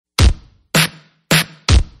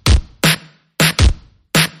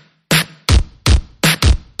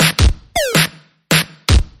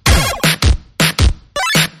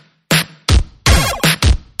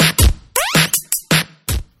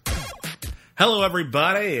Hello,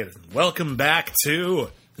 everybody, and welcome back to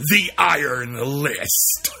The Iron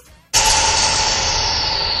List.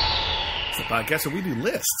 It's a podcast where we do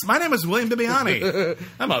lists. My name is William Bibiani.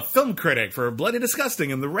 I'm a film critic for Bloody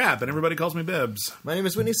Disgusting and The Wrap, and everybody calls me Bibbs. My name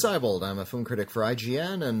is Whitney Seibold. I'm a film critic for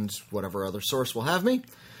IGN and whatever other source will have me.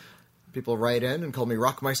 People write in and call me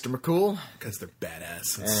Rockmeister McCool. Because they're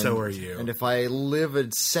badass, and so are you. And if I live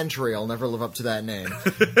a century, I'll never live up to that name.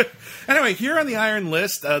 Anyway, here on the Iron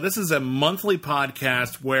List, this is a monthly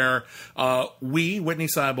podcast where we, Whitney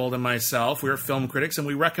Seibold and myself, we're film critics, and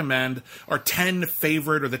we recommend our 10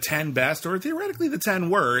 favorite or the 10 best, or theoretically the 10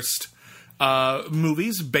 worst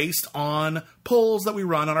movies based on polls that we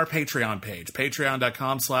run on our Patreon page,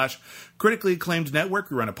 patreon.com/critically acclaimed network.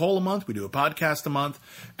 We run a poll a month. We do a podcast a month.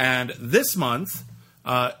 And this month,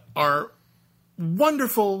 our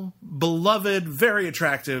wonderful, beloved, very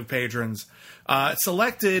attractive patrons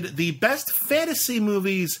selected the best fantasy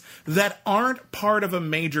movies that aren't part of a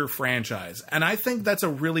major franchise. And I think that's a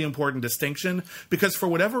really important distinction because for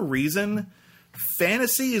whatever reason,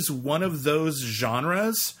 fantasy is one of those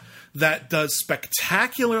genres that does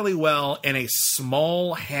spectacularly well in a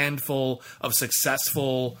small handful of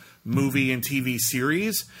successful movie and TV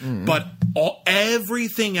series, but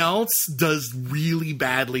everything else does really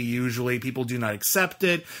badly usually. People do not accept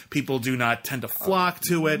it. People do not tend to flock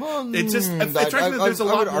to it. It's just, it strikes me that there's a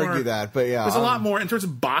lot more... I would argue that, but yeah. There's a lot more, in terms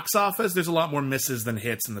of box office, there's a lot more misses than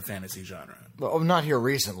hits in the fantasy genre. Well, not here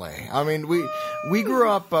recently. I mean, we grew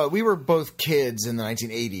up, we were both kids in the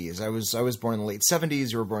 1980s. I was born in the late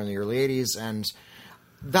 70s, you were born in the early 80s, and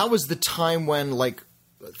that was the time when, like,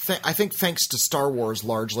 I think thanks to Star Wars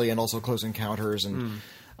largely and also Close Encounters and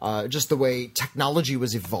just the way technology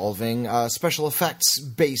was evolving, special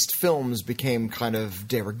effects-based films became kind of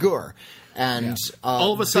de rigueur. And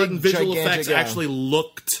all of a sudden, visual effects actually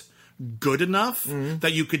looked good enough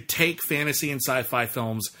that you could take fantasy and sci-fi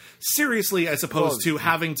films seriously as opposed to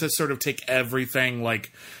having to sort of take everything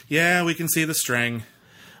like, yeah, we can see the string.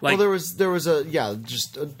 Like, well, there was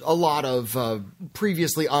a lot of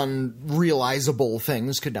previously unrealizable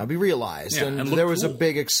things could now be realized, and there was a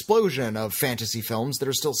big explosion of fantasy films that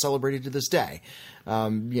are still celebrated to this day.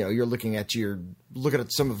 You're looking at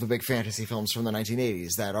some of the big fantasy films from the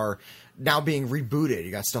 1980s that are now being rebooted.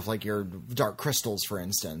 You got stuff like your Dark Crystals, for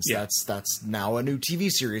instance. Yeah. That's now a new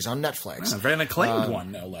TV series on Netflix. A very acclaimed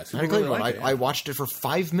one, no less. I watched it for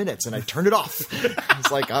 5 minutes and I turned it off.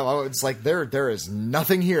 It's like there is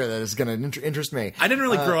nothing here that is going to interest me. I didn't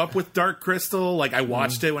really grow up with Dark Crystal. Like, I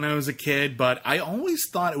watched it when I was a kid, but I always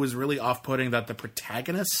thought it was really off-putting that the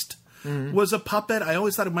protagonist was a puppet. I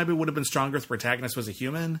always thought it maybe would have been stronger if the protagonist was a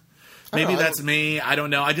human. Maybe that's me. I don't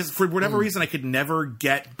know. I just, for whatever reason, I could never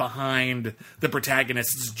get behind the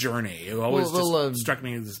protagonist's journey. It always struck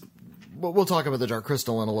me as... We'll talk about the Dark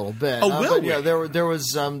Crystal in a little bit. Will we? Yeah, there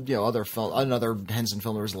was another Henson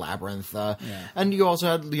film. There was Labyrinth, and you also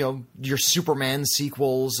had your Superman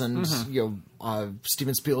sequels, and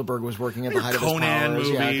Steven Spielberg was working at the height of his Conan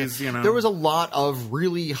powers. movies. There was a lot of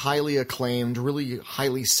really highly acclaimed, really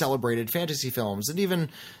highly celebrated fantasy films, and even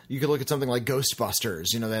you could look at something like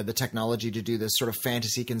Ghostbusters. They had the technology to do this sort of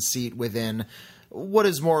fantasy conceit within what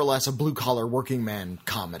is more or less a blue collar working man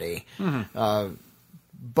comedy.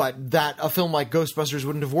 But a film like Ghostbusters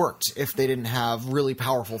wouldn't have worked if they didn't have really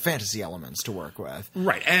powerful fantasy elements to work with.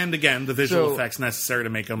 Right, and again, the visual effects necessary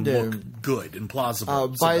to make them look good and plausible.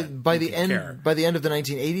 By the end of the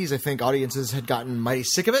 1980s, I think audiences had gotten mighty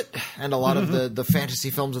sick of it, and a lot of the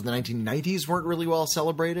fantasy films of the 1990s weren't really well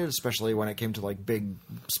celebrated, especially when it came to like big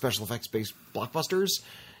special effects based blockbusters.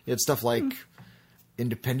 You had stuff like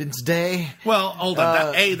Independence Day. Well, hold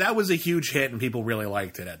on. That was a huge hit, and people really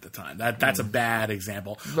liked it at the time. That's a bad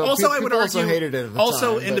example. I would argue hated it at the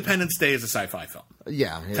also, time, Independence Day is a sci-fi film.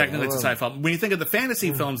 Yeah, technically it's a sci-fi. When you think of the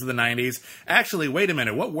fantasy films of the 90s, actually, wait a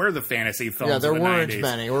minute. What were the fantasy films? Yeah, there of the weren't 90s?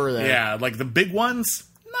 many, were there? Yeah, like the big ones.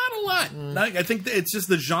 Not a lot. I think it's just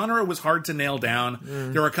the genre was hard to nail down.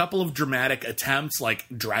 There were a couple of dramatic attempts, like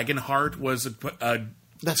Dragonheart was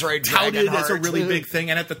that's right, touted as a really big thing,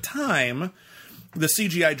 and at the time, the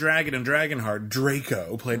CGI dragon in Dragonheart,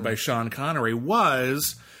 Draco, played by Sean Connery,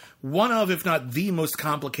 was one of, if not the most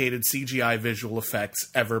complicated CGI visual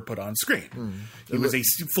effects ever put on screen. He was a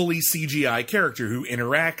fully CGI character who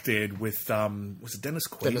interacted with, was it Dennis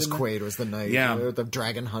Quaid? Dennis Quaid was the knight, the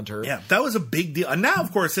dragon hunter. Yeah, that was a big deal. And now,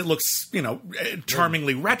 of course, it looks,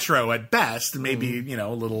 charmingly retro at best, maybe, a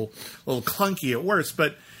little clunky at worst,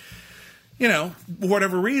 but... for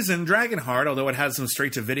whatever reason, Dragonheart, although it had some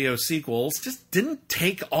straight-to-video sequels, just didn't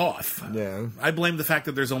take off. Yeah. I blame the fact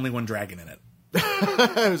that there's only one dragon in it.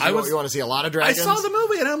 You want to see a lot of dragons? I saw the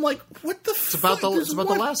movie and I'm like, what the fuck? It's about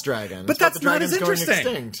the last dragon. But that's not as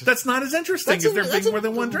interesting. That's not as interesting as there being more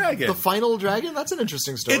than one dragon. The final dragon? That's an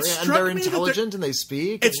interesting story. And they're intelligent and they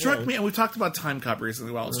speak. It struck me, and we talked about Time Cop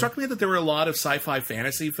recently. Well, it struck me that there were a lot of sci-fi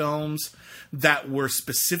fantasy films that were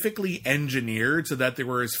specifically engineered so that there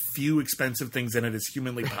were as few expensive things in it as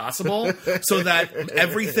humanly possible, so that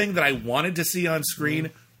everything that I wanted to see on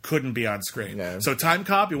screen couldn't be on screen. Yeah. So Time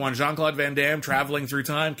Cop, you want Jean-Claude Van Damme traveling through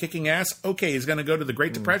time, kicking ass. Okay, he's going to go to the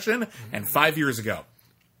Great Depression and 5 years ago.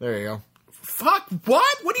 There you go. Fuck,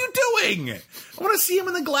 what? What are you doing? I want to see him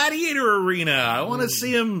in the Gladiator arena. I want to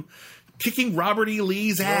see him kicking Robert E.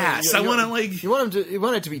 Lee's ass. You want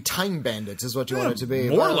it to be Time Bandits is what you want it to be.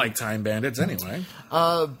 More like Time Bandits anyway.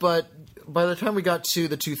 But by the time we got to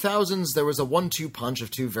the 2000s, there was a 1-2 punch of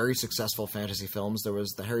two very successful fantasy films. There was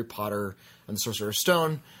the Harry Potter and the Sorcerer's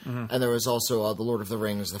Stone, and there was also The Lord of the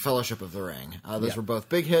Rings, The Fellowship of the Ring. Those were both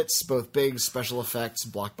big hits, both big special effects,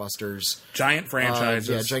 blockbusters. Giant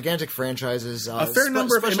franchises. Gigantic franchises. A fair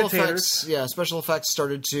number of imitators. Special effects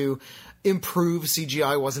started to improve.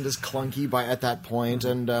 CGI wasn't as clunky at that point,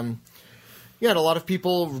 and and a lot of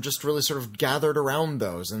people just really sort of gathered around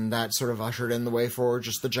those, and that sort of ushered in the way for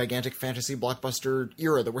just the gigantic fantasy blockbuster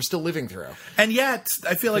era that we're still living through. And yet,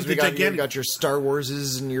 I feel like you got your Star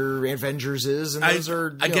Warses and your Avengerses, and those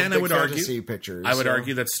are big fantasy pictures. I would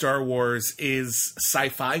argue that Star Wars is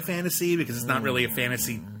sci-fi fantasy because it's not really a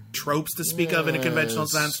fantasy tropes to speak of in a conventional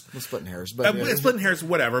sense. Splitting hairs, but splitting hairs,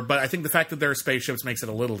 whatever. But I think the fact that there are spaceships makes it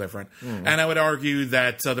a little different. And I would argue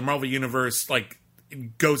that the Marvel Universe,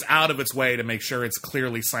 goes out of its way to make sure it's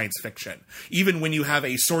clearly science fiction. Even when you have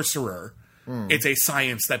a sorcerer, it's a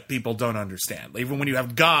science that people don't understand. Even when you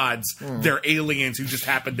have gods, they're aliens who just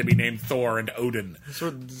happen to be named Thor and Odin.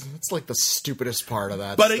 It's like the stupidest part of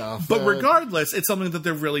that stuff. But regardless, it's something that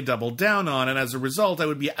they've really doubled down on, and as a result, I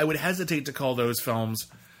would hesitate to call those films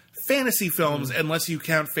fantasy films unless you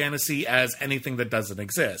count fantasy as anything that doesn't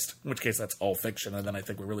exist, in which case that's all fiction, and then I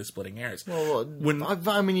think we're really splitting hairs. Well,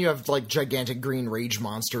 you have gigantic green rage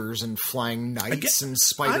monsters and flying knights and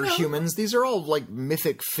spider humans. These are all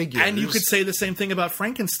mythic figures. And you could say the same thing about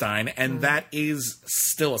Frankenstein, and that is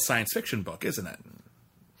still a science fiction book, isn't it?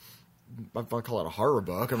 I'd call it a horror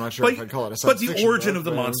book. I'm not sure if I'd call it a science fiction book. But the origin of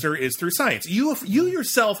the monster is through science. You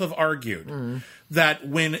yourself have argued that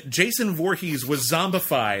when Jason Voorhees was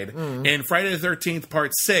zombified in Friday the 13th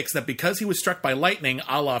Part 6, that because he was struck by lightning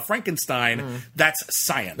a la Frankenstein, that's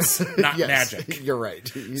science, not magic. You're right.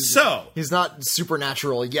 He's not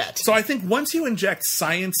supernatural yet. So I think once you inject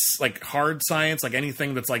science, hard science,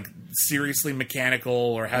 anything that's seriously mechanical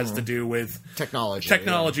or has to do with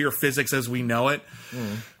technology or physics as we know it,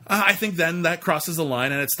 I think then that crosses the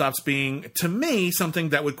line and it stops being, to me, something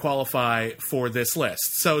that would qualify for this list.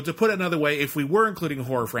 So to put it another way, if we were including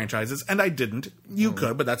horror franchises, and I didn't, you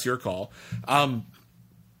could, but that's your call.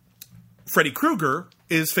 Freddy Krueger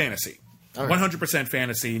is fantasy. Okay. 100%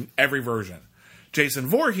 fantasy, every version. Jason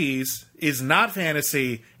Voorhees is not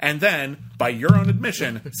fantasy, and then, by your own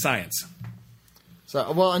admission, science.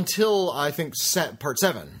 So, until, I think, Part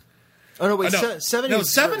 7. Oh, no, wait, 7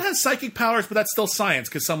 7 has psychic powers, but that's still science,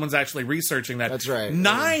 because someone's actually researching that. That's right.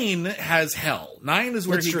 9 has hell. 9 is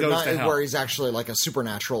where he goes to hell. Where he's actually a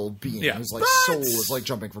supernatural being. Yeah. His soul is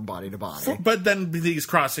jumping from body to body. But then he's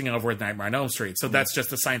crossing over with Nightmare on Elm Street, so that's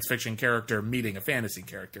just a science fiction character meeting a fantasy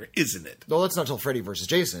character, isn't it? Well, that's not until Freddy versus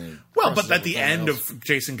Jason. Well, but at the end of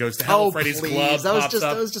Jason Goes to Hell, Freddy's glove pops up.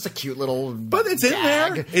 That was just a cute little But it's in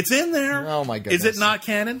there. It's in there. Oh, my goodness. Is it not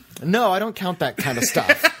canon? No, I don't count that kind of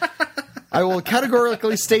stuff. I will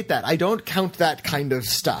categorically state that. I don't count that kind of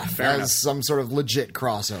stuff as some sort of legit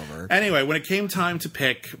crossover. Anyway, when it came time to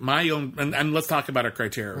pick my own... And let's talk about our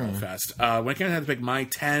criteria real fast. When it came time to pick my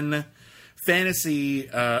 10 fantasy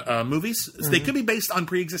movies, they could be based on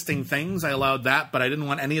pre-existing things. I allowed that, but I didn't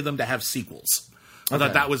want any of them to have sequels. I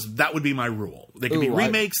thought that would be my rule. They could be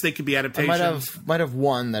remakes. They could be adaptations. I might have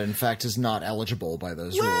one that in fact is not eligible by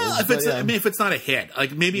those rules. If it's not a hit,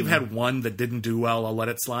 maybe you've had one that didn't do well, I'll let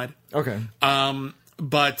it slide. Okay.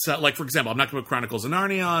 But for example, I'm not going to put Chronicles of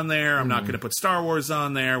Narnia on there. I'm not going to put Star Wars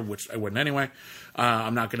on there, which I wouldn't anyway.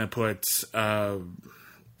 I'm not going to put a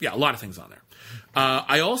lot of things on there.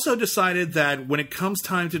 I also decided that when it comes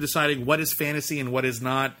time to deciding what is fantasy and what is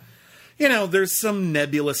not, there's some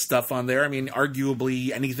nebulous stuff on there. I mean,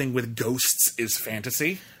 arguably anything with ghosts is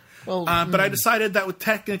fantasy. Well, but I decided that would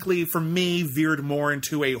technically, for me, veered more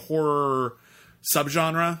into a horror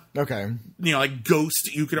subgenre. Okay. Like Ghost,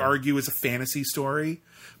 you could argue, is a fantasy story.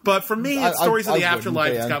 But for me, it's Stories of the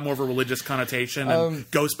Afterlife. It's got more of a religious connotation, and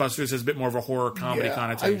Ghostbusters has a bit more of a horror comedy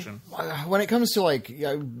connotation. When it comes to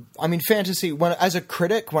fantasy. As a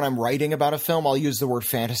critic, when I'm writing about a film, I'll use the word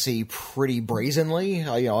fantasy pretty brazenly.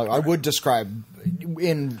 I would describe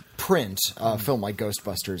in print a film like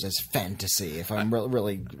Ghostbusters as fantasy. If I'm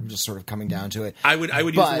really just sort of coming down to it, I would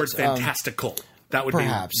use the word fantastical. That would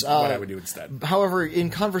perhaps be what I would do instead. However, in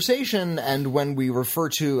conversation and when we refer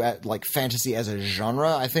to fantasy as a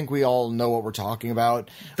genre, I think we all know what we're talking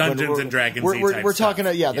about. Dungeons and Dragons. We're talking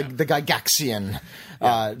the Gygaxian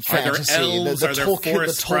fantasy, elves? the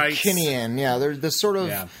Tolkienian. There's this sort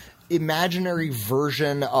of imaginary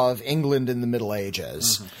version of England in the Middle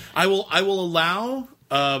Ages. Mm-hmm. I will allow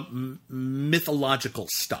mythological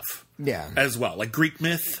stuff. As well, like Greek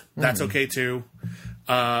myth. That's okay too.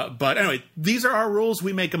 But anyway, these are our rules.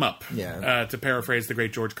 We make them up. To paraphrase the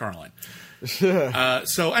great George Carlin.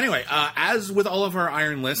 So anyway, as with all of our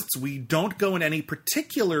Iron lists, we don't go in any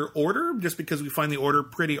particular order just because we find the order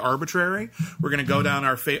pretty arbitrary. We're going to go down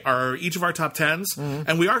each of our top 10s,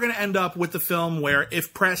 and we are going to end up with the film where,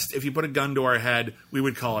 if pressed, if you put a gun to our head, we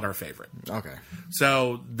would call it our favorite. Okay.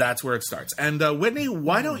 So that's where it starts. And Whitney,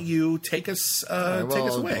 why don't you take us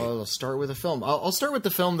away? I'll start with a film. I'll start with the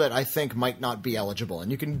film that I think might not be eligible,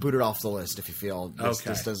 and you can boot it off the list if you feel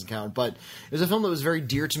this doesn't count. But it was a film that was very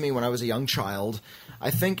dear to me when I was a young child.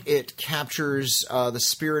 I think it captures the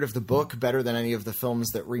spirit of the book better than any of the films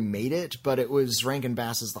that remade it, but it was Rankin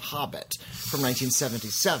Bass's The Hobbit from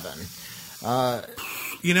 1977.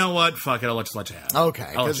 You know what? Fuck it. I'll just let you have it. Okay,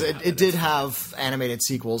 because it did have animated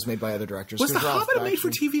sequels made by other directors. Was The Hobbit a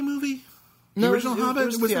made-for-TV movie? The original Hobbit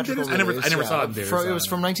was in theaters? I never saw it in theaters. It was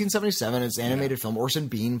from 1977. It's an animated film. Orson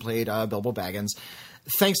Bean played Bilbo Baggins.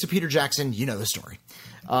 Thanks to Peter Jackson, you know the story.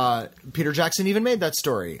 Peter Jackson even made that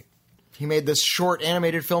story. He made this short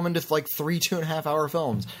animated film into 3 2.5-hour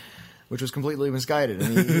films, which was completely misguided.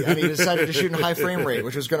 And he decided to shoot in high frame rate,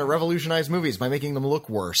 which was going to revolutionize movies by making them look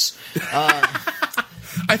worse.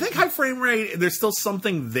 I think high frame rate, there's still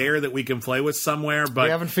something there that we can play with somewhere, but we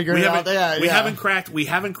haven't figured it out. We haven't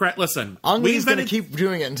cracked. Listen, Ang's going to keep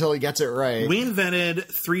doing it until he gets it right. We invented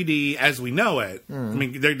 3D as we know it. I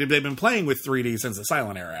mean, they've been playing with 3D since the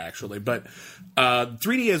silent era, actually, but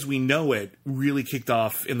 3D as we know it really kicked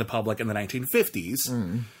off in the public in the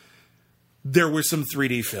 1950s. There were some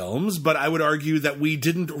 3D films, but I would argue that we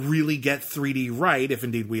didn't really get 3D right, if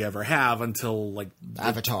indeed we ever have, until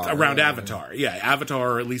Avatar. Around Avatar. Yeah,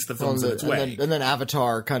 Avatar, or at least the films in its way. And then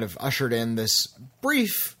Avatar kind of ushered in this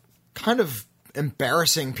brief, kind of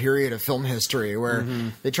embarrassing period of film history where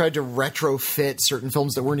they tried to retrofit certain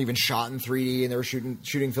films that weren't even shot in 3D, and they were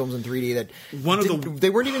shooting films in 3D that they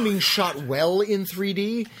weren't even being shot well in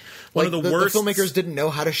 3D. One of the worst. The filmmakers didn't know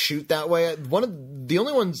how to shoot that way. One of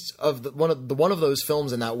those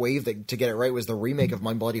films in that wave to get it right was the remake of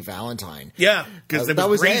My Bloody Valentine. Yeah, because there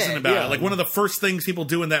was brazen about it. One of the first things people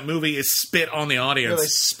do in that movie is spit on the audience. They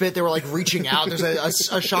spit. They were reaching out. There's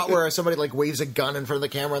a shot where somebody waves a gun in front of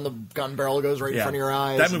the camera and the gun barrel goes right in front of your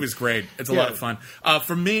eyes. That movie's great. It's a lot of fun.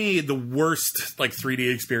 For me, the worst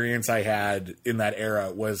 3D experience I had in that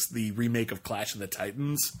era was the remake of Clash of the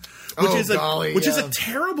Titans, which is a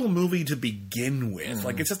terrible movie to begin with.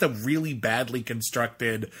 It's just a really badly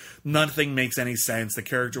constructed, nothing makes any sense. The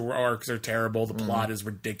character arcs are terrible. The plot is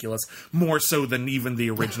ridiculous, more so than even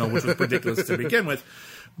the original, which was ridiculous to begin with.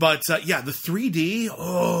 But the 3D,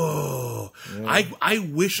 I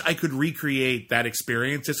wish I could recreate that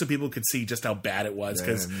experience just so people could see just how bad it was,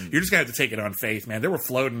 because you're just going to have to take it on faith, man. There were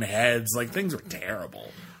floating heads. Things were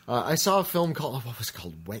terrible. I saw a film called, what was it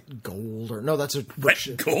called? Wet Gold? Or no, that's a Wet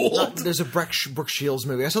Gold? There's a Brooke Shields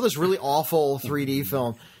movie. I saw this really awful 3D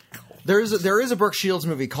film. There is a Brooke Shields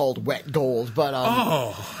movie called Wet Gold, but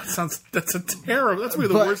that's a terrible. That's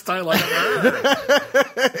really the worst title I've ever heard.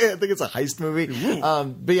 I think it's a heist movie.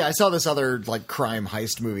 But yeah, I saw this other crime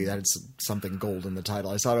heist movie that had something gold in the title.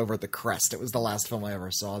 I saw it over at the Crest. It was the last film I ever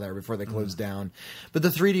saw there before they closed down. But the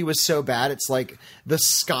 3D was so bad. It's the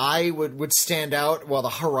sky would stand out while the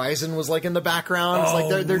horizon was in the background.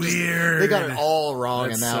 It's they're weird. They got it all wrong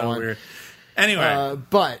in that one. Weird. Anyway,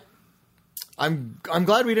 but I'm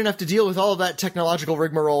glad we didn't have to deal with all of that technological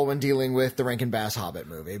rigmarole when dealing with the Rankin Bass Hobbit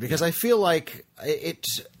movie, because I feel like it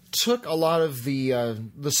took a lot of the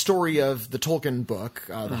story of the Tolkien book,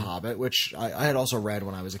 The Hobbit, which I had also read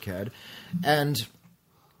when I was a kid, and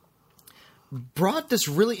brought this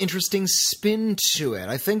really interesting spin to it.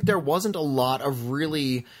 I think there wasn't a lot of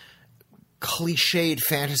really cliched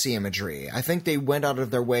fantasy imagery. I think they went out of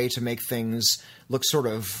their way to make things look sort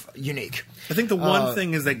of unique. I think the one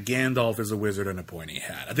thing is that Gandalf is a wizard in a pointy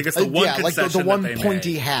hat. I think it's the one concession like the one that they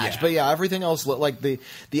pointy made. hat. But everything else like the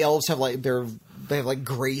elves have like they have like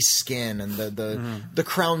gray skin, and the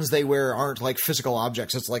crowns they wear aren't like physical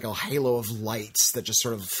objects. It's like a halo of lights that just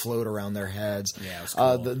sort of float around their heads. Yeah, it's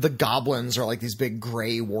cool. The goblins are like these big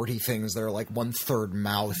gray warty things that are like 1/3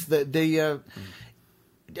 mouth.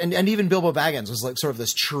 And even Bilbo Baggins was like sort of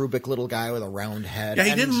this cherubic little guy with a round head. Yeah,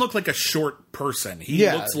 he didn't look like a short person. He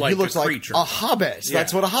looks like a creature. A hobbit. Yeah.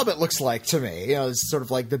 That's what a hobbit looks like to me. You know, it's sort of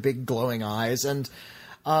like the big glowing eyes. And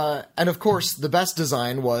of course, the best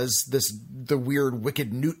design was the weird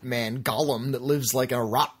wicked newt man Gollum that lives like in a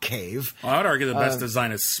rock cave. Well, I would argue the best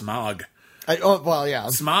design is Smaug.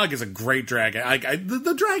 Smaug is a great dragon.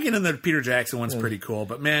 The dragon in the Peter Jackson one's pretty cool,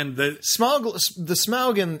 but man, the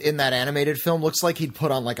Smaug in that animated film looks like he'd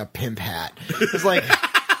put on like a pimp hat. It's like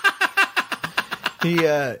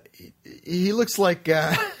he looks like he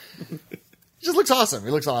just looks awesome. He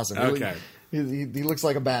looks awesome. Okay. He looks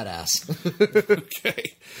like a badass.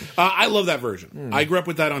 Okay. I love that version. I grew up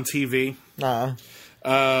with that on TV. But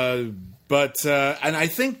I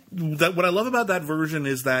think that what I love about that version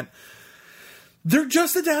is that they're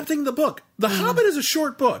just adapting the book. The Hobbit is a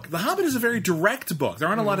short book. The Hobbit is a very direct book. There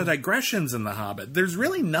aren't a lot of digressions in The Hobbit. There's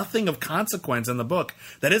really nothing of consequence in the book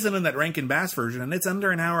that isn't in that Rankin Bass version, and it's under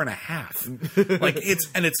an hour and a half.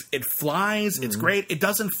 It flies. It's great. It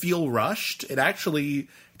doesn't feel rushed. It actually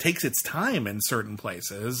takes its time in certain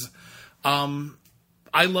places.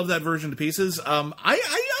 I love that version to pieces.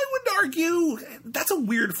 I would argue that's a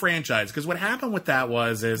weird franchise, because what happened with that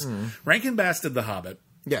is Rankin Bass did The Hobbit.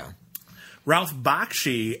 Yeah. Ralph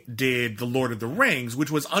Bakshi did The Lord of the Rings, which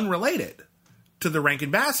was unrelated to the Rankin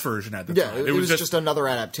Bass version at the time. Yeah, it was just another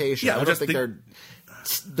adaptation. Yeah, I don't think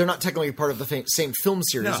they're not technically part of the same film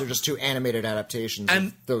series. No. They're just two animated adaptations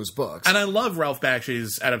of those books. And I love Ralph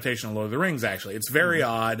Bakshi's adaptation of Lord of the Rings, actually. It's very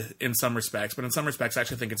odd in some respects, but in some respects I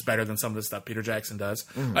actually think it's better than some of the stuff Peter Jackson does.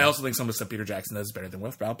 I also think some of the stuff Peter Jackson does is better than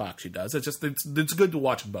what Ralph Bakshi does. It's good to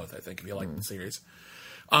watch them both, I think, if you like the series.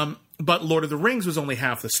 But Lord of the Rings was only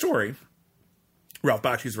half the story, Ralph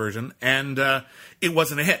Bakshi's version, and it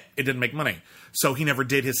wasn't a hit. It didn't make money. So he never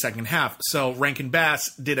did his second half. So Rankin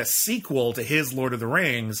Bass did a sequel to his Lord of the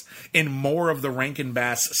Rings in more of the Rankin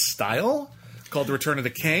Bass style, called The Return of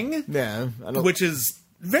the King. Yeah. Which is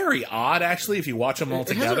very odd, actually, if you watch them all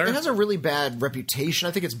together. It has a really bad reputation.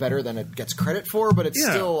 I think it's better than it gets credit for, but it's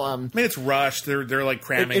still... I mean, it's rushed. They're like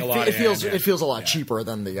cramming a lot in. It feels a lot cheaper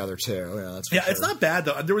than the other two. Yeah, that's for sure. It's not bad,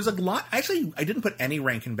 though. There was a lot... Actually, I didn't put any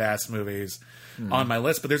Rankin Bass movies on my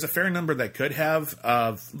list, but there's a fair number that could have.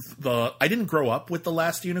 I didn't grow up with The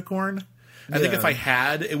Last Unicorn. I think if I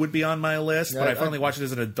had, it would be on my list, but I finally watched it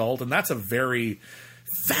as an adult, and that's a very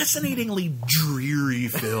fascinatingly dreary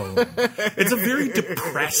film. It's a very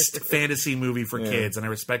depressed fantasy movie for kids, and I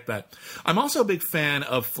respect that. I'm also a big fan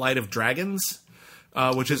of Flight of Dragons,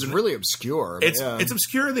 which is really obscure. It's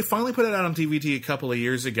obscure. They finally put it out on DVD a couple of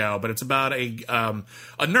years ago, but it's about a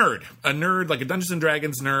nerd, like a Dungeons and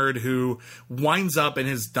Dragons nerd, who winds up in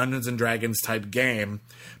his Dungeons and Dragons type game,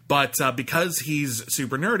 but because he's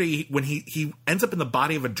super nerdy, when he ends up in the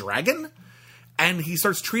body of a dragon, and he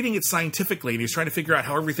starts treating it scientifically, and he's trying to figure out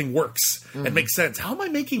how everything works and makes sense. How am I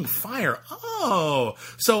making fire? Oh,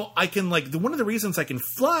 so I can one of the reasons I can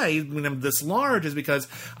fly when I'm this large is because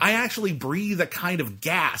I actually breathe a kind of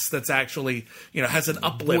gas that's actually, has an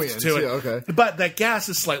uplift to it. Yeah, okay. But that gas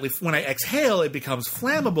is when I exhale, it becomes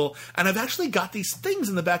flammable, and I've actually got these things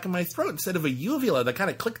in the back of my throat instead of a uvula that kind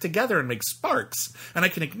of click together and make sparks, and I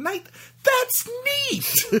can ignite. That's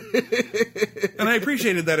neat! And I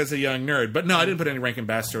appreciated that as a young nerd, but no, I didn't put any Rankin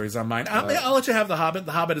Bass stories on mine. I'll let you have The Hobbit.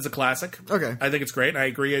 The Hobbit is a classic. Okay. I think it's great, and I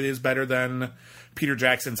agree it is better than Peter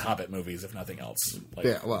Jackson's Hobbit movies, if nothing else.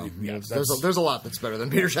 There's a lot that's better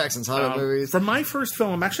than Peter Jackson's Hobbit movies. For my first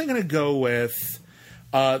film, I'm actually going to go with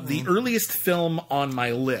the earliest film on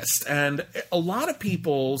my list, and a lot of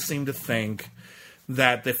people seem to think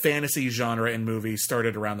that the fantasy genre in movies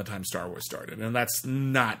started around the time Star Wars started, and that's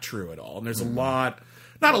not true at all. And there's a lot...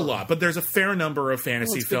 Not a lot, but there's a fair number of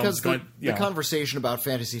fantasy films going. The conversation about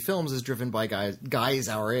fantasy films is driven by guys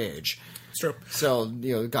our age. It's true. So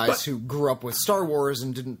guys who grew up with Star Wars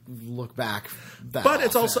and didn't look back that. But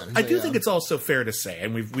it's also, I do think it's also fair to say,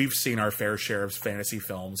 and we've seen our fair share of fantasy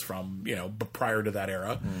films from prior to that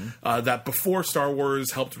era, that before Star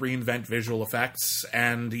Wars helped reinvent visual effects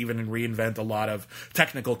and even reinvent a lot of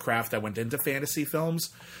technical craft that went into fantasy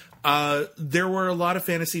films. There were a lot of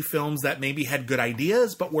fantasy films that maybe had good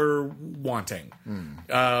ideas, but were wanting.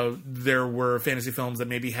 There were fantasy films that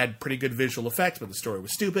maybe had pretty good visual effects, but the story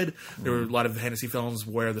was stupid. There were a lot of fantasy films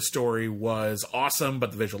where the story was awesome,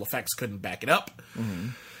 but the visual effects couldn't back it up.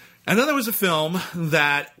 And then there was a film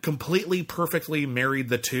that completely perfectly married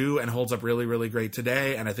the two and holds up really, really great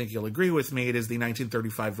today. And I think you'll agree with me. It is the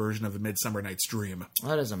 1935 version of A Midsummer Night's Dream.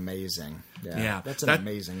 That is amazing. Yeah. That's an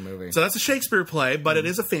amazing movie. So that's a Shakespeare play, but it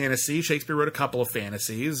is a fantasy. Shakespeare wrote a couple of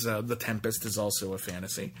fantasies. The Tempest is also a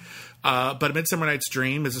fantasy. But A Midsummer Night's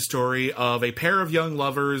Dream is a story of a pair of young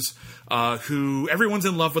lovers who everyone's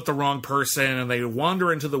in love with the wrong person, and they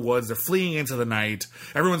wander into the woods. They're fleeing into the night.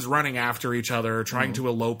 Everyone's running after each other, trying to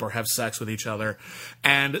elope or have sex with each other.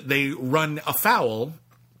 And they run afoul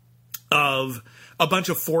of a bunch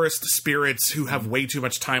of forest spirits who have way too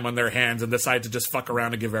much time on their hands and decide to just fuck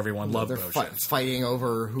around and give everyone love potions. Fighting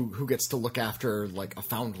over who gets to look after, like, a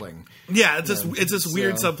foundling. Yeah, it's this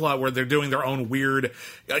weird subplot where they're doing their own weird,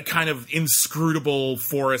 kind of inscrutable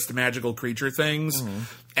forest magical creature things.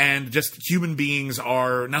 And just human beings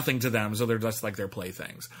are nothing to them, so they're just like their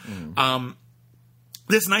playthings.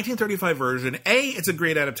 This 1935 version, it's a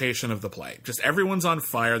great adaptation of the play. Just everyone's on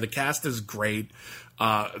fire. The cast is great.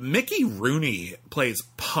 Mickey Rooney plays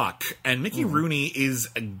Puck, and Mickey Rooney is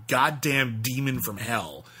a goddamn demon from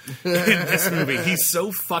hell in this movie. He's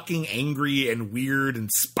so fucking angry and weird and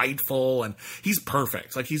spiteful, and he's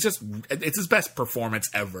perfect. Like, it's his best performance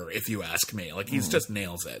ever, if you ask me. Like, he's just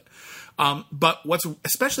nails it. But what's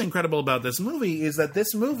especially incredible about this movie is that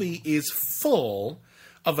this movie is full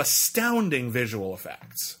of astounding visual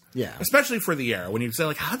effects. Yeah. Especially for the era, when you say,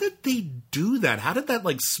 like, how did they do that? How did that,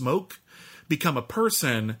 like, smoke become a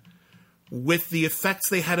person with the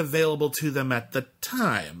effects they had available to them at the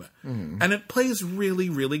time? And it plays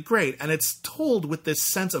really, really great. And it's told with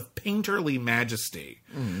this sense of painterly majesty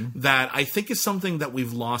that I think is something that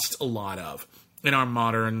we've lost a lot of in our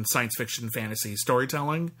modern science fiction fantasy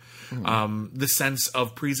storytelling. The sense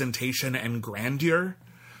of presentation and grandeur.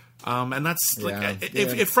 And that's like,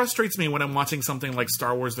 it frustrates me when I'm watching something like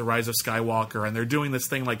Star Wars: The Rise of Skywalker, and they're doing this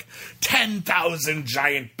thing like 10,000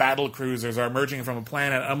 giant battle cruisers are emerging from a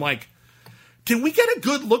planet. I'm like, can we get a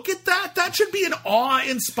good look at that? That should be an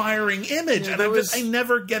awe-inspiring image, and I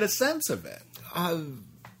never get a sense of it.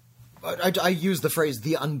 I use the phrase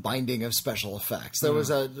 "the unbinding of special effects." There was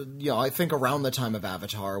I think around the time of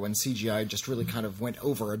Avatar, when CGI just really kind of went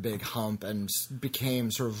over a big hump and became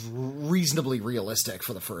sort of reasonably realistic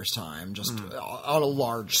for the first time, just on a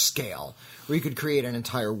large scale, where you could create an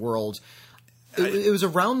entire world. It was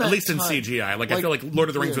around that time. At least in CGI. Like, I feel like Lord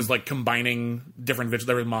of the Rings was like combining different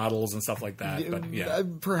visual models and stuff like that. But yeah,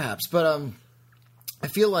 perhaps. But I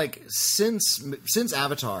feel like since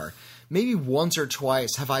Avatar, maybe once or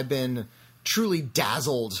twice have I been truly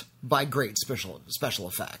dazzled by great special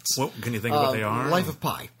effects. Well, can you think of what they are? Life of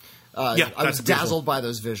Pi. I was dazzled by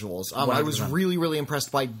those visuals. I was really, really impressed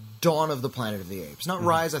by Dawn of the Planet of the Apes. Not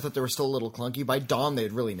Rise, I thought they were still a little clunky. By Dawn, they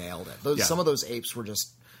had really nailed it. Some of those apes were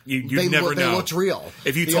just... You never know. They looked real.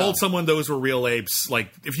 If you told someone those were real apes,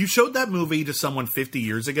 like, if you showed that movie to someone 50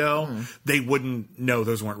 years ago, they wouldn't know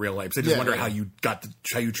those weren't real apes. They just wonder how you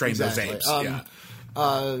trained those apes.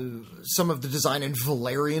 Some of the design in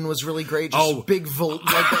Valerian was really great. Just big,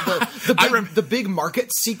 the big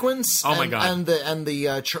market sequence. Oh my god! And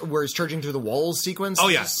the where he's charging through the walls sequence. Oh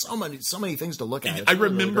yeah, so many things to look at. I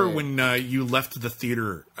remember when you left the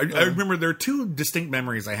theater. I remember there are two distinct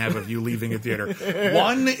memories I have of you leaving a theater.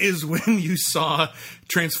 One is when you saw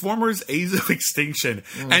Transformers: Age of Extinction,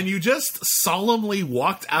 and you just solemnly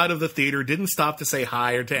walked out of the theater, didn't stop to say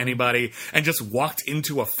hi or to anybody, and just walked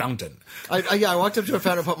into a fountain. I walked up to a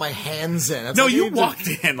fountain and put my hands in. It's no, like, you walked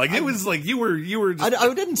in. Like, it was like you were just,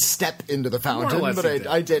 I didn't step into the fountain, but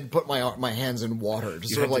I did put my hands in water to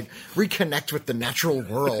sort of like reconnect with the natural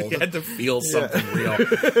world. You had to feel something real.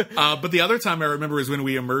 But the other time I remember is when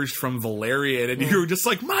we emerged from Valerian, and you were just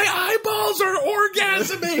like, my eyeballs are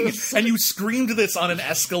orgasming! And you screamed this on an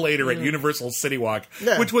escalator at Universal City Walk,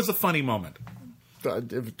 which was a funny moment.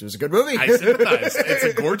 It was a good movie. I sympathize. It's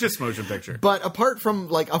a gorgeous motion picture. But apart from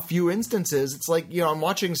like a few instances, it's like, I'm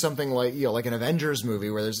watching something like, like an Avengers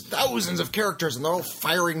movie where there's thousands of characters and they're all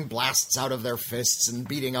firing blasts out of their fists and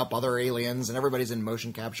beating up other aliens and everybody's in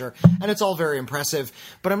motion capture and it's all very impressive.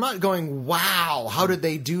 But I'm not going, wow, how did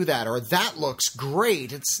they do that? Or that looks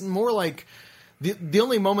great. It's more like the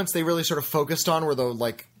only moments they really sort of focused on were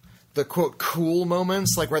the quote cool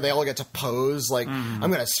moments, like where they all get to pose, like I'm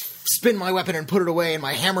gonna spin my weapon and put it away, and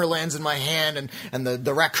my hammer lands in my hand, and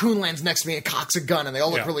the raccoon lands next to me and cocks a gun, and they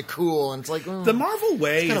all look really cool. And it's like the Marvel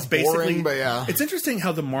way is basically boring, but it's interesting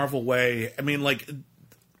how the Marvel way. I mean, like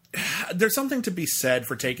there's something to be said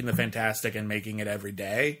for taking the fantastic and making it every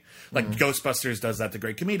day. Like Ghostbusters does that, the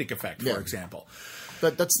great comedic effect, for example.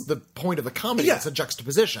 That's the point of the comedy. It's a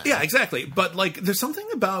juxtaposition. Yeah, exactly. But like, there's something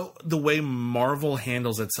about the way Marvel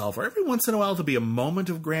handles itself, where every once in a while there'll be a moment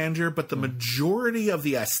of grandeur, but the majority of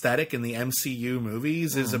the aesthetic in the MCU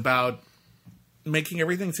movies is about making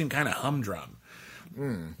everything seem kind of humdrum.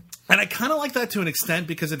 And I kind of like that to an extent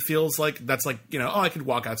because it feels like that's like, I could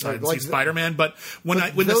walk outside and see Spider-Man, but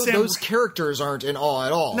those characters aren't in awe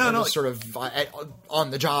at all. They're just sort of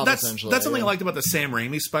on the job, essentially. That's something I liked about the Sam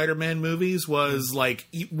Raimi Spider-Man movies was like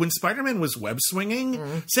when Spider-Man was web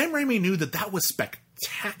swinging, Sam Raimi knew that was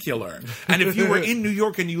spectacular. And if you were in New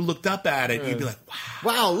York and you looked up at it, you'd be like,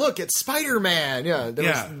 wow, look, it's Spider-Man. Yeah, there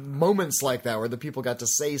was moments like that where the people got to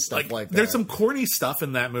say stuff like that. There's some corny stuff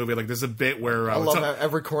in that movie. Like there's a bit where... I love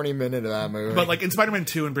every corny minute of that movie. But like in Spider-Man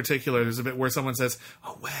 2 in particular, there's a bit where someone says,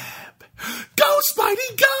 a web. Go,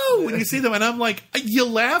 Spidey, go! When you see them, and I'm like, you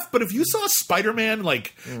laugh, but if you saw Spider-Man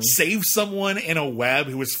save someone in a web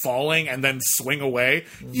who was falling and then swing away,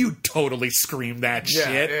 you'd totally scream that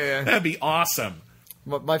shit. Yeah. That'd be awesome.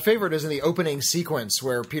 My favorite is in the opening sequence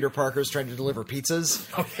where Peter Parker's trying to deliver pizzas.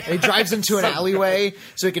 And he drives into an alleyway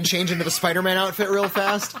so he can change into the Spider-Man outfit real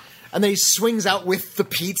fast. And then he swings out with the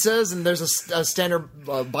pizzas, and there's a standard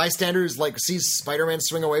bystander who's like sees Spider-Man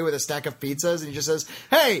swing away with a stack of pizzas, and he just says,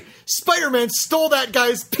 "Hey, Spider-Man stole that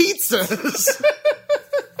guy's pizzas."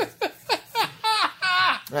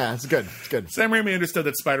 Yeah, it's good. It's good. Sam Raimi understood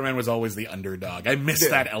that Spider-Man was always the underdog. I miss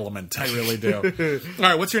that element. I really do. All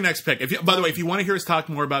right, what's your next pick? By the way, if you want to hear us talk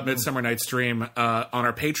more about Midsummer Night's Dream, on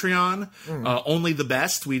our Patreon, Only the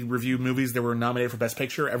Best, we review movies that were nominated for Best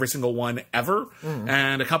Picture, every single one ever.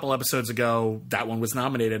 And a couple episodes ago, that one was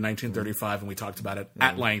nominated in 1935, and we talked about it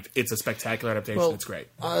at length. It's a spectacular adaptation. Well, it's great.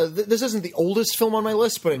 This isn't the oldest film on my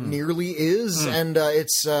list, but it nearly is. And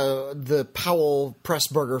it's the Powell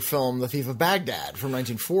Pressburger film, The Thief of Baghdad, from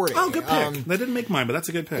 1940. Oh, good pick. That didn't make mine, but that's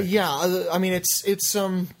a good pick. Yeah, I mean, it's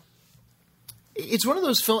one of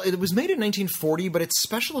those films. It was made in 1940, but its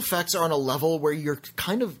special effects are on a level where you're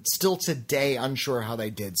kind of still today unsure how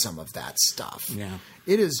they did some of that stuff. Yeah,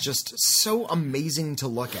 it is just so amazing to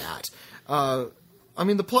look at. I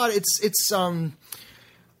mean, the plot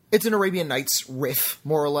it's an Arabian Nights riff,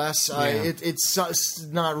 more or less. It's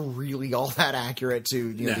not really all that accurate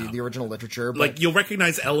to the original literature. But like, you'll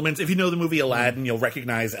recognize elements. If you know the movie Aladdin, you'll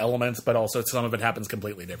recognize elements, but also some of it happens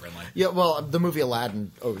completely differently. Yeah, well, the movie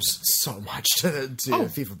Aladdin owes so much to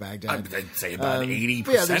Thief of Baghdad. I'd say about 80%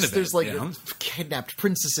 of it. There's like kidnapped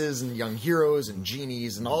princesses and young heroes and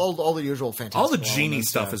genies and all the usual fantastic all the genie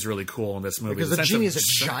stuff is really cool in this movie. Because the genie is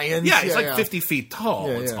a giant. Yeah, he's like 50 feet tall.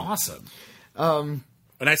 It's awesome.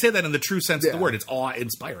 And I say that in the true sense of the word. It's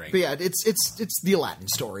awe-inspiring. But yeah, it's the Aladdin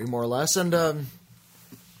story, more or less. And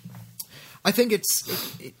I think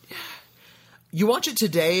you watch it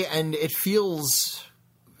today, and it feels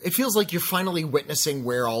like you're finally witnessing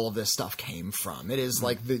where all of this stuff came from. It is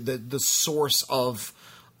like the source of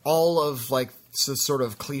all of like sort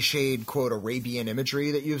of cliched, quote, Arabian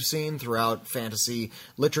imagery that you've seen throughout fantasy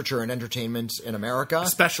literature and entertainment in America.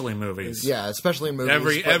 Especially movies. Yeah, especially in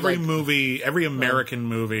movies. Every movie, every American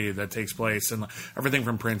movie that takes place, and everything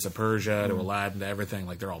from Prince of Persia to Aladdin to everything,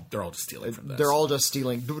 like they're all just stealing from this. They're all just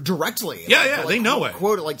stealing directly. Yeah, they know it.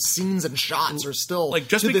 Quote, like scenes and shots are still like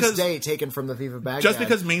just to this day taken from The Thief of Baghdad. Just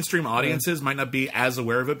because mainstream audiences might not be as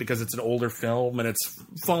aware of it because it's an older film and it's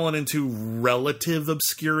fallen into relative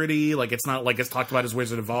obscurity, like it's not like it's talked about as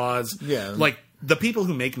Wizard of Oz. Yeah. Like, the people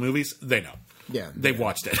who make movies, they know. Yeah. They've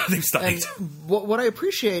watched it. They've studied. And what I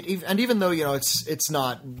appreciate, and even though, it's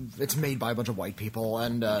made by a bunch of white people,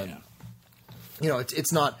 and,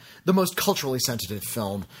 it's not the most culturally sensitive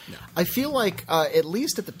film. No. I feel like, at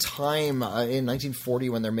least at the time, in 1940,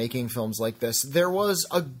 when they're making films like this, there was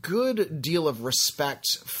a good deal of respect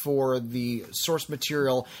for the source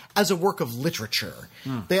material as a work of literature.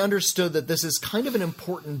 They understood that this is kind of an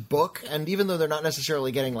important book, and even though they're not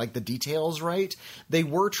necessarily getting, like, the details right, they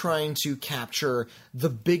were trying to capture the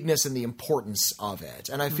bigness and the importance of it.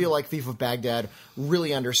 And I feel like Thief of Baghdad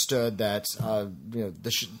really understood that,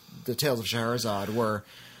 the Tales of Scheherazade were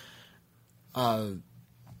at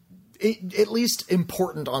least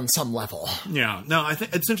important on some level. Yeah. No, I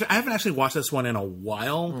think it's interesting. I haven't actually watched this one in a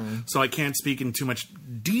while, so I can't speak in too much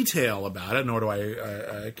detail about it, nor do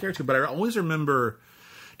I care to. But I always remember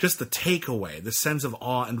just the takeaway, the sense of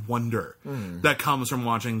awe and wonder that comes from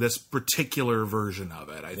watching this particular version of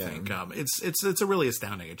it. I think it's a really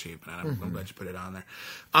astounding achievement. I'm glad you put it on there.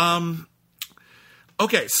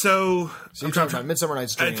 Okay, so you're talking about Midsummer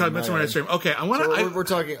Night's Dream. Midsummer Night's Dream. Okay, I want to. We're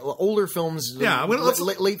talking older films. Yeah,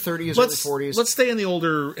 late 30s, early 40s. Let's stay in the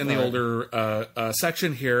older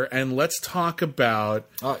section here, and let's talk about.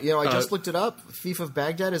 I just looked it up. Thief of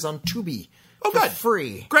Baghdad is on Tubi. Oh, good.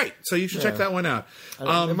 Free. Great. So you should check that one out.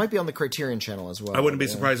 It might be on the Criterion channel as well. I wouldn't be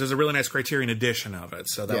surprised. There's a really nice Criterion edition of it,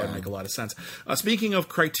 so that would make a lot of sense. Speaking of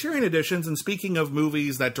Criterion editions and speaking of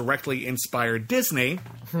movies that directly inspired Disney,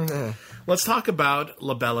 let's talk about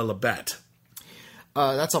La Belle et la Bête.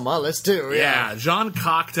 That's on my list, too. Yeah. Jean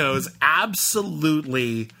Cocteau's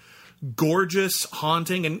absolutely gorgeous,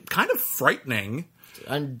 haunting, and kind of frightening.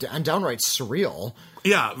 And downright surreal.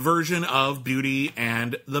 Yeah, version of Beauty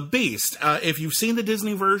and the Beast. If you've seen the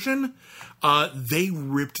Disney version, they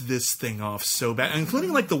ripped this thing off so bad,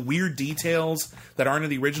 including like the weird details that aren't in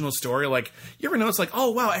the original story. Like, you ever notice, like, oh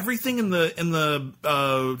wow, everything in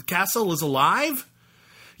the castle is alive?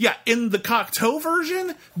 Yeah, in the Cocteau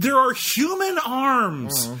version, there are human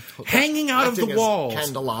arms hanging out of the walls,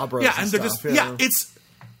 candelabras. Yeah, and they're stuff, just it's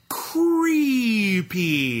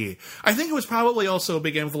creepy. I think it was probably also a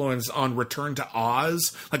big influence on Return to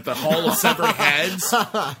Oz, like the Hall of Severed Heads.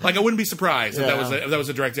 Like, I wouldn't be surprised if that was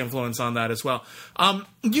a direct influence on that as well.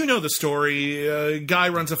 You know the story. Guy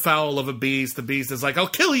runs afoul of a beast. The beast is like, "I'll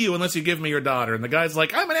kill you unless you give me your daughter." And the guy's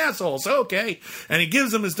like, "I'm an asshole, so okay." And he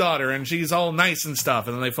gives him his daughter, and she's all nice and stuff,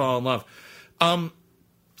 and then they fall in love. But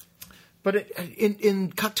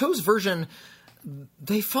in Cocteau's version,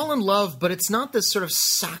 they fall in love, but it's not this sort of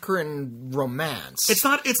saccharine romance. It's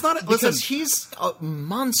not. Because he's a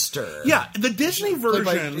monster. Yeah, the Disney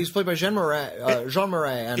version. He's played by Jean Marais.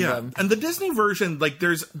 And the Disney version, like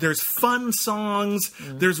there's fun songs,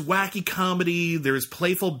 there's wacky comedy, there's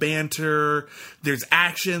playful banter, there's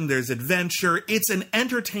action, there's adventure. It's an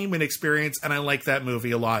entertainment experience, and I like that movie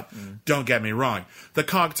a lot. Don't get me wrong. The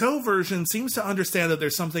Cocteau version seems to understand that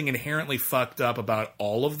there's something inherently fucked up about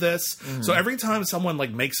all of this. So every time someone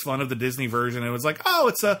like makes fun of the Disney version, it was like, oh,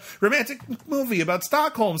 it's a romantic movie about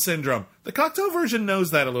Stockholm Syndrome. The Cocteau version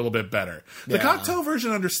knows that a little bit better. The Cocteau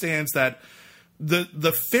version understands that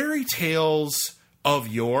the fairy tales of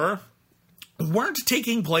yore weren't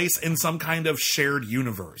taking place in some kind of shared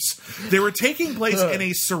universe. They were taking place in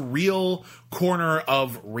a surreal corner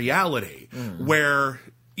of reality where,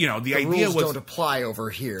 the idea rules was don't apply over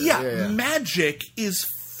here. Magic is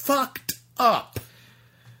fucked up.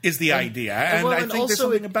 Is the idea, and I think there's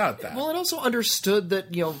something about that. Well, it also understood that,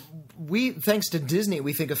 we, thanks to Disney,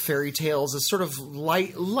 we think of fairy tales as sort of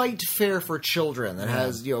light fare for children that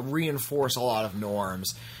has, reinforce a lot of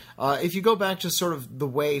norms. If you go back to sort of the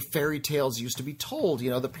way fairy tales used to be told,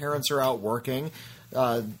 the parents are out working,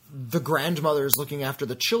 the grandmother is looking after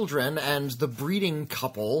the children, and the breeding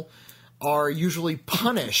couple are usually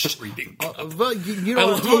punished. Well, you know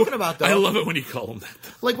what I'm talking about, though. I love it when you call them that.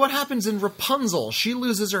 Like what happens in Rapunzel. She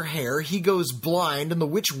loses her hair, he goes blind, and the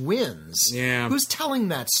witch wins. Yeah. Who's telling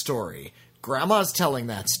that story? Grandma's telling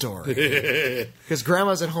that story. Because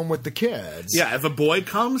Grandma's at home with the kids. Yeah, if a boy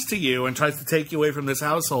comes to you and tries to take you away from this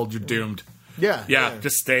household, you're doomed. Yeah.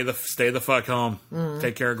 Just stay the fuck home.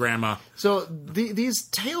 Take care of Grandma. So these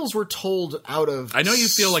tales were told out of. I know you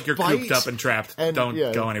feel like you're cooped up and trapped. Don't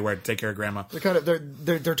go anywhere. Take care of Grandma.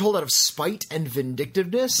 They're told out of spite and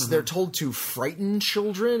vindictiveness. They're told to frighten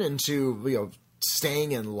children into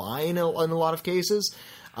staying in line in a lot of cases.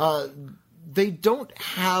 They don't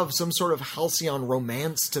have some sort of halcyon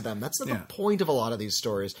romance to them. That's not the point of a lot of these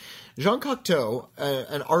stories. Jean Cocteau,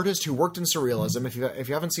 an artist who worked in surrealism, if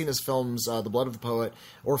you haven't seen his films, The Blood of the Poet,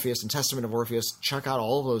 Orpheus, and Testament of Orpheus, check out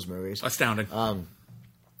all of those movies. Astounding. I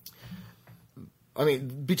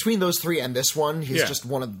mean, between those three and this one, he's just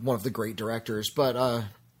one of the great directors. But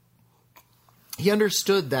he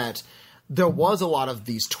understood that there was a lot of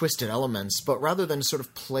these twisted elements, but rather than sort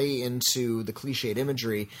of play into the cliched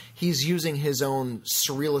imagery, he's using his own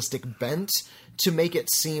surrealistic bent to make it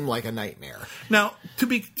seem like a nightmare. Now, to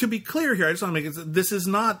be clear here, I just want to make it. This is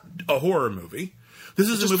not a horror movie. This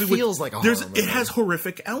is a movie. Feels like a horror movie. It has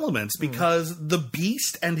horrific elements because the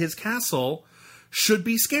Beast and his castle should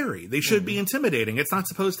be scary. They should be intimidating. It's not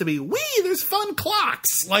supposed to be, there's fun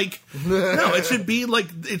clocks. Like, no, it should be like,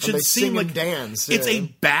 it should seem like dance. It's a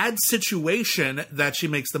bad situation that she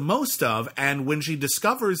makes the most of. And when she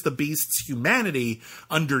discovers the Beast's humanity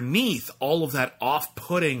underneath all of that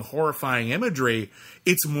off-putting, horrifying imagery,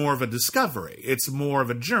 it's more of a discovery. It's more of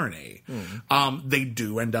a journey. They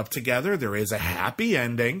do end up together. There is a happy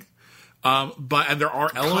ending. And there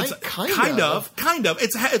are elements, kind of.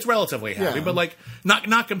 It's relatively happy, but like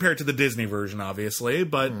not compared to the Disney version, obviously.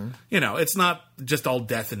 But it's not just all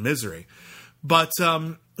death and misery. But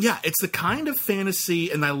Yeah, it's the kind of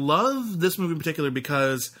fantasy, and I love this movie in particular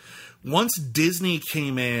because once Disney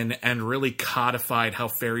came in and really codified how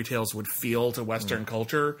fairy tales would feel to Western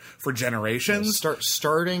culture for generations.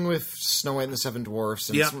 Starting with Snow White and the Seven Dwarfs.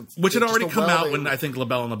 And which had already come out when I think La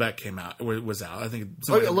Belle and La Bête came out. Was out. I think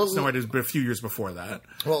Snow White was a few years before that.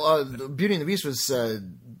 Well, Beauty and the Beast was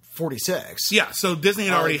 46. Yeah, so Disney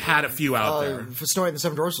had already had a few out there. For Snow White and the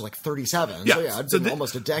Seven Dwarfs was like 37. Yeah, so yeah, it's been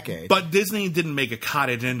almost a decade. But Disney didn't make a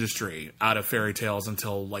cottage industry out of fairy tales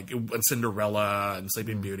until like Cinderella and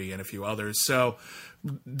Sleeping Beauty and a few others. So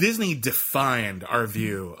Disney defined our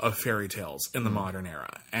view of fairy tales in the modern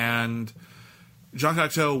era. And Jean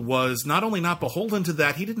Cocteau was not only not beholden to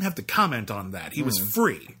that, he didn't have to comment on that. He was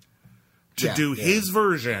free to do his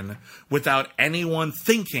version without anyone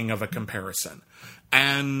thinking of a comparison.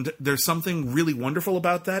 And there's something really wonderful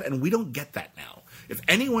about that, and we don't get that now. If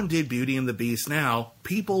anyone did Beauty and the Beast now,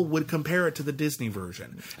 people would compare it to the Disney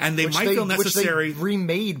version, and they might feel necessary. Which they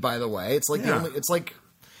remade, by the way. It's like it's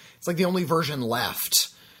like the only version left.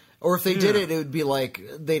 Or if they did it, it would be like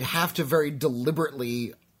they'd have to very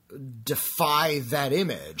deliberately defy that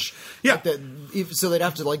image. Yeah. So they'd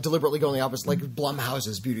have to like deliberately go in the opposite, like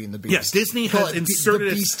Blumhouse's Beauty and the Beast. Yes, Disney has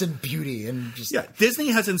inserted the Beast and Beauty, and just Disney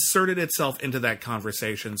has inserted itself into that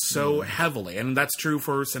conversation so heavily, and that's true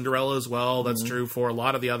for Cinderella as well. That's true for a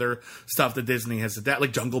lot of the other stuff that Disney has adapted,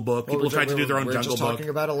 like Jungle Book. People tried to do their own Jungle Book. We're talking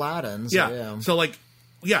about Aladdin. So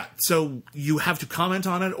So you have to comment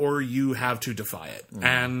on it or you have to defy it,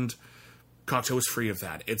 and Cocteau is free of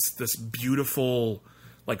that. It's this beautiful,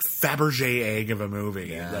 like Fabergé egg of a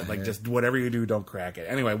movie. Just whatever you do, don't crack it.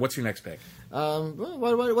 Anyway, what's your next pick? Why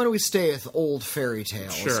don't we stay with old fairy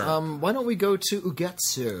tales? Sure. Why don't we go to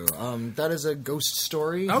Ugetsu? That is a ghost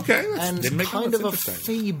story. Okay. And kind of a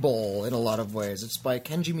fable in a lot of ways. It's by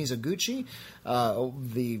Kenji Mizoguchi,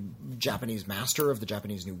 the Japanese master of the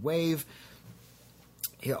Japanese New Wave.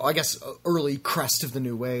 I guess early crest of the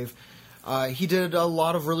New Wave. He did a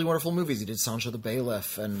lot of really wonderful movies. He did Sancho the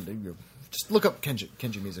Bailiff, and just look up Kenji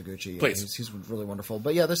Mizoguchi. Please. He's really wonderful.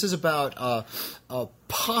 But yeah, this is about a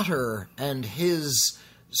potter and his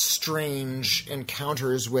strange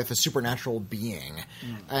encounters with a supernatural being.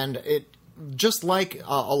 And it, just like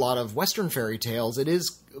a lot of Western fairy tales, it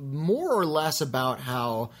is more or less about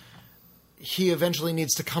how he eventually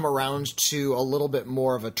needs to come around to a little bit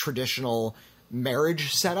more of a traditional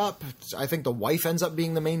marriage setup. I think the wife ends up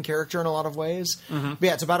being the main character in a lot of ways. But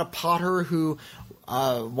yeah, it's about a potter who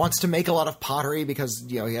wants to make a lot of pottery because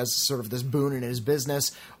he has sort of this boon in his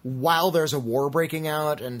business while there's a war breaking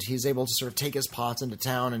out, and he's able to sort of take his pots into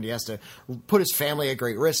town, and he has to put his family at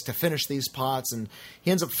great risk to finish these pots, and he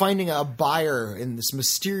ends up finding a buyer in this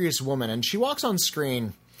mysterious woman, and she walks on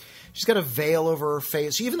screen. She's got a veil over her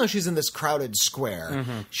face. Even though she's in this crowded square,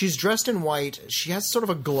 she's dressed in white. She has sort of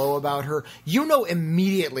a glow about her. You know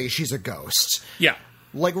immediately she's a ghost. Yeah.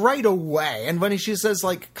 Like, right away. And when she says,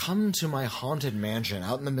 like, come to my haunted mansion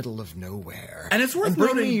out in the middle of nowhere. And it's worth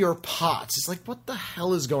bring noting, me your pots. It's like, what the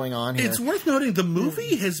hell is going on here? It's worth noting the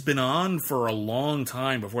movie has been on for a long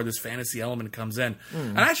time before this fantasy element comes in.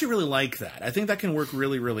 And I actually really like that. I think that can work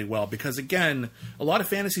really, really well. Because, again, a lot of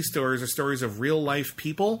fantasy stories are stories of real-life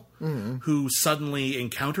people who suddenly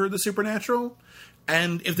encounter the supernatural.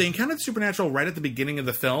 And if they encounter the supernatural right at the beginning of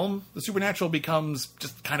the film, the supernatural becomes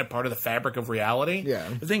just kind of part of the fabric of reality. Yeah.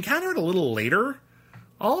 If they encounter it a little later,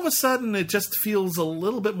 all of a sudden it just feels a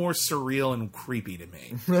little bit more surreal and creepy to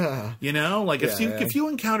me. Like if you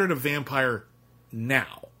encountered a vampire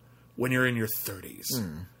now, when you're in your 30s,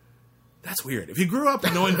 that's weird. If you grew up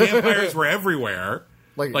knowing vampires were everywhere,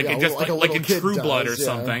 like in True Blood or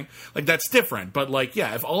something, like that's different. But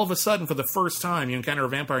if all of a sudden for the first time you encounter a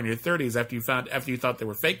vampire in your 30s after you thought they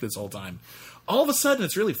were fake this whole time, all of a sudden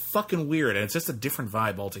it's really fucking weird and it's just a different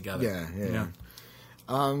vibe altogether.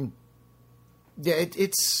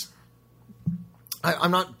 It's.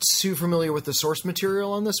 I'm not too familiar with the source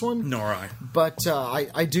material on this one. Nor I. But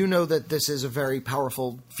I do know that this is a very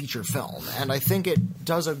powerful feature film, and I think it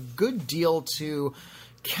does a good deal to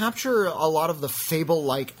capture a lot of the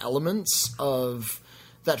fable-like elements of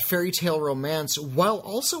that fairy tale romance while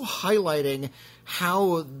also highlighting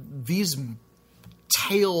how these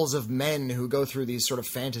tales of men who go through these sort of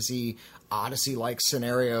fantasy odyssey-like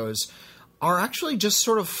scenarios are actually just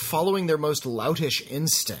sort of following their most loutish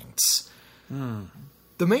instincts.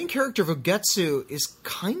 The main character of Ugetsu is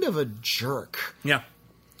kind of a jerk. Yeah.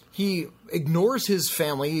 He ignores his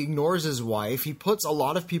family, he ignores his wife, he puts a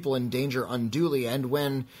lot of people in danger unduly, and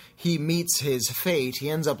when he meets his fate, he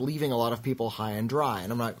ends up leaving a lot of people high and dry.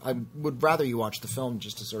 And I would rather you watch the film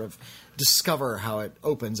just to sort of discover how it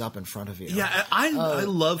opens up in front of you. Yeah, I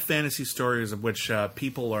love fantasy stories of which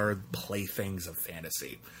people are playthings of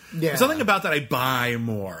fantasy. Yeah. There's something about that I buy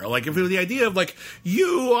more. Like, if it was the idea of, like,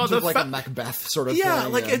 you are like a Macbeth sort of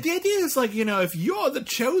thing. The idea is, like, if you're the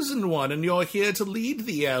chosen one and you're here to lead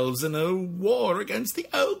the elves in a war against the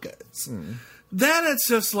ogres, then it's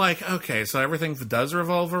just like, okay, so everything does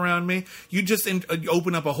revolve around me. You just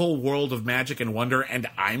open up a whole world of magic and wonder, and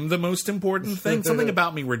I'm the most important thing. Something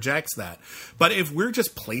about me rejects that. But if we're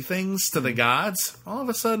just playthings to the gods, all of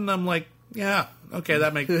a sudden I'm like, yeah, okay,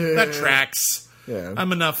 that tracks. Yeah.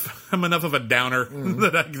 I'm enough of a downer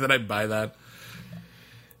that I buy that.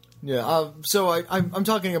 Yeah, so I'm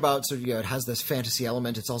talking about, so it has this fantasy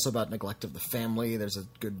element. It's also about neglect of the family. There's a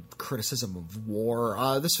good criticism of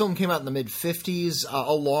war. This film came out in the mid-'50s,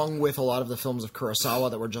 along with a lot of the films of Kurosawa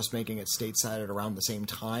that were just making it stateside at around the same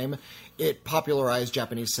time. It popularized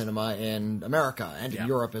Japanese cinema in America and in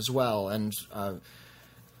Europe as well. And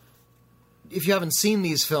if you haven't seen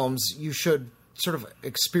these films, you should sort of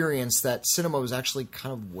experience that cinema was actually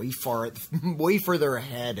kind of way further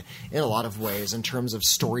ahead in a lot of ways in terms of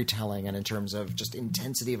storytelling and in terms of just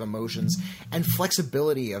intensity of emotions and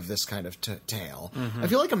flexibility of this kind of tale. I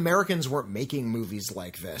feel like Americans weren't making movies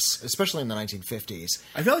like this, especially in the 1950s.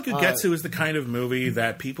 I feel like Ugetsu is the kind of movie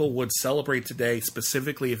that people would celebrate today,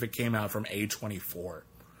 specifically if it came out from A24.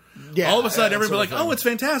 Yeah, all of a sudden, everybody would be like, "Oh, it's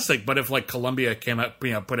fantastic!" But if like Columbia came up,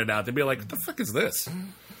 put it out, they'd be like, "What the fuck is this?"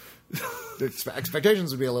 The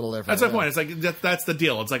expectations would be a little different. That's my point. It's like that's the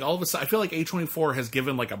deal. It's like all of a sudden, I feel like A24 has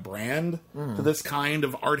given like a brand to this kind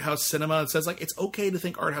of art house cinema. It says like it's okay to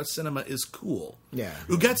think art house cinema is cool. Yeah,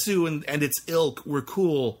 Ugetsu and its ilk were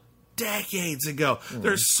cool decades ago.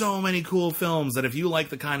 There's so many cool films that if you like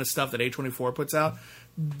the kind of stuff that A24 puts out,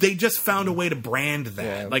 they just found a way to brand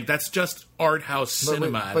that. Yeah. Like, that's just art house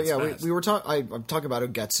cinema. But yeah, we were talking. I'm talking about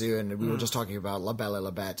Ugetsu, and we were just talking about La Belle et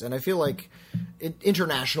la Bête. And I feel like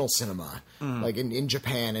international cinema, like in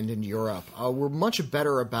Japan and in Europe, were much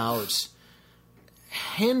better about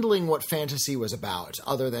handling what fantasy was about,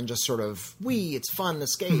 other than just sort of it's fun,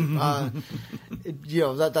 escape.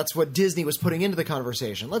 That's what Disney was putting into the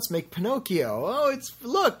conversation. Let's make Pinocchio.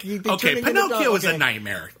 Pinocchio is a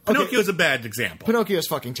nightmare. Pinocchio is a bad example. Pinocchio is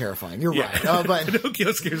fucking terrifying. You're right. But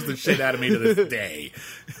Pinocchio scares the shit out of me to this day.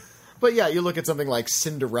 But yeah, you look at something like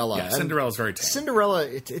Cinderella. Yeah, Cinderella's very tame. Cinderella,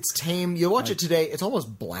 it's tame. You watch it today, it's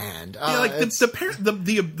almost bland.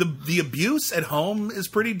 The abuse at home is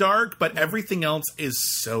pretty dark, but everything else is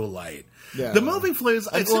so light. Yeah. The movie plays.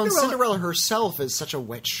 Cinderella herself is such a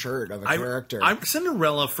wet shirt of a character.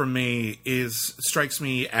 Cinderella for me strikes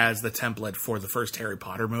me as the template for the first Harry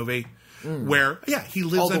Potter movie. Where he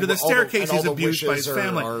lives under the staircase. He's abused by his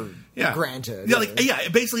family. Granted.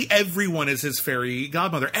 Basically everyone is his fairy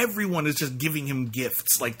godmother. Everyone is just giving him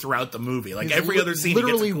gifts like throughout the movie. Like every other scene,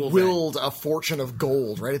 literally he gets a cool willed a fortune of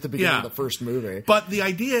gold right at the beginning of the first movie. But the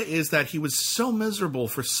idea is that he was so miserable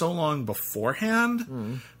for so long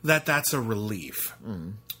beforehand that that's a relief.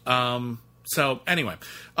 So anyway,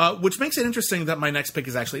 which makes it interesting that my next pick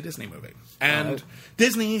is actually a Disney movie, and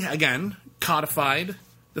Disney again codified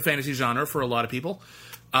the fantasy genre for a lot of people.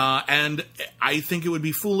 And I think it would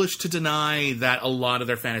be foolish to deny that a lot of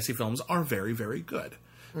their fantasy films are very, very good.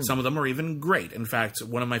 Some of them are even great. In fact,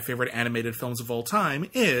 one of my favorite animated films of all time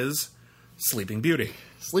is Sleeping Beauty.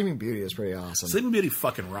 Sleeping Beauty is pretty awesome. Sleeping Beauty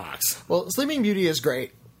fucking rocks. Well, Sleeping Beauty is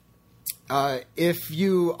great if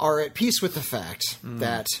you are at peace with the fact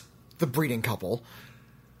that the breeding couple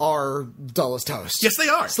are dull as toast. Yes, they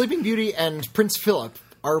are. Sleeping Beauty and Prince Philip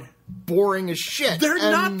are boring as shit. They're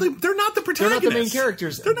not the protagonists. They're not the main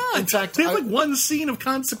characters. They're not. In fact, they have like one scene of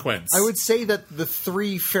consequence. I would say that the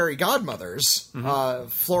three fairy godmothers,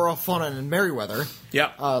 Flora, Fauna, and Merryweather.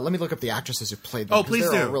 Yeah. Let me look up the actresses who played them. Oh, please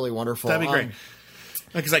do. They're all really wonderful. That'd be great.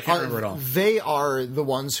 Because I can't remember it all. They are the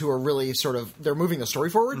ones who are really they're moving the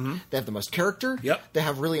story forward. They have the most character. Yep. They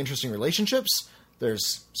have really interesting relationships.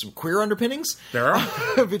 There's some queer underpinnings. There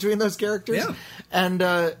are. Between those characters. Yeah. And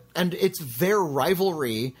it's their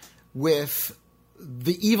rivalry with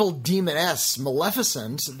the evil demoness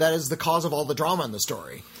Maleficent that is the cause of all the drama in the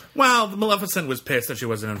story. Well, Maleficent was pissed that she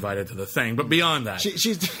wasn't invited to the thing, but beyond that,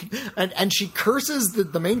 she curses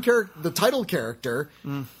the main character, the title character,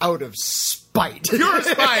 out of spite. Pure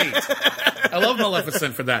spite. I love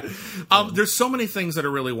Maleficent for that. There's so many things that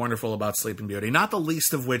are really wonderful about Sleeping Beauty. Not the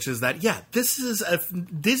least of which is that this is a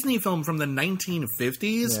Disney film from the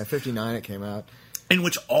 1950s. Yeah, 59 it came out. in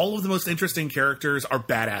which all of the most interesting characters are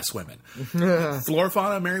badass women. Flora,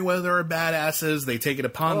 Fauna, and Merryweather are badasses. They take it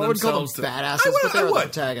upon themselves to badasses, but they're the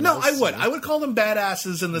protagonists. No, I would. I would call them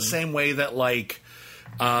badasses in the same way that, like,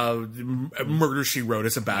 Murder, She Wrote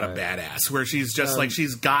is about a badass, where she's just like,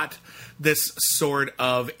 she's got this sort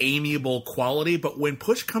of amiable quality, but when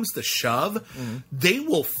push comes to shove, they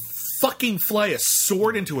will fucking fly a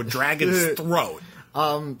sword into a dragon's throat.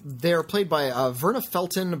 They're played by Verna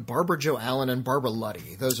Felton, Barbara Jo Allen, and Barbara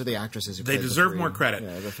Luddy. Those are the actresses who they deserve more credit.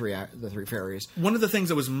 Yeah, the three fairies. One of the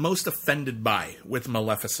things I was most offended by with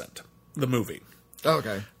Maleficent, the movie.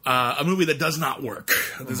 Okay. A movie that does not work.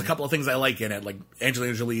 There's a couple of things I like in it, like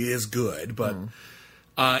Angelina Jolie is good, but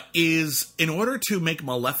is in order to make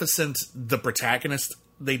Maleficent the protagonist,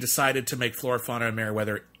 they decided to make Flora, Fauna, and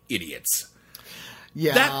Merryweather idiots.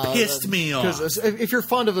 Yeah, that pissed me off. Because if you're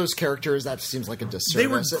fond of those characters, that seems like a disservice. They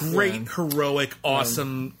were great, heroic,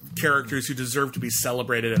 awesome characters who deserve to be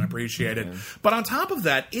celebrated and appreciated. Yeah. But on top of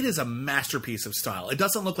that, it is a masterpiece of style. It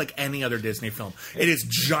doesn't look like any other Disney film. It is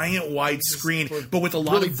giant widescreen, but with a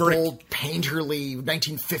lot of bold, painterly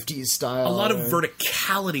 1950s style. A lot of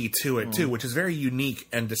verticality to it too, which is very unique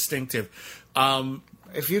and distinctive.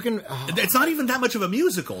 If you can, it's not even that much of a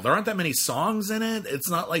musical. There aren't that many songs in it. It's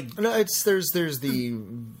not like there's a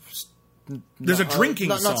drinking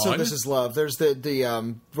song. Not So This Is Love. There's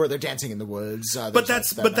the where they're dancing in the woods. But that's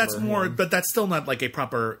still not like a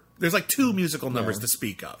proper. There's like two musical numbers to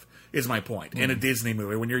speak of. Is my point in a Disney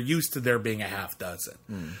movie when you're used to there being a half dozen.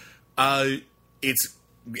 It's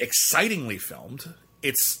excitingly filmed.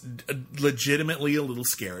 It's legitimately a little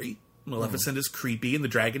scary. Maleficent is creepy, and the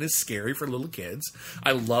dragon is scary for little kids.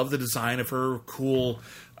 I love the design of her cool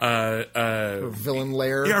her villain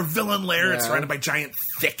lair. Yeah, her villain lair. It's surrounded by giant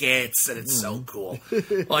thickets, and it's so cool.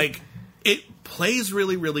 Like, it plays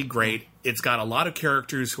really, really great. It's got a lot of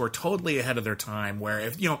characters who are totally ahead of their time,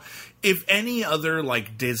 where if any other,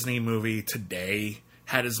 like, Disney movie today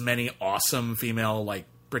had as many awesome female, like,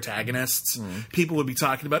 protagonists, people would be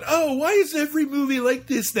talking about, oh, why is every movie like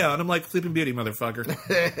this now? And I'm like, Sleeping Beauty,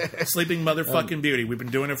 motherfucker. Sleeping motherfucking Beauty. We've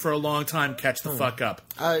been doing it for a long time. Catch the fuck up.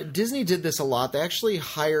 Disney did this a lot. They actually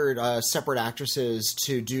hired separate actresses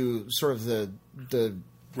to do sort of the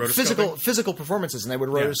physical performances, and they would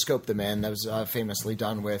rotoscope them in. That was famously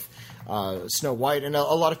done with Snow White, and a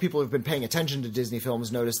lot of people who've been paying attention to Disney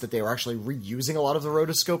films noticed that they were actually reusing a lot of the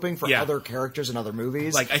rotoscoping for other characters in other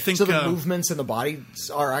movies. Like, I think so the movements in the body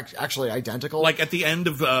are actually identical. Like at the end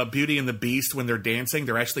of Beauty and the Beast, when they're dancing,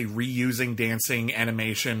 they're actually reusing dancing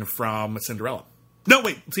animation from Cinderella. No,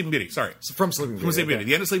 wait, Sleeping Beauty, sorry. From Sleeping Beauty. From Sleeping Beauty.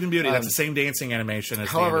 The end of Sleeping Beauty, that's the same dancing animation as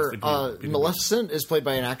however, the end of Maleficent is played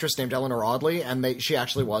by an actress named Eleanor Audley, and she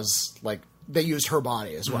actually was, like, they used her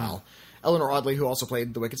body as well. Eleanor Audley, who also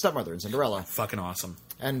played the Wicked Stepmother in Cinderella. Fucking awesome.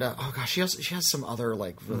 And, she has some other,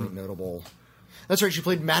 like, really notable... That's right, she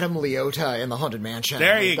played Madame Leota in The Haunted Mansion.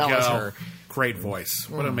 There you go. Was her. Great voice.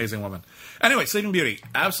 What an amazing woman. Anyway, Sleeping Beauty.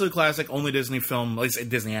 Absolute classic. Only Disney film, at least a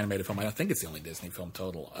Disney animated film. I think it's the only Disney film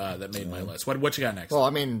total that made my list. What you got next? Well, I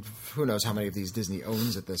mean, who knows how many of these Disney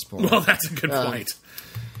owns at this point. Well, that's a good point.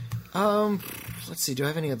 Let's see. Do I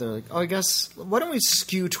have any other? I guess. Why don't we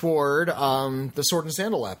skew toward the Sword and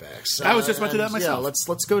Sandal epics? I was just about to do that myself. Yeah,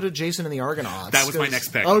 let's go to Jason and the Argonauts. That was my next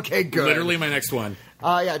pick. Okay, good. Literally my next one.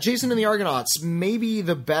 Jason and the Argonauts, maybe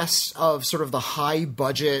the best of sort of the high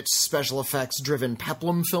budget special effects driven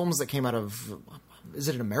peplum films that came out of. Is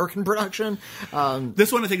it an American production?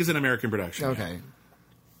 This one I think is an American production. Okay.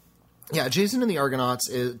 Yeah, Jason and the Argonauts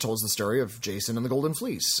tells the story of Jason and the Golden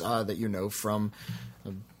Fleece that you know from.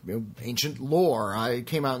 Ancient lore. It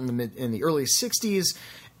came out in the early 60s,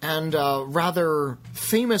 and rather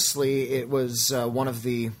famously, it was one of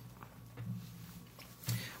Ray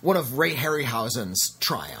Harryhausen's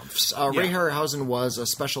triumphs. Ray Harryhausen was a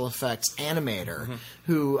special effects animator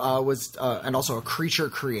who was, and also a creature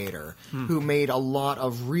creator, who made a lot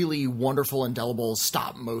of really wonderful, indelible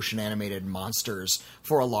stop-motion animated monsters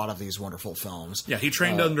for a lot of these wonderful films. Yeah, he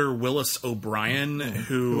trained under Willis O'Brien,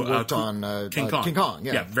 who worked on King Kong. King Kong,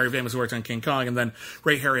 yeah. Very famous, who worked on King Kong, and then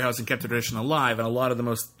Ray Harryhausen kept the tradition alive, and a lot of the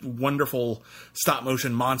most wonderful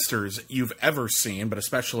stop-motion monsters you've ever seen, but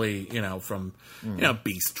especially, from,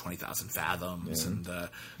 Beast, 20,000 Fathoms, and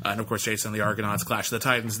of course Jason and the Argonauts, Clash of the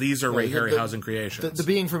Titans. These are Ray Harryhausen creations. The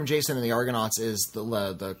being from Jason and the Argonauts is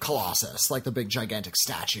the Colossus, like the big gigantic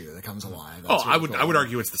statue that comes alive. That's I would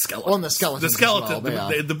argue it's the skeleton. Oh, and the skeleton. The skeleton.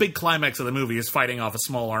 Well, the big climax of the movie is fighting off a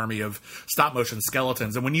small army of stop motion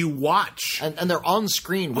skeletons, and when you watch, and they're on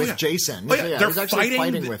screen with Jason. They're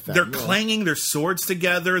fighting with them. They're clanging their swords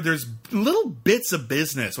together. There's little bits of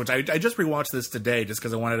business, which I just rewatched this today just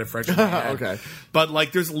because I wanted it fresh in my head. Okay, but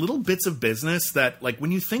like there's little bits of business that, like,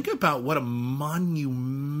 when you think about what a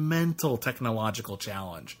monumental technological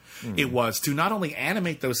challenge it was to not only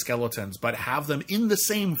animate those skeletons, but have them in the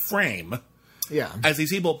same frame as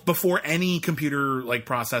these people before any computer like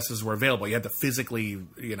processes were available. You had to physically,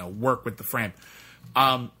 work with the frame.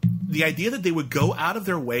 The idea that they would go out of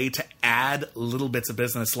their way to add little bits of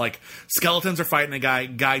business, like skeletons are fighting a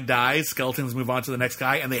guy dies, skeletons move on to the next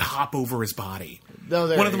guy, and they hop over his body. Oh,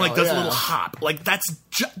 one of them does a little hop. Like that's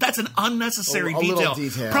an unnecessary detail.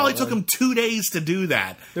 Probably took him 2 days to do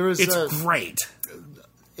that. It's great.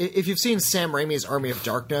 If you've seen Sam Raimi's Army of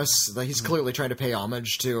Darkness, he's clearly trying to pay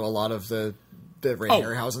homage to a lot of the Ray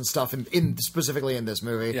Harryhausen stuff, specifically in this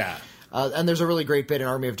movie. Yeah. And there's a really great bit in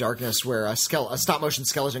Army of Darkness where a stop-motion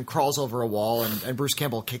skeleton crawls over a wall and Bruce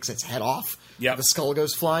Campbell kicks its head off. Yep. The skull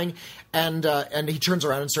goes flying, and he turns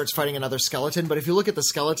around and starts fighting another skeleton. But if you look at the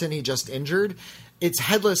skeleton he just injured, its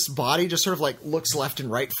headless body just sort of like looks left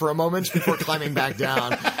and right for a moment before climbing back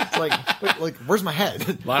down. It's like, where's my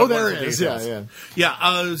head? Oh, there it is.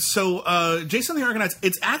 Yeah. So Jason the Argonauts,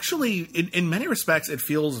 it's actually, in many respects, it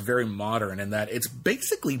feels very modern in that it's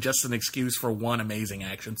basically just an excuse for one amazing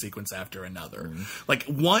action sequence after another. Like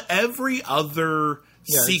every other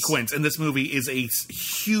sequence in this movie is a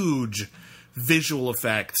huge visual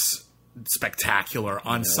effects spectacular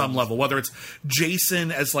on some level, whether it's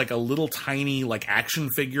Jason as like a little tiny like action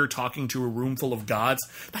figure talking to a room full of gods.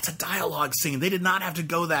 That's a dialogue scene. They did not have to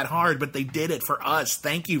go that hard, but they did it for us.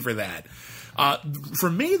 Thank you for that. For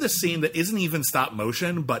me, the scene that isn't even stop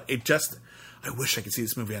motion, but I wish I could see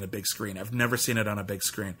this movie on a big screen. I've never seen it on a big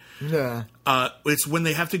screen. Yeah. It's when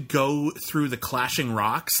they have to go through the clashing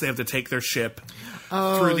rocks. They have to take their ship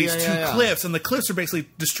through these two cliffs, and the cliffs are basically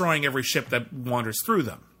destroying every ship that wanders through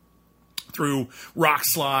them. Through rock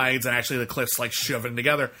slides, and actually the cliffs like shove them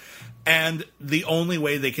together. And the only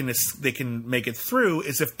way they can make it through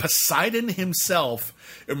is if Poseidon himself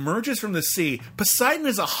emerges from the sea. Poseidon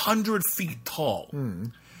is 100 feet tall,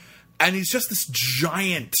 and he's just this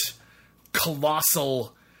giant,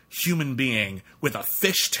 colossal human being with a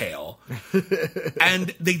fish tail.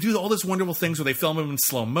 And they do all this wonderful things where they film him in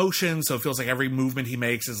slow motion, so it feels like every movement he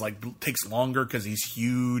makes is like takes longer because he's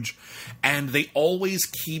huge. And they always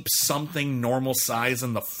keep something normal size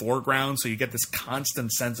in the foreground, so you get this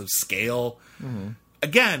constant sense of scale.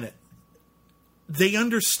 Again, they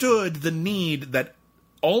understood the need that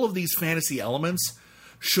all of these fantasy elements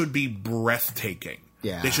should be breathtaking.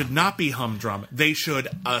 Yeah. They should not be humdrum. They should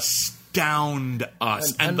astound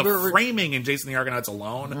us. And the framing in Jason the Argonauts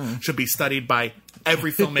alone should be studied by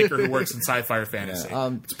every filmmaker who works in sci-fi or fantasy.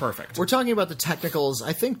 It's perfect. We're talking about the technicals,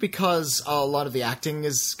 I think, because a lot of the acting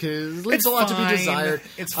leaves a lot to be desired.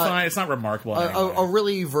 It's fine. It's not remarkable. A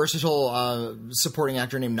really versatile supporting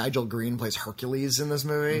actor named Nigel Green plays Hercules in this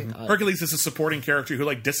movie. Hercules is a supporting character who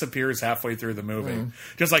like disappears halfway through the movie.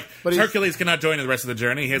 Just like, Hercules cannot join in the rest of the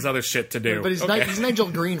journey. He has other shit to do. But he's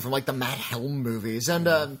Nigel Green from like the Matt Helm movies.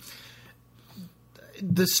 And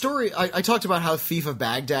the story, I talked about how Thief of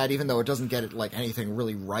Baghdad, even though it doesn't get like anything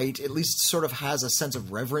really right, at least sort of has a sense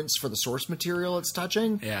of reverence for the source material it's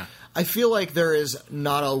touching. Yeah. I feel like there is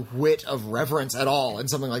not a whit of reverence at all in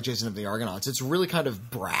something like Jason of the Argonauts. It's really kind of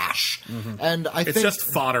brash. And I think it's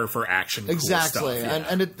just fodder for action cool exactly.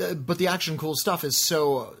 stuff. Yeah. But the action cool stuff is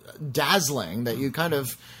so dazzling that you kind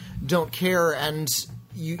of don't care, and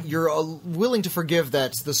you're willing to forgive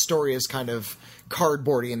that the story is kind of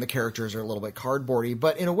cardboardy and the characters are a little bit cardboardy,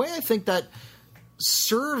 but in a way I think that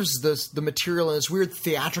serves the material in this weird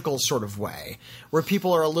theatrical sort of way where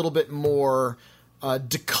people are a little bit more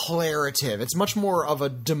declarative. It's much more of a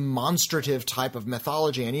demonstrative type of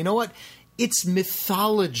mythology, and you know what? It's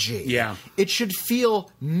mythology. Yeah. It should feel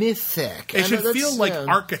mythic. It should feel like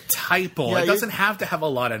archetypal. It doesn't have to have a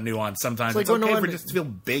lot of nuance sometimes. It's okay for it just to feel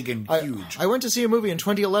big and huge. I went to see a movie in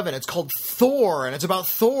 2011. It's called Thor, and it's about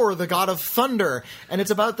Thor, the god of thunder. And it's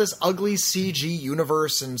about this ugly CG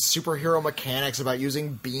universe and superhero mechanics about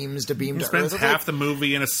using beams to beam to Earth. He spends half the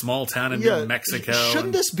movie in a small town in New Mexico.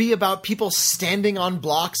 Shouldn't this be about people standing on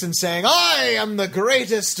blocks and saying, I am the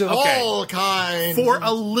greatest of all kinds? For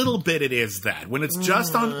a little bit it is that. When it's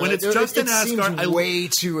just in Asgard, seems way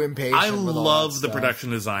too impatient. I love the production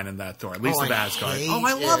design in that Thor, at least of Asgard.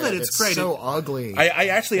 I love it. It's great. So ugly. I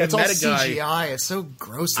actually met a guy. CGI. It's so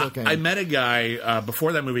gross looking. I met a guy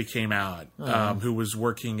before that movie came out who was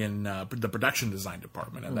working in the production design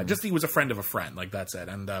department, and he was a friend of a friend. Like that's it.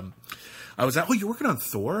 And I was you're working on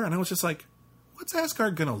Thor, and I was just like, what's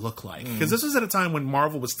Asgard gonna look like? Because this was at a time when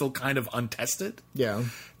Marvel was still kind of untested. Yeah.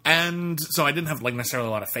 And so I didn't have necessarily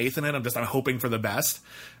a lot of faith in it. I'm hoping for the best.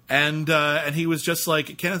 And he was just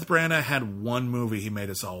like, Kenneth Branagh had one movie he made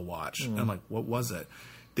us all watch. And I'm like, what was it?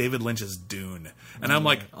 David Lynch's Dune. And I'm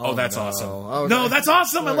like, that's awesome. Okay. No, that's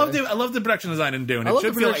awesome. I love the production design in Dune. It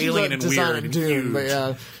should feel alien and weird and Dune, huge.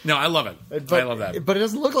 But no, I love it. I love that. But it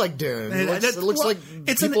doesn't look like Dune. It looks like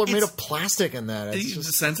people are made of plastic in that. It's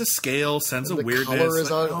just sense of scale, sense of weirdness. The color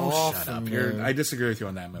is off. Shut up. I disagree with you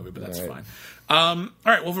on that movie, but that's fine. All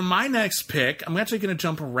right, well, for my next pick, I'm actually going to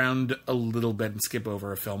jump around a little bit and skip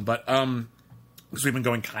over a film, but because we've been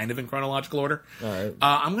going kind of in chronological order. All right.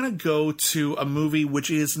 I'm going to go to a movie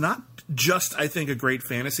which is not just, I think, a great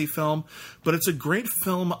fantasy film, but it's a great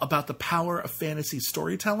film about the power of fantasy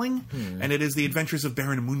storytelling, and it is The Adventures of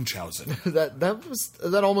Baron Munchausen.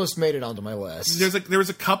 that almost made it onto my list. There was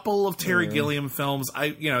a couple of Terry Gilliam films.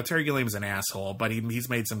 Terry Gilliam's an asshole, but he's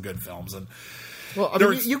made some good films, and well, I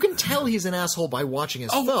mean, you can tell he's an asshole by watching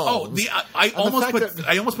his films. I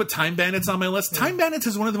almost put Time Bandits on my list. Time Bandits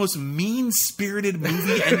is one of the most mean-spirited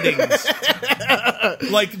movie endings. I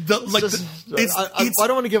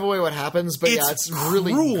don't want to give away what happens, but it's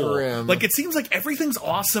really cruel. Grim. Like, it seems like everything's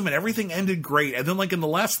awesome and everything ended great, and then like in the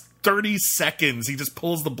last 30 seconds, he just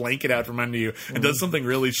pulls the blanket out from under you and does something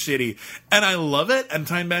really shitty. And I love it, and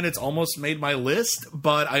Time Bandits almost made my list,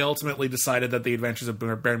 but I ultimately decided that The Adventures of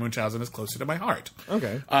Baron Munchausen is closer to my heart.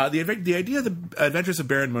 Okay. The idea of The Adventures of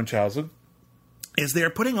Baron Munchausen is they are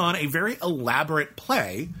putting on a very elaborate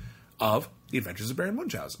play of The Adventures of Baron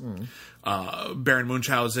Munchausen. Baron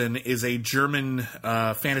Munchausen is a German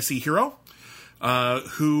fantasy hero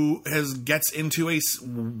who gets into a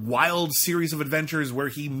wild series of adventures where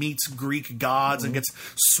he meets Greek gods and gets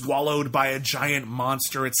swallowed by a giant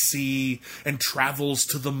monster at sea and travels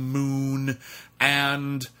to the moon.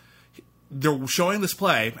 And they're showing this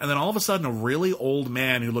play, and then all of a sudden a really old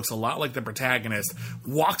man who looks a lot like the protagonist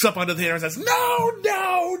walks up onto the theater and says,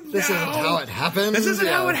 No! This isn't how it happened. This isn't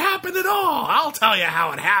how it happened at all. I'll tell you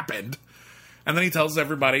how it happened. And then he tells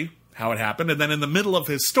everybody how it happened, and then in the middle of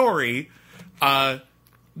his story, an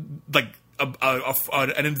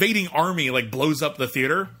invading army blows up the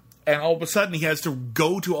theater, and all of a sudden he has to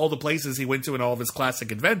go to all the places he went to in all of his classic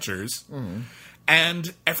adventures,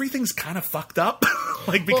 and everything's kind of fucked up,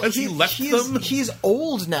 he left them. He's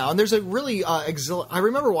old now, and there's a really I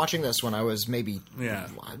remember watching this when I was maybe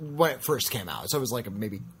when it first came out, so I was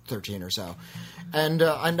maybe 13 or so, and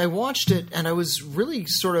I watched it, and I was really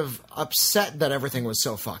sort of upset that everything was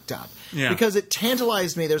so fucked up, because it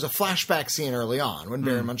tantalized me. There's a flashback scene early on when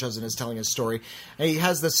Baron Munchausen is telling his story, and he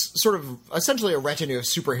has this sort of essentially a retinue of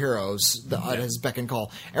superheroes at his beck and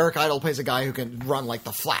call. Eric Idle plays a guy who can run like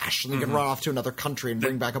the Flash, and he can run off to another country and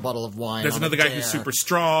bring back a bottle of wine. There's another guy who's super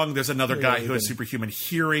strong. There's another guy who has superhuman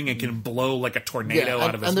hearing and can blow like a tornado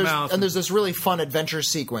out of his mouth. And there's this really fun adventure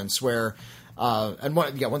sequence where,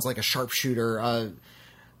 one's like a sharpshooter.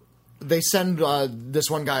 They send this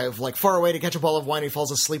one guy far away to catch a bottle of wine. He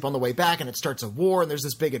falls asleep on the way back, and it starts a war. And there's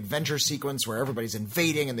this big adventure sequence where everybody's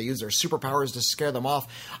invading, and they use their superpowers to scare them off.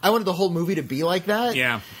 I wanted the whole movie to be like that.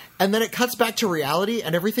 Yeah. And then it cuts back to reality,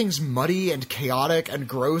 and everything's muddy and chaotic and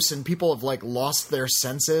gross, and people have lost their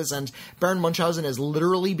senses. And Baron Munchausen is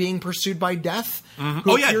literally being pursued by death.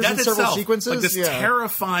 Who appears death in several itself. sequences. This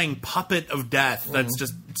terrifying puppet of death that's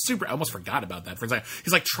just super. I almost forgot about that for a second.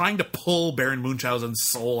 He's trying to pull Baron Munchausen's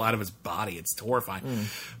soul out of his body. It's horrifying.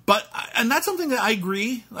 And that's something that I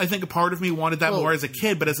agree. I think a part of me wanted that more as a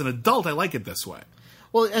kid, but as an adult, I like it this way.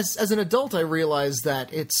 Well, as an adult, I realized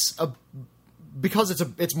that because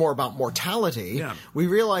it's more about mortality. Yeah. We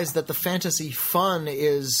realize that the fantasy fun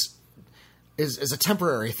is a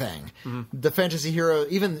temporary thing. The fantasy hero,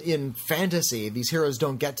 even in fantasy, these heroes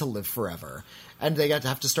don't get to live forever, and they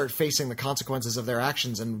have to start facing the consequences of their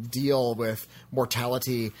actions and deal with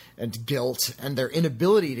mortality and guilt and their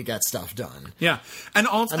inability to get stuff done. Yeah, and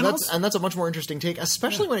that's a much more interesting take,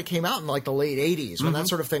 especially when it came out in the late 80s, when that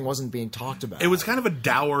sort of thing wasn't being talked about. It was kind of a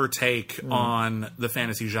dour take on the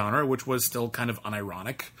fantasy genre, which was still kind of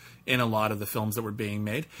unironic in a lot of the films that were being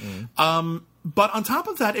made. But on top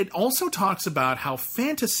of that, it also talks about how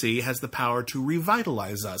fantasy has the power to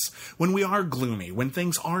revitalize us when we are gloomy, when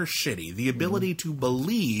things are shitty. The ability to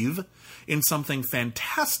believe in something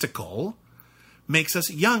fantastical makes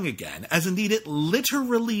us young again, as indeed it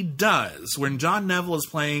literally does. When John Neville is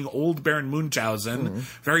playing old Baron Munchausen,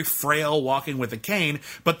 very frail, walking with a cane,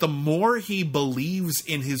 but the more he believes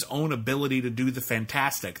in his own ability to do the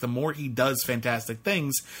fantastic, the more he does fantastic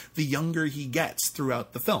things, the younger he gets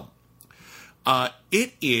throughout the film.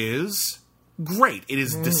 It is great. It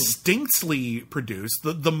is distinctly produced.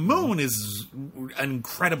 The moon is an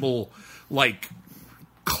incredible,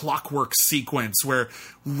 clockwork sequence where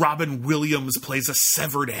Robin Williams plays a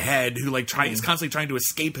severed head who like is constantly trying to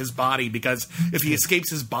escape his body, because if he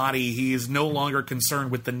escapes his body, he is no longer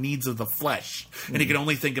concerned with the needs of the flesh, and he can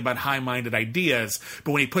only think about high-minded ideas.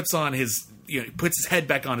 But when he puts on his puts his head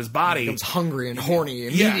back on his body, he becomes hungry and horny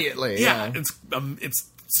immediately. Yeah.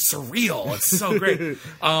 It's surreal. It's so great.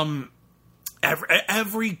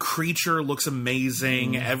 Every creature looks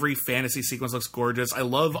amazing. Every fantasy sequence looks gorgeous. I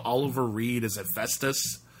love Oliver Reed as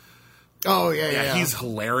Hephaestus. Oh, yeah. He's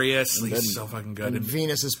hilarious. He's so fucking good. And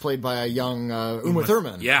Venus is played by a young Uma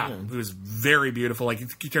Thurman. Yeah, who's very beautiful. Like,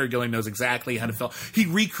 Terry Gilliam knows exactly how to film. He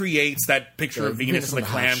recreates that picture of Venus in the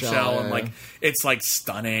clamshell, and like it's like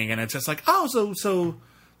stunning. And it's just like, oh, so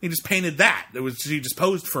he just painted that. She just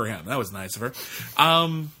posed for him. That was nice of her.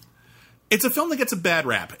 It's a film that gets a bad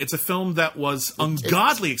rap. It's a film that was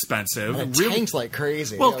ungodly expensive. It tanked like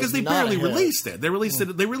crazy. Well, because they barely released it. They released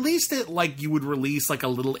it like you would release like a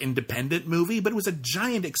little independent movie, but it was a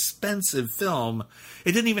giant expensive film.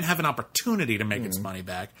 It didn't even have an opportunity to make its money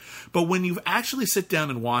back. But when you actually sit down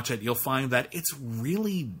and watch it, you'll find that it's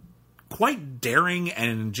really quite daring and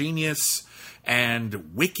ingenious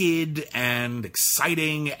and wicked and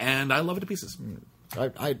exciting, and I love it to pieces.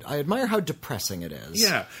 I admire how depressing it is.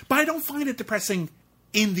 Yeah, but I don't find it depressing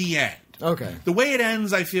in the end. Okay. The way it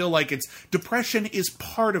ends, I feel like depression is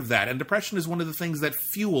part of that, and depression is one of the things that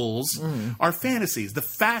fuels our fantasies. The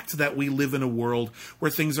fact that we live in a world where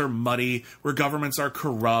things are muddy, where governments are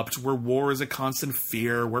corrupt, where war is a constant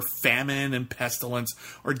fear, where famine and pestilence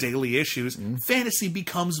are daily issues, fantasy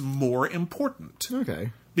becomes more important.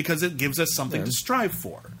 Okay. Because it gives us something to strive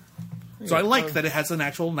for. So I like that it has an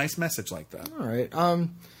actual nice message like that. All right.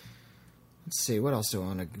 Let's see. What else do I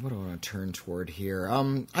want to turn toward here?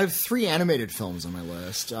 I have 3 animated films on my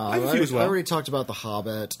list. I have a few as well. I already talked about The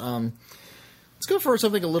Hobbit. Let's go for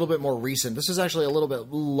something a little bit more recent. This is actually a little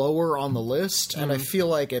bit lower on the list, and I feel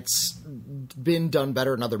like it's been done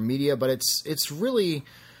better in other media, but it's really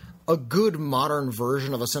a good modern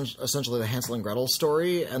version of essentially the Hansel and Gretel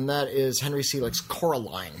story, and that is Henry Selick's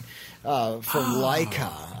Coraline. From Laika.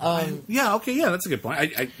 That's a good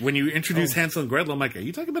point. When you introduce Hansel and Gretel, I'm like, are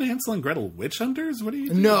you talking about Hansel and Gretel witch hunters? What are you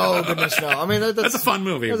doing? No, goodness no. I mean, that's a fun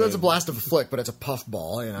movie. That's a blast of a flick, but it's a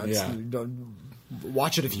puffball.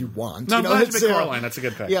 Watch it if you want. No, I'm glad you picked Coraline. That's a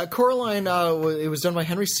good pick. Yeah, Coraline, it was done by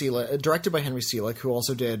Henry Selick, directed by Henry Selick, who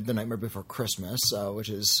also did The Nightmare Before Christmas, which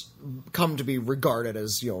has come to be regarded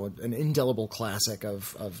as an indelible classic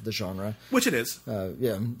of the genre. Which it is.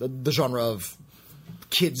 The genre of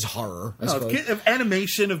kids horror. Of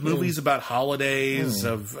animation, of movies about holidays,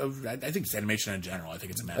 of I think it's animation in general. I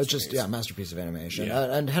think it's a masterpiece. It's just masterpiece of animation.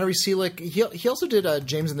 Yeah. And Henry Selick, he also did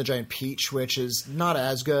James and the Giant Peach, which is not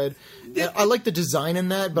as good. I like the design in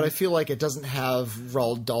that, but I feel like it doesn't have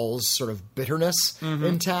Roald Dahl's sort of bitterness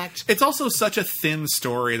intact. It's also such a thin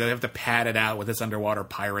story that they have to pad it out with this underwater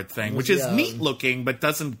pirate thing, which is neat looking, but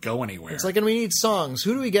doesn't go anywhere. It's like, and we need songs.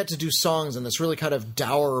 Who do we get to do songs in this really kind of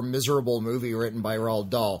dour, miserable movie written by Roald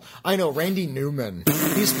Dahl? I know, Randy Newman.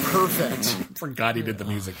 He's perfect. Forgot he did the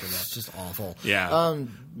music for that. It's just awful. Yeah.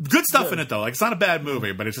 Good stuff in it, though. Like, it's not a bad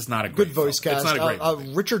movie, but it's just not a great good voice film. cast. It's not a great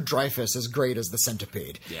movie. Richard Dreyfuss is great as the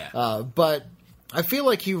centipede. Yeah. But I feel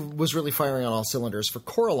like he was really firing on all cylinders for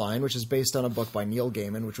Coraline, which is based on a book by Neil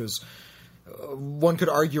Gaiman, which was, one could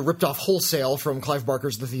argue, ripped off wholesale from Clive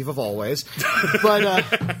Barker's The Thief of Always, but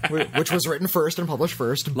which was written first and published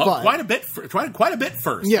first. But quite a bit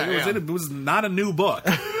first. Yeah, it was not a new book.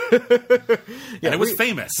 And it was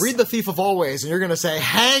famous. Read The Thief of Always, and you're going to say,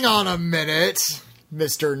 "Hang on a minute,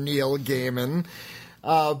 Mr. Neil Gaiman."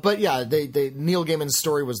 But yeah, Neil Gaiman's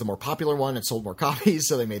story was the more popular one. It sold more copies,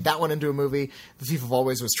 so they made that one into a movie. The Thief of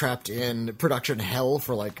Always was trapped in production hell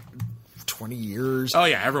for like 20 years. Oh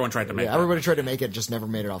yeah, everyone tried to make it. Everybody tried to make it, just never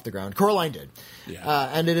made it off the ground. Coraline did. Yeah.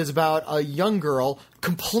 And it is about a young girl,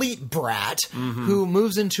 complete brat, who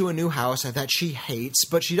moves into a new house that she hates,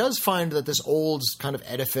 but she does find that this old kind of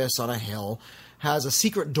edifice on a hill has a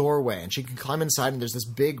secret doorway, and she can climb inside, and there's this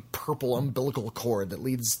big purple umbilical cord that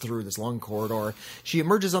leads through this long corridor. She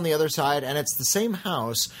emerges on the other side, and it's the same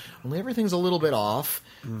house, only everything's a little bit off.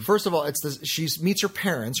 First of all, she meets her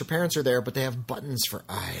parents. Her parents are there, but they have buttons for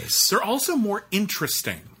eyes. They're also more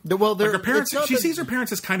interesting. Well, her parents. She sees her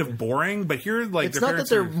parents as kind of boring, but here, like, it's not that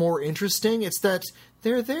they're more interesting. It's that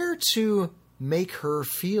they're there to make her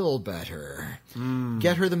feel better.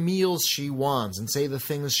 Get her the meals she wants and say the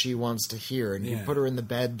things she wants to hear, and you put her in the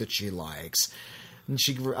bed that she likes. And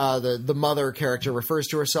she, the mother character refers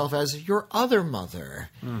to herself as your other mother.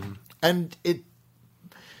 And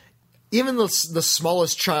even the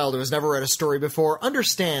smallest child who has never read a story before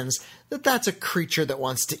understands that's a creature that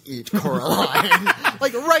wants to eat Coraline,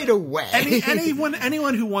 like right away.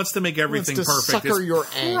 Anyone who wants to make everything perfect is your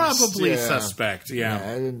probably suspect. Yeah,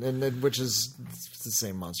 and which is the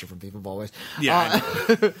same monster from Thief of Always. Yeah,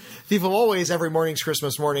 Thief of Always. Every morning's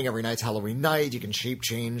Christmas morning. Every night's Halloween night. You can shape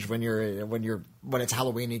change when it's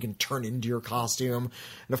Halloween. You can turn into your costume,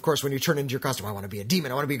 and of course, when you turn into your costume, I want to be a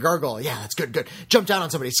demon. I want to be a gargoyle. Yeah, that's good. Jump down on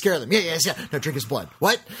somebody, scare them. Yeah. No, drink his blood.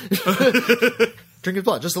 What? Drink his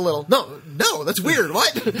blood, just a little. No, that's weird.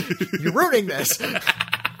 What? You're ruining this.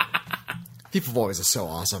 Thief of Always is so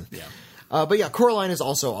awesome. Yeah. But yeah, Coraline is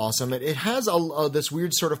also awesome. It has this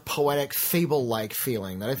weird sort of poetic, fable-like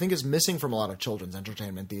feeling that I think is missing from a lot of children's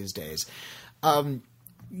entertainment these days.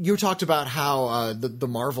 You talked about how the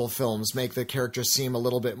Marvel films make the characters seem a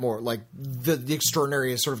little bit more like the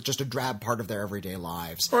extraordinary is sort of just a drab part of their everyday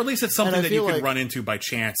lives. Or at least it's something that you can run into by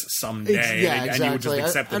chance someday, exactly. and you would just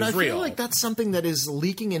accept it as real. I feel like that's something that is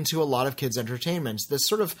leaking into a lot of kids' entertainment. This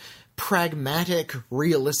sort of pragmatic,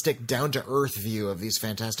 realistic, down-to-earth view of these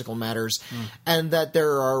fantastical matters, and that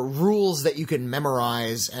there are rules that you can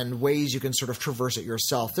memorize and ways you can sort of traverse it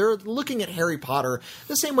yourself. They're looking at Harry Potter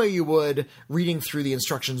the same way you would reading through the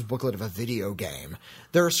instructions booklet of a video game.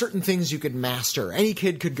 There are certain things you could master. Any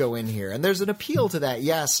kid could go in here, and there's an appeal to that,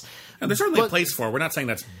 yes. And there's certainly a place for it. We're not saying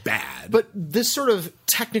that's bad. But this sort of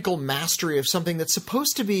technical mastery of something that's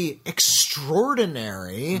supposed to be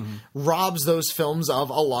extraordinary robs those films of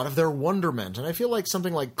a lot of their wonderment. And I feel like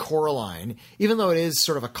something like Coraline, even though it is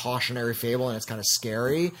sort of a cautionary fable and it's kind of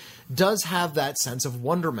scary, does have that sense of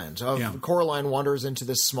wonderment. Coraline wanders into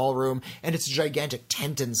this small room, and it's a gigantic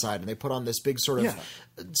tent inside, and they put on this big sort of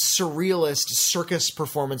surrealist circus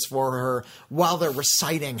performance for her while they're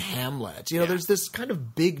reciting Hamlet. There's this kind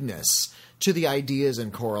of bigness to the ideas in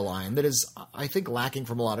Coraline that is, I think, lacking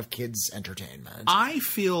from a lot of kids' entertainment. I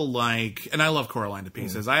feel like, and I love Coraline to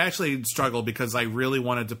pieces, I actually struggled because I really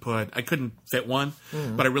wanted to I couldn't fit one,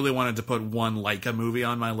 but I really wanted to put one Laika movie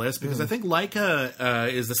on my list because I think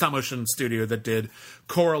Laika is the stop-motion studio that did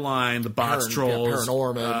Coraline, the Box Trolls,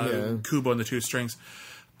 Paranorman, Kubo and the Two Strings.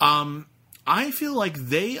 I feel like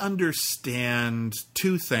they understand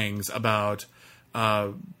two things about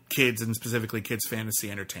kids, and specifically kids'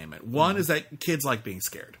 fantasy entertainment. One is that kids like being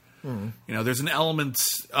scared. There's an element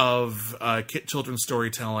of children's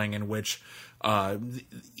storytelling in which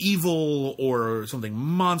evil or something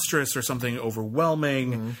monstrous or something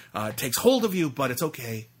overwhelming takes hold of you, but it's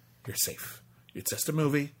okay. You're safe. It's just a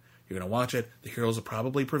movie. You're going to watch it. The heroes will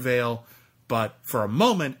probably prevail. But for a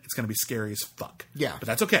moment, it's going to be scary as fuck. Yeah. But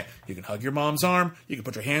that's okay. You can hug your mom's arm. You can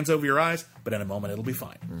put your hands over your eyes. But in a moment, it'll be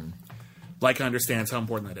fine. Laika understands how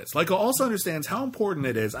important that is. Laika also understands how important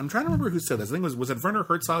it is. I'm trying to remember who said this. I think was it Werner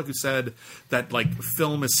Herzog who said that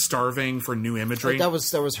film is starving for new imagery? That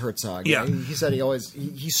was Herzog. Yeah. He said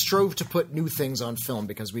he strove to put new things on film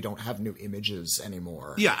because we don't have new images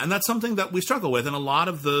anymore. Yeah, and that's something that we struggle with. And a lot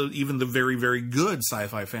of even the very, very good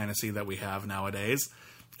sci-fi fantasy that we have nowadays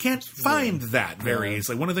can't find that very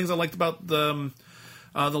easily. One of the things I liked about the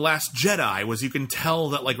Last Jedi was you can tell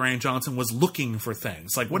that Rian Johnson was looking for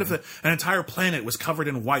things. What if an entire planet was covered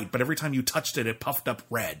in white, but every time you touched it, it puffed up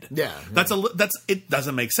red? Yeah, it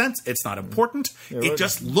doesn't make sense. It's not important. It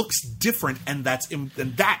just looks different, and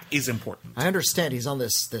that is important. I understand he's on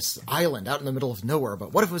this island out in the middle of nowhere,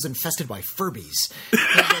 but what if it was infested by Furbies?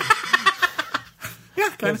 Yeah,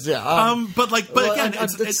 kind of. But again,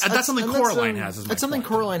 that's something Coraline has. That's something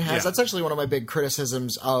Coraline has. That's actually one of my big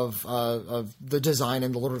criticisms of the design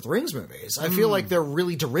in the Lord of the Rings movies. I feel like they're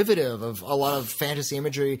really derivative of a lot of fantasy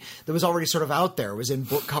imagery that was already sort of out there. It was in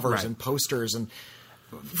book covers and posters. And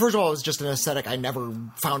first of all, it was just an aesthetic I never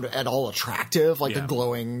found at all attractive, the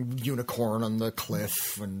glowing unicorn on the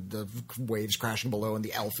cliff and the waves crashing below and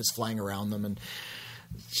the elf is flying around them, and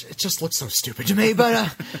it just looks so stupid to me.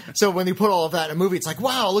 But so when you put all of that in a movie, it's like,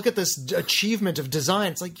 wow, look at this achievement of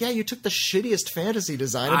design. It's like, yeah, you took the shittiest fantasy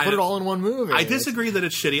design and put it all in one movie. I disagree that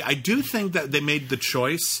it's shitty. I do think that they made the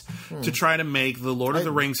choice to try to make the Lord of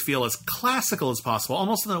the Rings feel as classical as possible,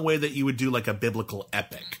 almost in a way that you would do a biblical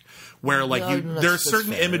epic, where there's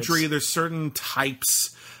certain imagery, there's certain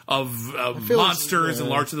types of monsters and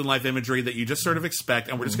larger than life imagery that you just sort of expect,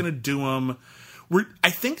 and we're just going to do them. I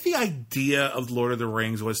think the idea of Lord of the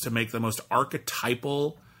Rings was to make the most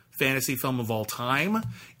archetypal fantasy film of all time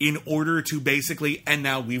in order to basically, and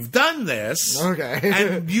now we've done this, okay,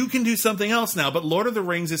 and you can do something else now. But Lord of the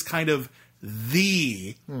Rings is kind of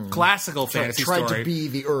the classical fantasy tried story. To be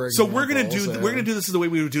the Ur so we're gonna do this the way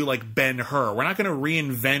we would do like Ben-Hur. We're not gonna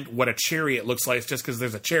reinvent what a chariot looks like just because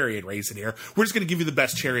there's a chariot race in here. We're just gonna give you the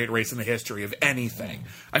best chariot race in the history of anything.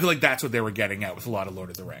 I feel like that's what they were getting at with a lot of Lord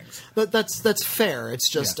of the Rings. That's fair. It's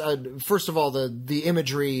just first of all, the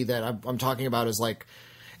imagery that I'm talking about is like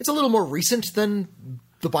it's a little more recent than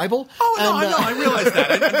the Bible. Oh, no, I know. I realize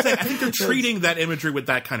that. I think they're treating that imagery with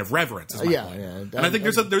that kind of reverence. Is my point. And I think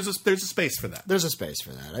there's a space for that. There's a space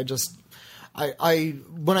for that.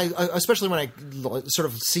 Especially when I sort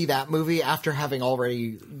of see that movie after having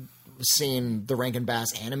already seen the Rankin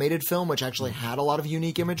Bass animated film, which actually had a lot of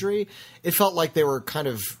unique imagery, it felt like they were kind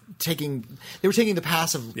of taking the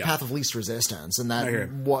path of least resistance, and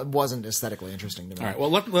that wasn't aesthetically interesting to me. All right,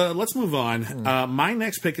 well, let's move on. My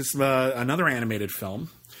next pick is another animated film.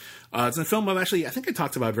 It's a film I think I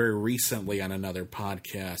talked about very recently on another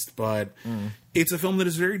podcast, but it's a film that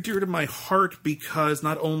is very dear to my heart because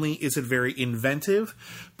not only is it very inventive,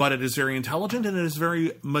 but it is very intelligent and it is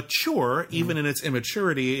very mature, even in its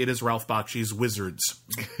immaturity. It is Ralph Bakshi's Wizards.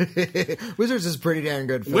 Wizards is pretty damn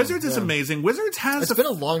good film. Wizards is amazing. Wizards has... It's been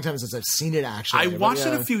a long time since I've seen it, actually. I watched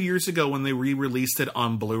it a few years ago when they re-released it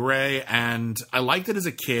on Blu-ray, and I liked it as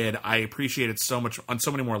a kid. I appreciate it so much on so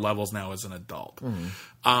many more levels now as an adult.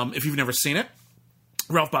 If you've never seen it,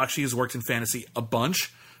 Ralph Bakshi has worked in fantasy a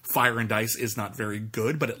bunch. Fire and Ice is not very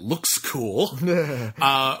good, but it looks cool. But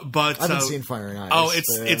I haven't seen Fire and Ice. Oh,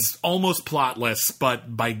 it's almost plotless,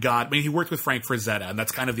 but by God, I mean, he worked with Frank Frazetta, and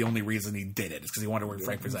that's kind of the only reason he did it, is because he wanted to work with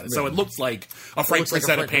Frank Frazetta. So it looks like a Frank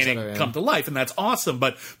Frazetta painting come to life, and that's awesome.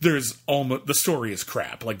 But the story is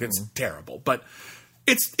crap, like it's terrible, but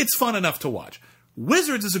it's fun enough to watch.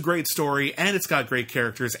 Wizards is a great story, and it's got great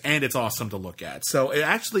characters, and it's awesome to look at. So it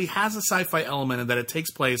actually has a sci-fi element in that it takes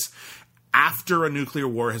place after a nuclear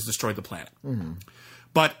war has destroyed the planet.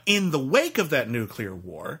 But in the wake of that nuclear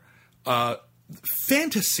war,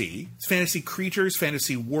 fantasy creatures,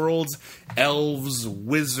 fantasy worlds, elves,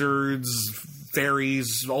 wizards,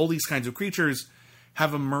 fairies, all these kinds of creatures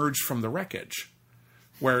have emerged from the wreckage,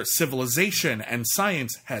 where civilization and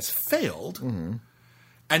science has failed.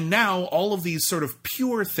 And now all of these sort of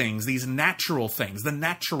pure things, these natural things, the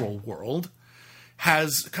natural world,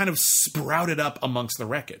 has kind of sprouted up amongst the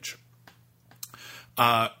wreckage.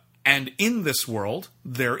 And in this world,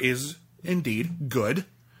 there is indeed good,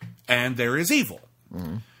 and there is evil.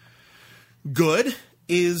 Good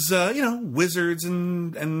is, wizards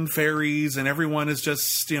and fairies, and everyone is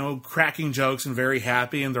just, cracking jokes and very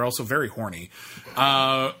happy, and they're also very horny.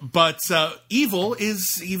 But evil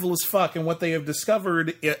is evil as fuck, and what they have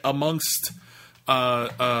discovered amongst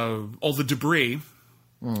all the debris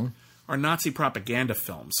are Nazi propaganda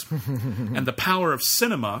films. And the power of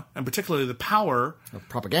cinema, and particularly the power of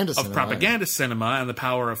propaganda cinema and the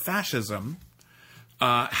power of fascism,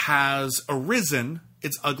 has arisen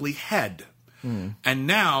its ugly head. And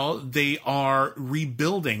now they are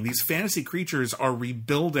rebuilding, these fantasy creatures are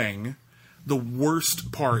rebuilding the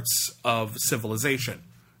worst parts of civilization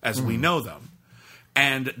as we know them.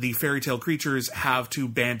 And the fairy tale creatures have to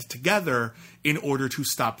band together in order to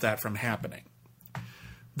stop that from happening.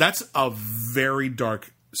 That's a very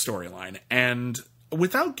dark storyline. And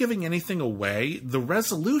without giving anything away, the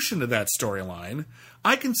resolution to that storyline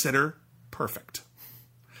I consider perfect.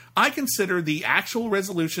 I consider the actual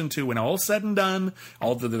resolution to, when all's said and done,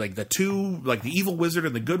 all the evil wizard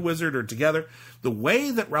and the good wizard are together. The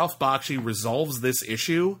way that Ralph Bakshi resolves this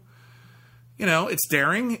issue, it's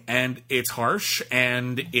daring and it's harsh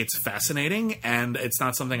and it's fascinating, and it's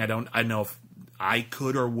not something I know if I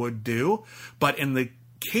could or would do. But in the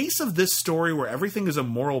case of this story where everything is a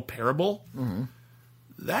moral parable,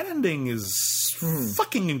 that ending is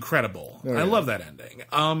fucking incredible. I love that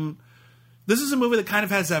ending. This is a movie that kind of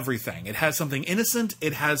has everything. It has something innocent.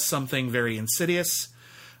 It has something very insidious.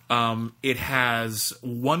 It has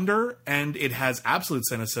wonder, and it has absolute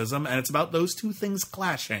cynicism, and it's about those two things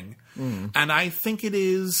clashing. And I think it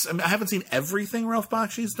is... I haven't seen everything Ralph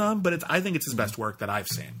Bakshi's done, but I think it's his best work that I've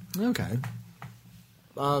seen. Okay.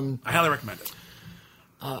 I highly recommend it.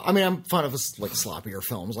 I'm fond of sloppier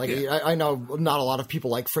films. I know not a lot of people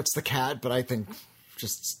like Fritz the Cat, but I think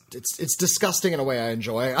it's disgusting in a way I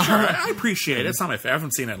enjoy. Sure, I appreciate it. It's not my favorite. I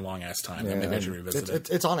haven't seen it in a long ass time. Maybe I should revisit it.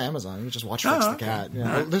 It's on Amazon. You just watch Fritz the Cat.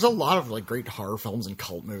 Right. There's a lot of great horror films and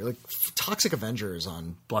cult movies. Like Toxic Avenger is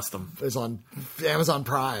on. Bless them. Is on Amazon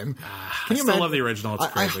Prime. I still love the original. It's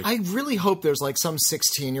crazy. I really hope there's some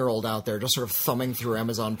 16-year-old out there just sort of thumbing through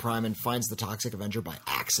Amazon Prime and finds the Toxic Avenger by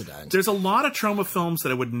accident. There's a lot of trauma films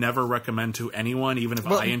that I would never recommend to anyone, even if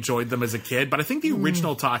I enjoyed them as a kid. But I think the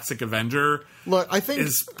original Toxic Avenger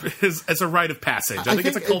think is as a rite of passage. I think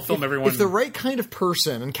it's a cult film. Everyone, if the right kind of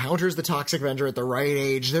person encounters the Toxic Avenger at the right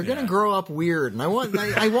age, they're going to grow up weird, and I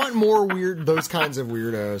want more weird, those kinds of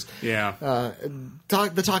weirdos. Yeah,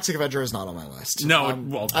 the Toxic Avenger is not on my list. No,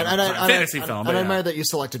 fantasy film. And I admire that you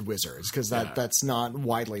selected Wizards, because that's not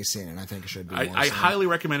widely seen, and I think it should be. I highly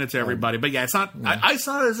recommend it to everybody. But yeah, it's not. I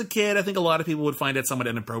saw it as a kid. I think a lot of people would find it somewhat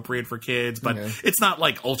inappropriate for kids, but it's not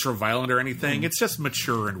like ultra violent or anything. It's just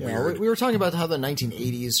mature and weird. We were talking about how the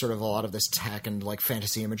 1980s, sort of a lot of this tech and like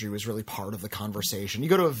fantasy imagery was really part of the conversation. You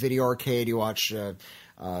go to a video arcade, you watch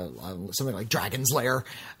something like Dragon's Lair.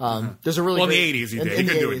 There's a really in the 80s you did. You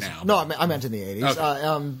could do it now. No, I meant in the 80s.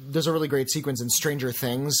 Okay. There's a really great sequence in Stranger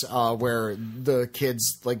Things where the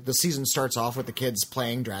kids, like the season starts off with the kids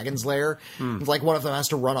playing Dragon's Lair. Like one of them has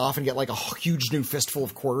to run off and get like a huge new fistful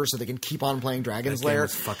of quarters so they can keep on playing Dragon's Lair.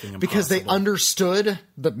 Because they understood,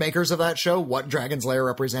 the makers of that show, what Dragon's Lair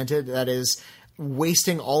represented. That is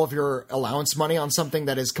wasting all of your allowance money on something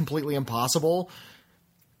that is completely impossible.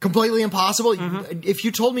 Completely impossible. If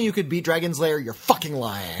you told me you could beat Dragon's Lair, you're fucking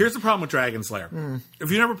lying. Here's the problem with Dragon's Lair. If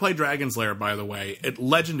you never played Dragon's Lair, by the way, a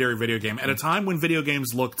legendary video game, at a time when video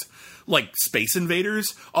games looked like Space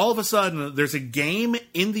Invaders, all of a sudden there's a game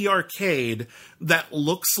in the arcade that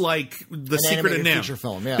looks like The Secret of NIMH.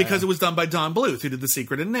 Film. Because it was done by Don Bluth, who did The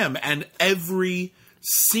Secret of NIMH. And every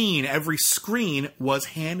scene, every screen was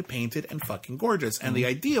hand-painted and fucking gorgeous. And the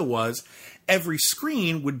idea was every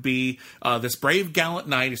screen would be this brave, gallant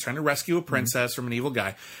knight who's trying to rescue a princess from an evil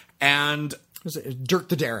guy. And Dirk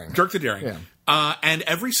the Daring. Yeah. And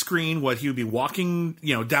every screen, he would be walking,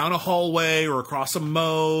 down a hallway or across a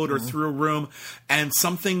moat or through a room, and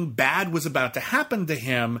something bad was about to happen to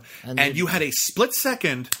him, and you had a split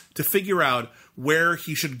second to figure out where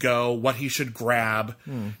he should go, what he should grab,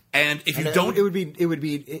 and if you don't, it would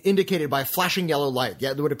be indicated by a flashing yellow light.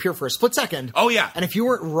 Yeah, it would appear for a split second. Oh yeah, and if you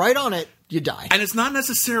weren't right on it, you die. And it's not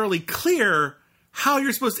necessarily clear how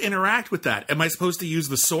you're supposed to interact with that. Am I supposed to use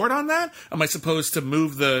the sword on that? Am I supposed to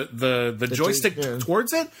move the joystick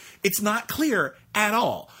towards it? It's not clear at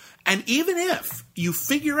all. And even if you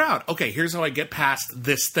figure out, okay, here's how I get past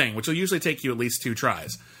this thing, which will usually take you at least 2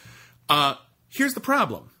 tries. Here's the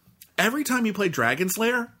problem. Every time you play Dragon's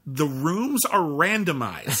Lair, the rooms are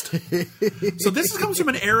randomized. So this comes from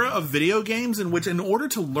an era of video games in which, in order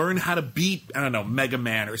to learn how to beat, Mega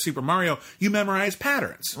Man or Super Mario, you memorize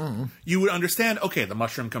patterns. You would understand, okay, the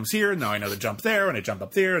mushroom comes here, now I know to jump there, and I jump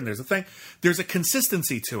up there, and there's a thing. There's a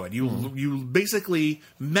consistency to it. You basically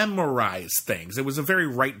memorize things. It was a very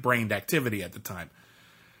right-brained activity at the time.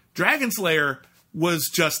 Dragon's Lair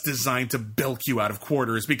was just designed to bilk you out of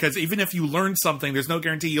quarters, because even if you learn something, there's no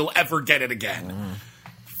guarantee you'll ever get it again.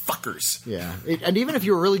 Fuckers. Yeah. And even if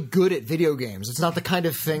you were really good at video games, it's not the kind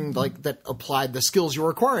of thing like that applied the skills you were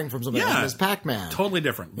acquiring from something like this Pac-Man. Totally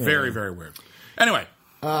different. Yeah. Very, very weird. Anyway.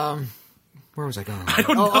 Where was I going? I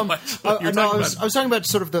don't know. I was talking about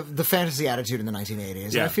sort of the fantasy attitude in the 1980s. Yeah.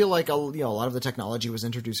 And I feel like a lot of the technology was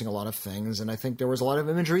introducing a lot of things, and I think there was a lot of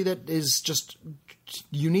imagery that is just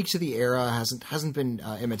unique to the era, hasn't been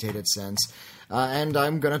imitated since. And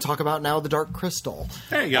I'm going to talk about now The Dark Crystal.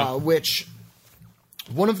 There you go. Which,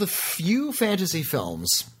 one of the few fantasy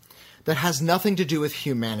films that has nothing to do with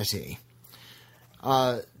humanity.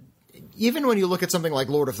 Even when you look at something like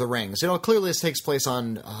Lord of the Rings, clearly this takes place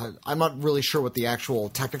on, I'm not really sure what the actual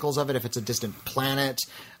technicals of it, if it's a distant planet,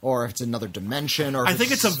 or if it's another dimension, or I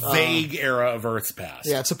think it's a vague era of Earth's past.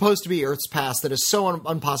 Yeah, it's supposed to be Earth's past that is so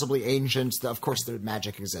unpossibly ancient that, of course, the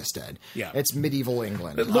magic existed. Yeah. It's medieval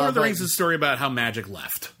England. Lord of the Rings is a story about how magic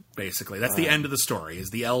left, basically. That's the end of the story, is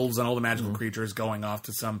the elves and all the magical creatures going off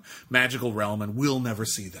to some magical realm, and we'll never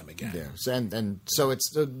see them again. Yeah, and so it's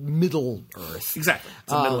the Middle Earth. Exactly.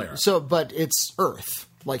 It's a Middle era. But it's Earth.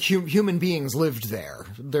 Like, human beings lived there.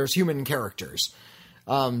 There's human characters.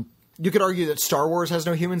 You could argue that Star Wars has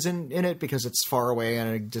no humans in it because it's far away in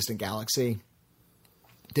a distant galaxy.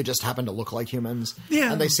 They just happen to look like humans.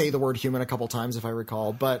 Yeah. And they say the word human a couple times, if I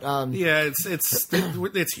recall. But yeah, it's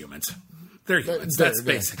humans. They're humans. That's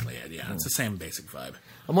basically it. Yeah, it's the same basic vibe.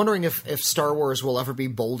 I'm wondering if Star Wars will ever be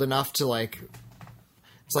bold enough to, like...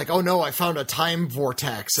 It's like, oh no, I found a time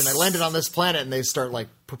vortex and I landed on this planet, and they start like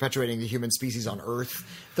perpetuating the human species on Earth.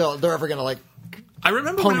 They're ever gonna like. I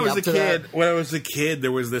remember when I was a kid, there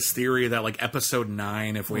was this theory that like Episode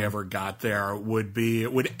 9, if we ever got there, would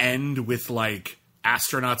end with like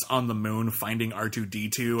astronauts on the moon finding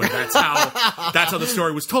R2-D2, and that's how the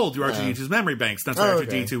story was told through R2-D2's memory banks. That's why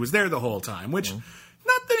R2-D2 was there the whole time, which.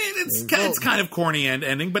 Not that it's kind of corny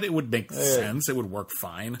ending, but it would make sense. It would work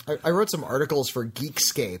fine. I wrote some articles for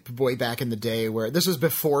Geekscape way back in the day where this was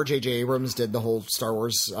before J.J. Abrams did the whole Star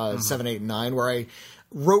Wars 7, 8, and 9, where I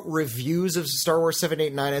wrote reviews of Star Wars 7, 8,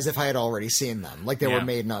 and 9 as if I had already seen them. Like they were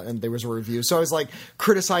made, and there was a review. So I was like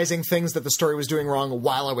criticizing things that the story was doing wrong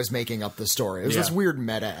while I was making up the story. It was this weird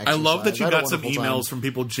meta exercise. I love that you got some emails from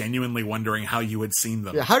people genuinely wondering how you had seen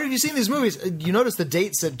them. Yeah, how did you see these movies? You notice the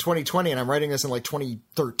date said 2020, and I'm writing this in like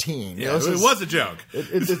 2013. Yeah, it was a joke.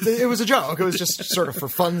 It was a joke. It was just sort of for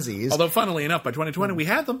funsies. Although, funnily enough, by 2020, we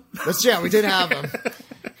had them. We did have them.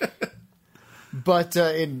 But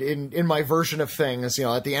in my version of things,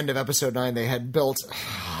 at the end of episode 9, they had built.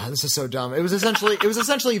 This is so dumb. It was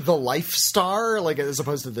essentially the Life Star, like as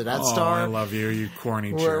opposed to the Death Star. I love you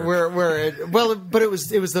corny jerk. But it was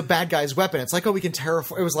the bad guy's weapon. It's like, we can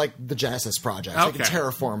terraform. It was like the Genesis Project. Okay. They can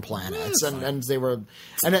terraform planets, and they were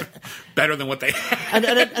better than what they had.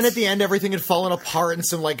 And at the end, everything had fallen apart, and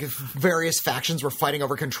some like various factions were fighting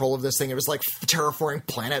over control of this thing. It was like terraforming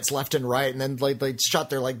planets left and right, and then like they shot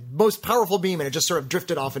their like most powerful beam, and it just sort of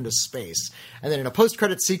drifted off into space. And then in a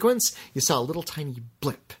post-credit sequence, you saw a little tiny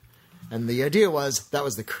blip. And the idea was that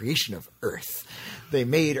was the creation of Earth. They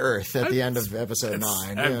made Earth at the end of episode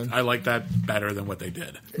 9. I like that better than what they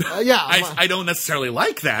did. I don't necessarily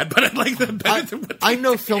like that, but I like that better than what they I'm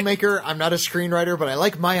no filmmaker. I'm not a screenwriter, but I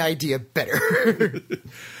like my idea better.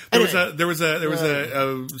 There was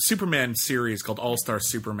a Superman series called All-Star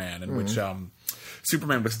Superman in which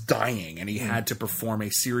Superman was dying, and he had to perform a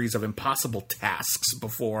series of impossible tasks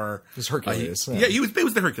before... It was Hercules. It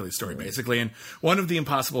was the Hercules story, basically. And one of the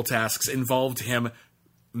impossible tasks involved him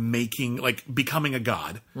becoming a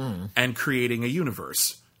god and creating a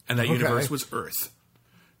universe. And that universe was Earth.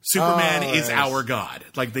 Superman is our god.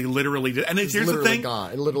 Like, they literally did. And here's the thing.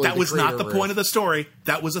 That was not the point of the story.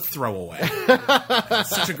 That was a throwaway. It's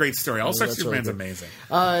such a great story. All-Star Superman's amazing.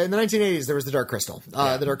 In the 1980s, there was the Dark Crystal.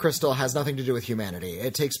 The Dark Crystal has nothing to do with humanity.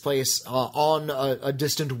 It takes place on a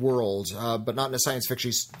distant world, but not in a science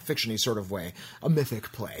fiction-y sort of way. A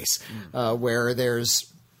mythic place where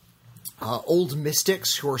there's... old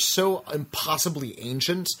mystics who are so impossibly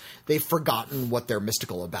ancient, they've forgotten what they're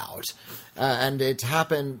mystical about. And it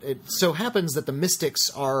so happens that the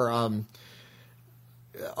mystics are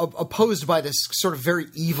opposed by this sort of very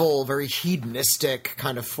evil, very hedonistic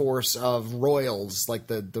kind of force of royals, like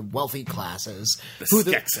the wealthy classes.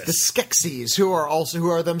 The Skeksis, who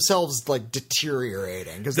are themselves like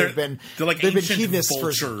deteriorating because they've been hedonists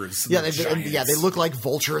vultures. They look like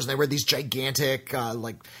vultures, and they wear these gigantic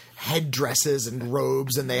headdresses and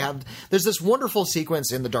robes, and there's this wonderful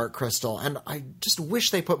sequence in the Dark Crystal, and I just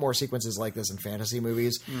wish they put more sequences like this in fantasy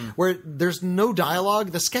movies where there's no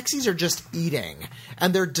dialogue. The Skeksis are just eating,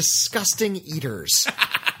 and they're disgusting eaters.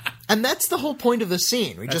 And that's the whole point of the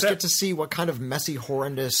scene. We just get to see what kind of messy,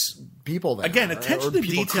 horrendous people they are. Again, attention to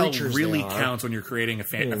detail really counts when you're creating a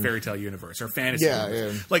fairy tale universe or fantasy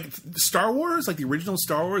universe. Yeah. Like Star Wars, like the original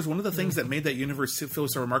Star Wars, one of the things that made that universe feel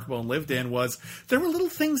so remarkable and lived in was there were little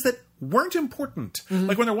things that weren't important.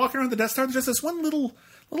 Like when they're walking around the Death Star, there's just this one little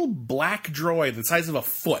black droid the size of a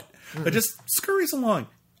foot that just scurries along.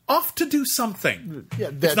 Off to do something.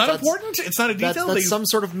 It's not important. It's not a detail. That's some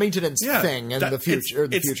sort of maintenance thing in the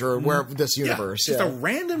future, where this universe. It's just a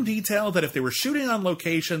random detail that if they were shooting on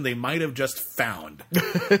location, they might have just found.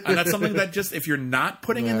 And that's something that just, if you're not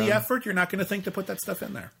putting in the effort, you're not going to think to put that stuff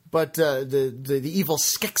in there. But the evil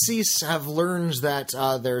Skeksis have learned that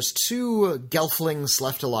there's 2 Gelflings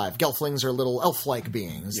left alive. Gelflings are little elf-like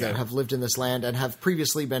beings that have lived in this land and have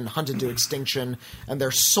previously been hunted to extinction, and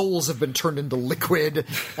their souls have been turned into liquid.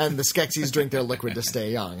 And the Skeksis drink their liquid to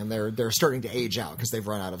stay young, and they're starting to age out because they've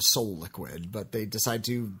run out of soul liquid. But they decide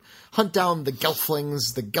to hunt down the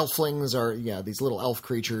Gelflings. The Gelflings are these little elf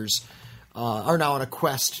creatures. Are now on a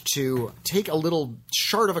quest to take a little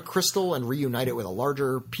shard of a crystal and reunite it with a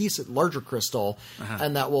larger crystal,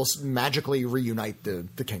 and that will magically reunite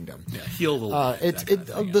the kingdom. Yeah, heal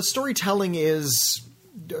the the storytelling is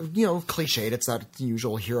cliched. It's that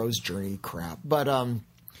usual hero's journey crap, but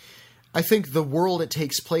I think the world it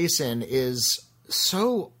takes place in is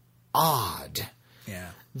so odd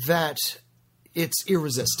that it's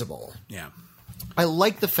irresistible. Yeah. I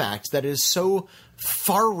like the fact that it is so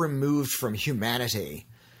far removed from humanity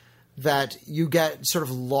that you get sort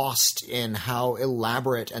of lost in how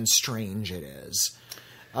elaborate and strange it is.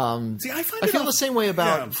 I feel the same way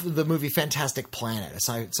about the movie Fantastic Planet, a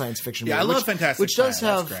science fiction movie. I love Fantastic Planet. Which does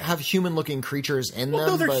have human-looking creatures in them.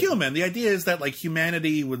 No, they're human. The idea is that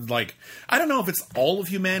humanity would I don't know if it's all of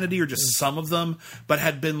humanity or just some of them, but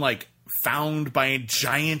had been found by a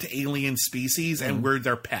giant alien species and we're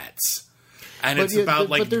their pets. And it's about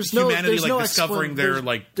humanity discovering their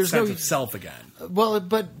sense of self again. Well,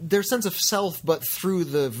 but their sense of self, but through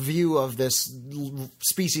the view of this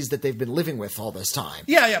species that they've been living with all this time.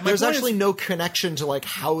 Yeah. There's actually no connection to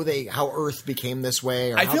how Earth became this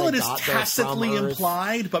way. Or I feel it is tacitly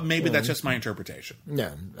implied, but maybe that's just my interpretation.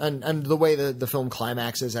 Yeah, and the way the film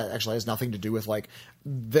climaxes actually has nothing to do with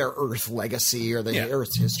their Earth legacy or the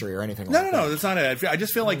Earth's history or anything. No, that's not it. I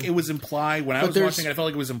just feel like it was implied when I was watching it. I felt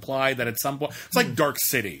like it was implied that at some point it's like Dark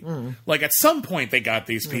City. Like at some point they got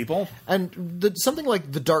these people, and something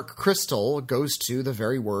like The Dark Crystal goes to the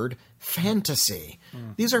very word fantasy.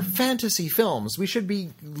 These are fantasy films. We should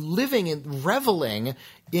be living and reveling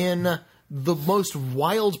in the most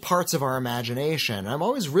wild parts of our imagination. I'm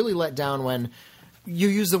always really let down when you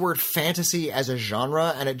use the word fantasy as a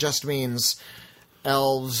genre and it just means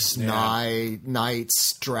elves,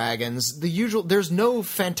 knights, dragons. The usual. There's no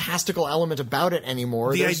fantastical element about it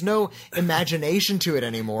anymore. There's no imagination to it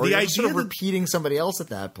anymore. You're sort of repeating somebody else at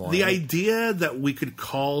that point. The idea that we could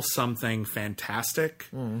call something fantastic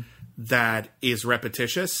that is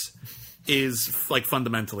repetitious is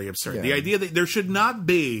fundamentally absurd. Yeah. The idea that there should not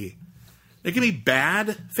be. There can be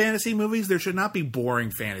bad fantasy movies. There should not be boring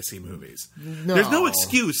fantasy movies. No. There's no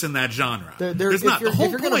excuse in that genre. There's not. The whole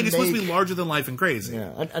point is supposed to be larger than life and crazy.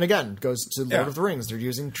 Yeah, and again, goes to Lord of the Rings. They're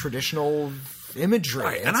using traditional imagery.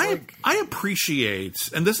 Right. And I appreciate,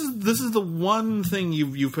 and this is the one thing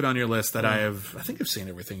you've put on your list that I think I've seen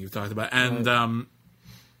everything you've talked about, and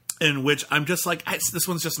in which I'm just like, this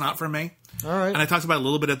one's just not for me. All right. And I talked about it a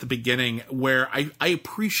little bit at the beginning where I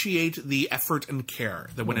appreciate the effort and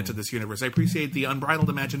care that went into this universe. I appreciate the unbridled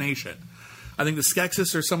imagination. I think the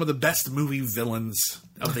Skeksis are some of the best movie villains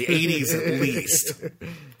of the 80s at least.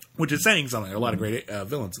 Which is saying something. There are a lot of great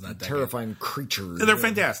villains in that decade. Terrifying creatures. They're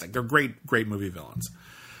fantastic. They're great movie villains.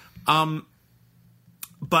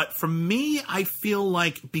 But for me, I feel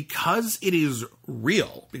like because it is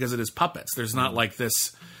real, because it is puppets, there's not like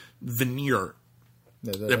this veneer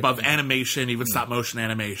above animation, even stop motion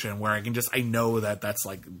animation, where I know that that's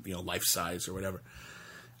life size or whatever.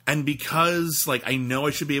 And because I know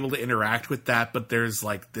I should be able to interact with that, but there's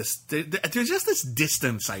there's just this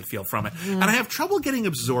distance I feel from it, and I have trouble getting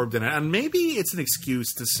absorbed in it. And maybe it's an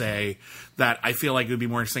excuse to say that I feel like it would be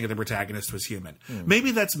more interesting if the protagonist was human.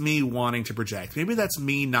 Maybe that's me wanting to project. Maybe that's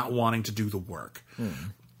me not wanting to do the work.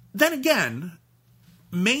 Then again,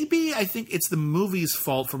 maybe I think it's the movie's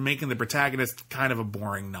fault for making the protagonist kind of a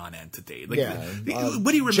boring non-entity. What do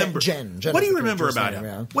you remember? What do you remember about him?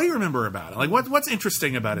 Yeah. What do you remember about him? What's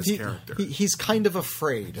interesting about his character? He's kind of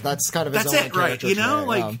afraid. That's kind of his own character. Right? You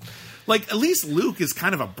know, at least Luke is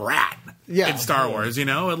kind of a brat in Star Wars. You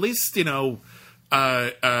know, at least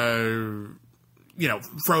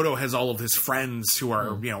Frodo has all of his friends who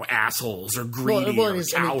are assholes or greedy or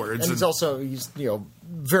cowards, and he's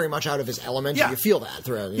very much out of his element. Yeah. You feel that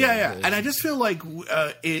throughout. And I just feel like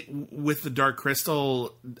with the Dark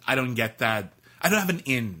Crystal, I don't get that. I don't have an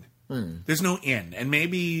in. There's no in, and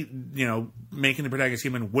maybe making the protagonist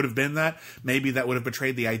human would have been that. Maybe that would have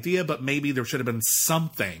betrayed the idea, but maybe there should have been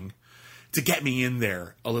something to get me in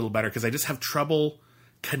there a little better, because I just have trouble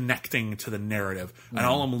connecting to the narrative, and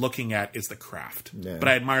all I'm looking at is the craft. Yeah. But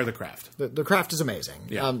I admire the craft. The craft is amazing.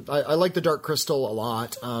 Yeah. I like the Dark Crystal a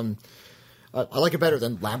lot. I like it better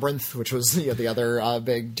than Labyrinth, which was the other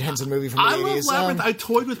big Henson movie from the 80s. I love Labyrinth. I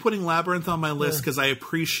toyed with putting Labyrinth on my list because I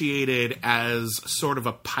appreciate it as sort of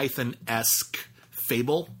a Python-esque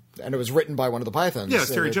fable. And it was written by one of the Pythons. Yeah,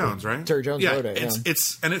 it's Terry Jones, right? Terry Jones wrote it.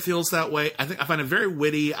 And it feels that way. I find it very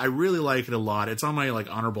witty. I really like it a lot. It's on my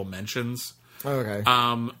honorable mentions. Okay.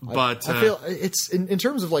 But I feel it's in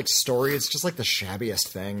terms of story, it's just the shabbiest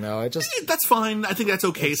thing, though. That's fine. I think that's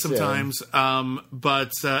okay sometimes.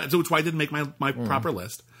 But so it's why I didn't make my proper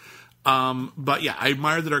list. But yeah, I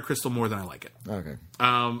admire the Dark Crystal more than I like it. Okay.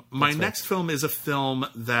 My next film is a film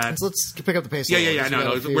that let's pick up the pace. Yeah.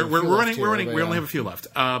 No. We're running. We only have a few left.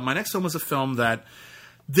 My next film is a film that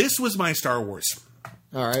this was my Star Wars.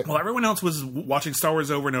 All right. Well, everyone else was watching Star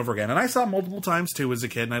Wars over and over again, and I saw it multiple times too as a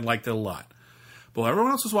kid, and I liked it a lot. But while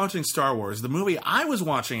everyone else was watching Star Wars, the movie I was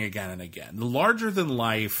watching again and again, the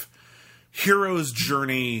larger-than-life hero's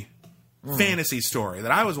journey fantasy story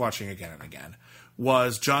that I was watching again and again,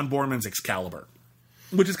 was John Boorman's Excalibur.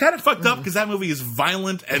 Which is kind of fucked up because that movie is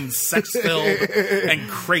violent and sex-filled and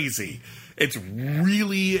crazy. It's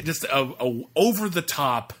really just a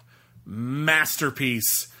over-the-top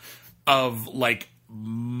masterpiece of,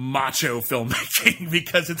 macho filmmaking,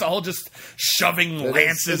 because it's all just shoving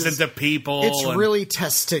lances into people. It's really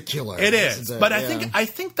testicular. It is, but I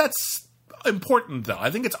think that's important, though.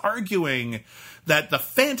 I think it's arguing that the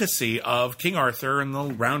fantasy of King Arthur and the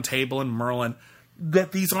Round Table and Merlin,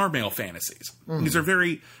 that these are male fantasies. These are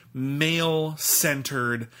very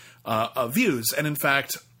male-centered views. And in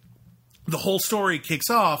fact, the whole story kicks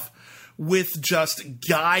off with just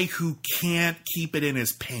guy who can't keep it in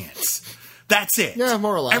his pants. That's it. Yeah,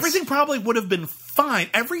 more or less. Everything probably would have been fine.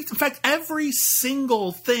 In fact, every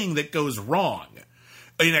single thing that goes wrong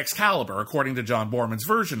in Excalibur, according to John Boorman's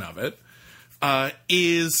version of it,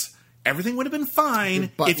 is everything would have been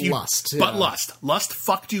fine but if you lust. But lust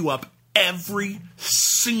fucked you up every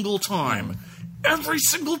single time. Every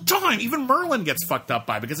single time. Even Merlin gets fucked up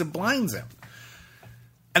by it because it blinds him.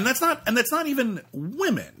 And that's not even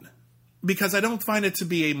women. Because I don't find it to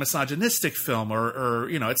be a misogynistic film or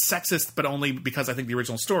it's sexist, but only because I think the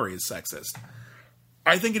original story is sexist.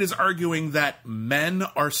 I think it is arguing that men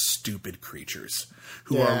are stupid creatures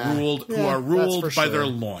who are ruled by their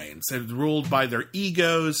loins and ruled by their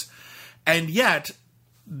egos, and yet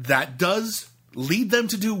that does lead them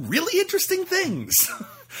to do really interesting things.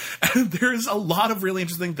 And there's a lot of really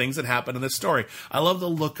interesting things that happen in this story. I love the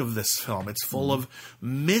look of this film. It's full of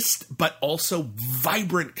mist, but also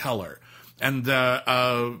vibrant color. And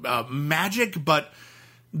magic, but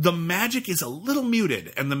the magic is a little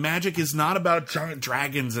muted. And the magic is not about giant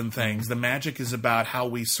dragons and things. The magic is about how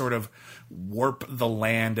we sort of warp the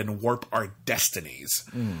land and warp our destinies.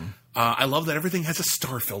 I love that everything has a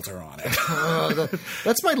star filter on it.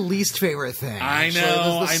 That's my least favorite thing. I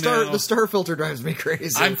know. The star filter drives me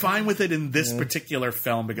crazy. I'm fine with it in this particular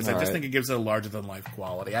film because I just think it gives it a larger-than-life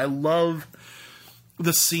quality. I love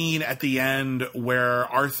the scene at the end where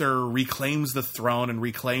Arthur reclaims the throne and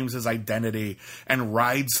reclaims his identity and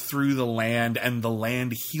rides through the land, and the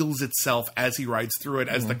land heals itself as he rides through it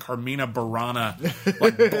as the Carmina Burana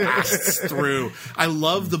blasts through. I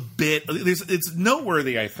love the bit. It's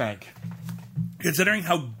noteworthy, I think, considering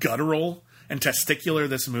how guttural and testicular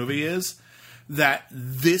this movie is, that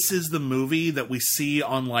this is the movie that we see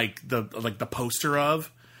on the poster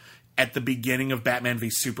of at the beginning of Batman v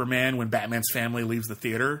Superman when Batman's family leaves the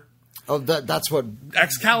theater. Oh, that's what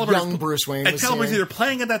Excalibur young Bruce Wayne was Excalibur is saying. either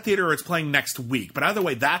playing at that theater or it's playing next week. But either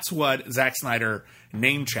way, that's what Zack Snyder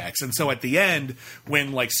name checks. And so at the end,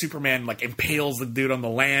 when Superman impales the dude on the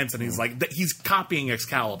lance, and he's copying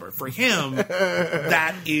Excalibur. For him,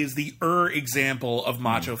 that is the example of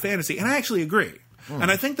macho fantasy, and I actually agree. And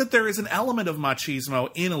I think that there is an element of machismo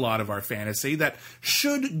in a lot of our fantasy that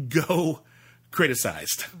should go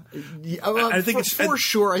criticized. I think it's for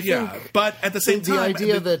sure. I think, but at the same time, the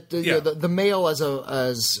idea that the male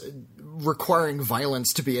as requiring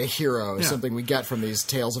violence to be a hero is something we get from these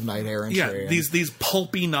tales of knight errantry. Yeah, these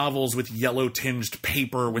pulpy novels with yellow tinged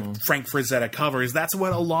paper with Frank Frazetta covers. That's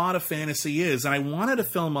what a lot of fantasy is, and I wanted a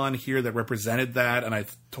film on here that represented that. And I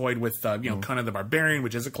toyed with Conan the Barbarian,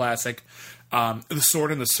 which is a classic. The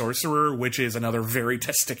Sword and the Sorcerer, which is another very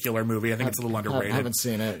testicular movie. I think it's a little underrated. I haven't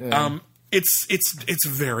seen it. Yeah. It's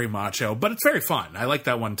very macho, but it's very fun. I like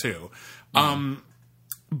that one too.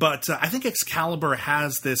 But I think Excalibur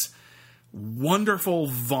has this wonderful,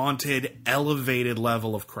 vaunted, elevated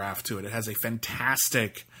level of craft to it. It has a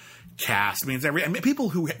fantastic cast. I mean, people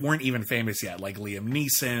who weren't even famous yet, like Liam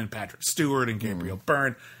Neeson, Patrick Stewart, and Gabriel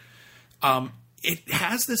Byrne. It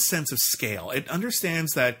has this sense of scale. It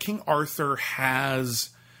understands that King Arthur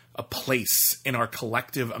has a place in our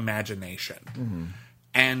collective imagination.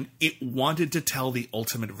 And it wanted to tell the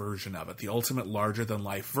ultimate version of it, the ultimate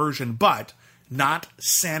larger-than-life version, but not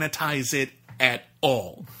sanitize it at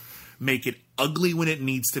all. Make it ugly when it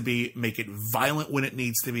needs to be, make it violent when it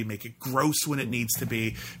needs to be, make it gross when it needs to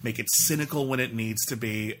be, make it cynical when it needs to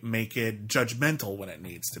be, make it judgmental when it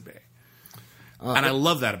needs to be. And I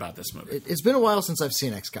love that about this movie. It's been a while since I've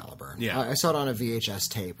seen Excalibur. Yeah. I saw it on a VHS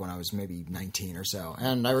tape when I was maybe 19 or so,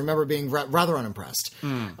 and I remember being rather unimpressed.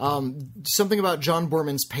 Something about John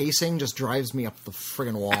Boorman's pacing just drives me up the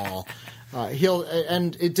friggin' wall.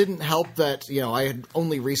 And it didn't help that I had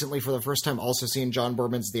only recently, for the first time, also seen John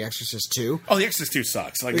Boorman's The Exorcist 2. Oh, The Exorcist 2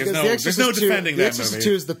 sucks. There's no defending that movie. The Exorcist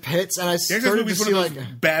 2 is the pits, and I started to see one of those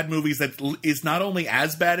bad movies that is not only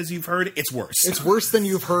as bad as you've heard, it's worse. It's worse than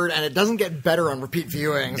you've heard, and it doesn't get better on repeat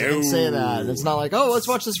viewings. No. I can say that. It's not like, let's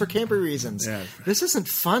watch this for campy reasons. Yeah. This isn't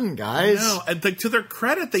fun, guys. No, and to their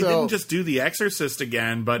credit, they didn't just do The Exorcist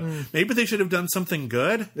again, but maybe they should have done something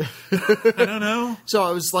good. I don't know. So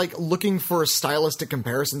I was looking for a stylistic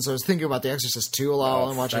comparison, so I was thinking about The Exorcist 2 a lot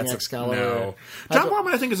while I'm watching Excalibur. No. John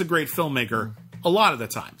Boorman, I think, is a great filmmaker a lot of the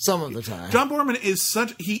time. Some of the time. John Boorman is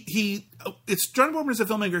such... John Boorman is a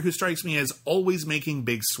filmmaker who strikes me as always making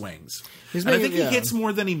big swings. I think he hits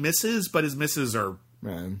more than he misses, but his misses are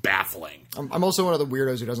baffling. I'm also one of the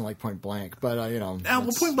weirdos who doesn't like Point Blank, but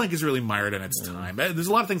Point Blank is really mired in its time. There's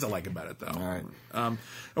a lot of things I like about it, though. All right.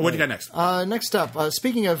 What do you got next? Next up,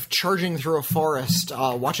 speaking of charging through a forest,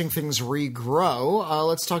 watching things regrow,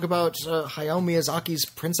 let's talk about Hayao Miyazaki's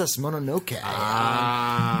Princess Mononoke,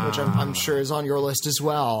 which I'm sure is on your list as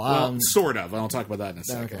well. Well, sort of. I'll talk about that in a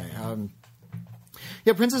second. Okay.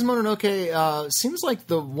 Yeah, Princess Mononoke seems like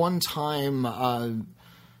the one time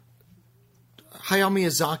Hayao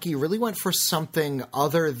Miyazaki really went for something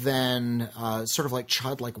other than sort of like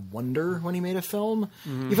childlike wonder when he made a film.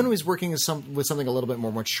 Mm-hmm. Even when he's working with something a little bit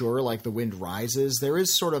more mature, like The Wind Rises, there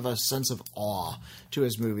is sort of a sense of awe to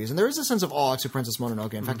his movies. And there is a sense of awe to Princess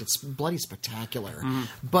Mononoke. In fact, it's bloody spectacular. Mm-hmm.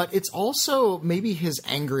 But it's also maybe his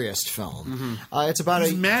angriest film. Mm-hmm. It's about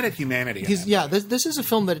he's mad at humanity. This is a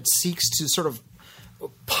film that seeks to sort of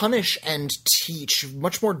punish and teach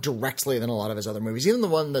much more directly than a lot of his other movies. Even the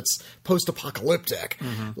one that's post-apocalyptic.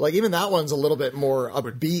 Mm-hmm. Like, even that one's a little bit more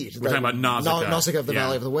upbeat. We're talking about Nausicaa. Nausicaa of the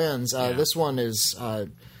Valley of the Winds. This one is...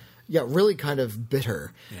 really kind of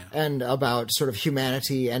bitter and about sort of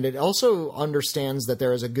humanity. And it also understands that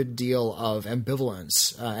there is a good deal of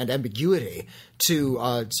ambivalence and ambiguity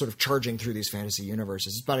to sort of charging through these fantasy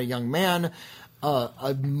universes. It's about a young man.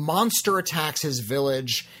 A monster attacks his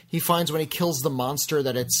village. He finds when he kills the monster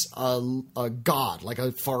that it's a god, like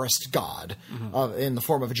a forest god, in the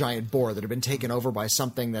form of a giant boar that had been taken over by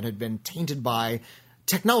something that had been tainted by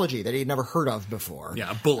technology that he'd never heard of before. Yeah,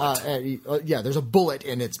 a bullet. There's a bullet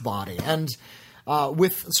in its body. And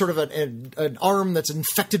with sort of an arm that's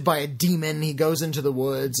infected by a demon, he goes into the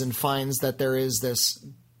woods and finds that there is this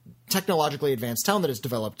technologically advanced town that has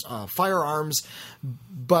developed firearms.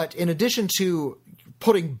 But in addition to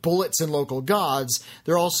putting bullets in local gods,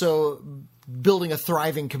 they're also building a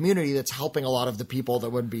thriving community that's helping a lot of the people that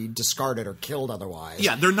would be discarded or killed otherwise.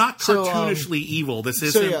 Yeah, they're not cartoonishly evil. This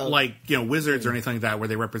isn't like wizards or anything like that where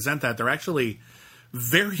they represent that. They're actually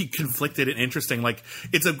very conflicted and interesting. Like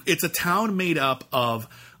it's a town made up of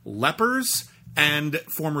lepers and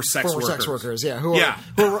former sex workers, who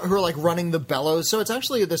are like running the bellows. So it's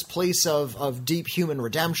actually this place of deep human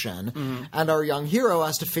redemption, and our young hero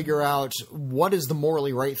has to figure out what is the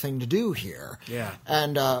morally right thing to do here. Yeah,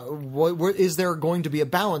 and is there going to be a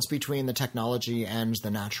balance between the technology and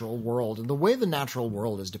the natural world? And the way the natural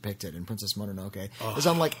world is depicted in Princess Mononoke is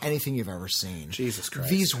unlike anything you've ever seen. Jesus Christ!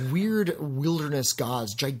 These weird wilderness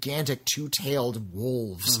gods, gigantic two-tailed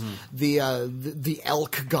wolves, the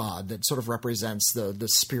elk god that sort of represents the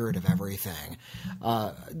spirit of everything.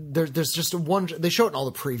 There's just one. They show it in all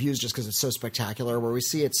the previews just because it's so spectacular. Where we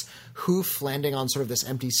see its hoof landing on sort of this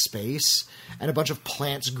empty space, and a bunch of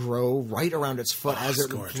plants grow right around its foot as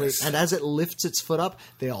it lifts its foot up,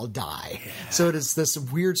 they all die. Yeah. So it is this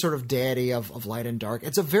weird sort of deity of light and dark.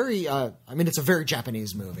 It's a very, it's a very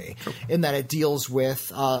Japanese movie in that it deals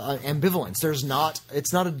with ambivalence.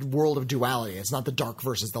 It's not a world of duality. It's not the dark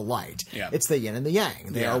versus the light. Yeah. It's the yin and the yang.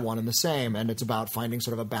 They are one and the same, and it's about finding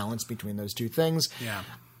sort of a balance between those two things. Yeah.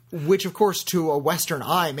 Which, of course, to a Western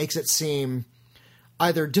eye makes it seem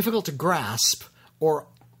either difficult to grasp or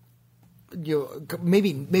maybe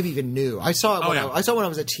even new. I saw it when I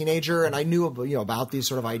was a teenager, and I knew about these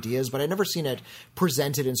sort of ideas, but I'd never seen it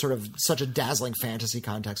presented in sort of such a dazzling fantasy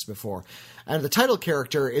context before. And the title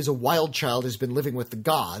character is a wild child who's been living with the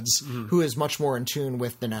gods, who is much more in tune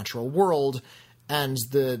with the natural world. And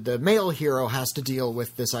the male hero has to deal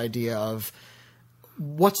with this idea of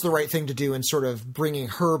what's the right thing to do in sort of bringing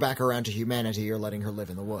her back around to humanity or letting her live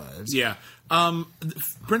in the woods. Yeah.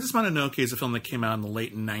 Princess Mononoke is a film that came out in the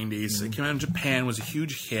late 90s. It came out in Japan, was a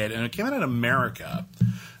huge hit, and it came out in America.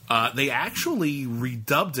 They actually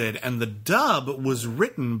redubbed it, and the dub was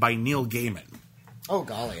written by Neil Gaiman. Oh,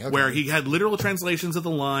 golly. Okay. Where he had literal translations of the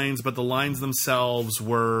lines, but the lines themselves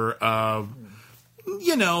were...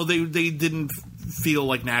 they didn't feel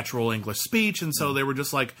like natural English speech, and so they were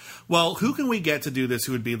just like, well, who can we get to do this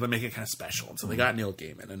who would be able to make it kind of special? And so they got Neil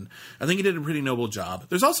Gaiman, and I think he did a pretty noble job.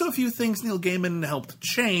 There's also a few things Neil Gaiman helped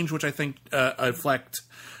change, which I think affect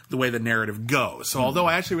the way the narrative goes. So although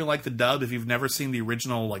I actually really like the dub, if you've never seen the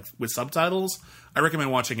original like with subtitles, I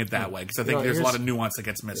recommend watching it that way because I think there's a lot of nuance that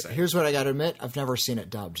gets missing. Here's what I got to admit. I've never seen it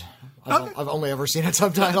dubbed. I've only ever seen it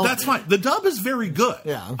subtitled. That's fine. The dub is very good.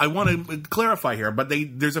 Yeah. I want to clarify here, but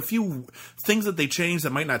there's a few things that they changed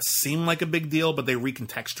that might not seem like a big deal, but they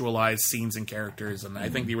recontextualize scenes and characters, and I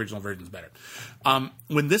think the original version is better.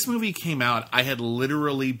 When this movie came out, I had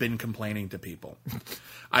literally been complaining to people.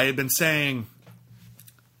 I had been saying,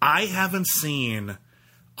 I haven't seen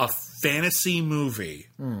a fantasy movie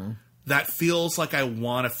that feels like I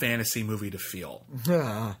want a fantasy movie to feel.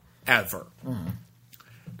 Ever.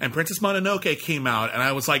 and Princess Mononoke came out, and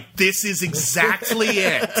I was like, this is exactly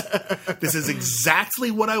it. This is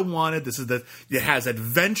exactly what I wanted. It has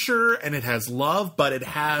adventure and it has love, but it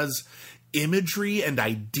has imagery and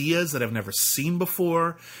ideas that I've never seen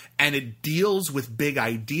before, and it deals with big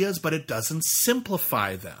ideas, but it doesn't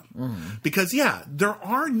simplify them. Because, there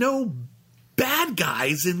are no bad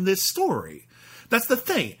guys in this story. That's the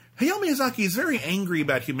thing. Hayao Miyazaki is very angry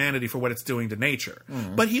about humanity for what it's doing to nature.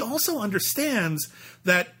 But he also understands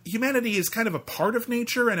that humanity is kind of a part of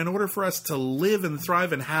nature, and in order for us to live and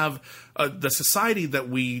thrive and have the society that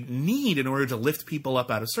we need in order to lift people up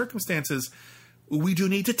out of circumstances, we do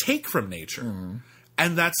need to take from nature.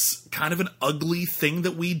 And that's kind of an ugly thing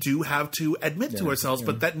that we do have to admit to ourselves,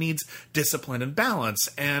 but that needs discipline and balance.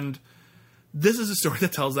 And this is a story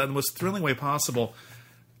that tells that in the most thrilling way possible.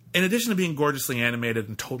 In addition to being gorgeously animated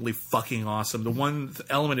and totally fucking awesome, the one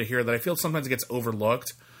element here that I feel sometimes gets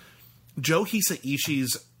overlooked, Joe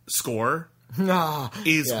Hisaishi's score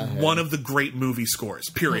is one of the great movie scores,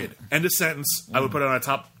 period. End of sentence. I would put it on a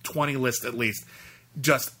top 20 list at least.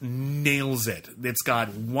 Just nails it. It's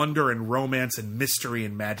got wonder and romance and mystery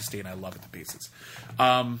and majesty, and I love it to pieces.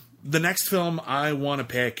 The next film I want to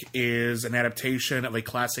pick is an adaptation of a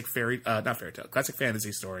classic classic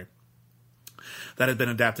fantasy story that had been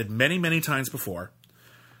adapted many, many times before.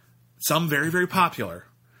 Some very, very popular,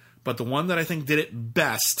 but the one that I think did it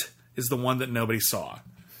best is the one that nobody saw.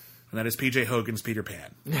 And that is P.J. Hogan's Peter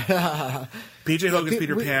Pan. P.J. Hogan's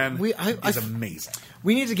Peter Pan is amazing.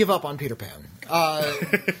 We need to give up on Peter Pan.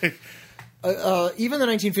 Even the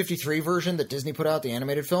 1953 version that Disney put out, the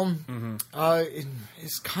animated film,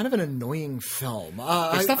 is kind of an annoying film.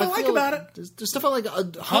 There's stuff I like about it. There's stuff I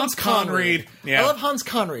like. Hans Conried. Yeah. I love Hans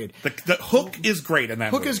Conried. The Hook is great in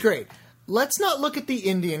that movie. Hook is great. Let's not look at the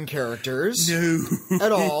Indian characters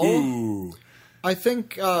at all. I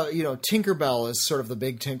think, Tinkerbell is sort of the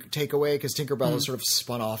big takeaway, because Tinkerbell has sort of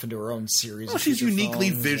spun off into her own series. Well, she's uniquely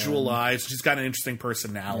visualized. She's got an interesting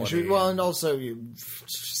personality. And also,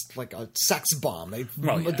 just like a sex bomb.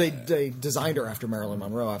 They designed her after Marilyn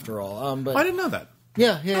Monroe, after all. But I didn't know that.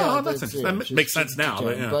 Yeah. Oh, that's interesting. That makes sense now.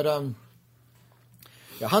 But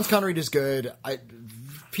Hans Conried is good.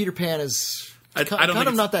 Peter Pan is...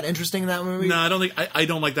 not that interesting in that movie. No, I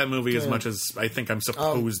don't like that movie as much as I think I'm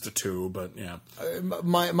supposed to. But yeah,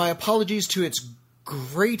 my apologies to its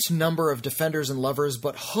great number of defenders and lovers,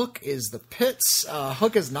 but Hook is the pits.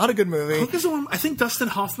 Hook is not a good movie. Hook is the one. I think Dustin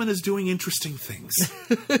Hoffman is doing interesting things.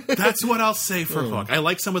 That's what I'll say for Hook. I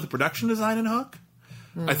like some of the production design in Hook.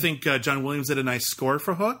 I think John Williams did a nice score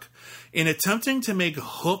for Hook. In attempting to make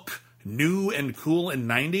Hook new and cool in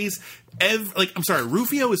 90s,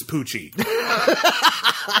 Rufio is Poochie.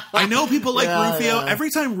 I know people like Rufio. Every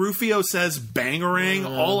time Rufio says Bangarang,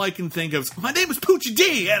 all I can think of is, my name is Poochie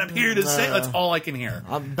D, and I'm here to say, that's all I can hear.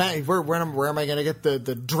 Where am I going to get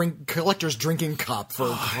the collector's drinking cup for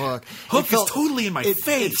Hook? Hook is totally in my face.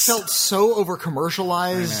 It felt so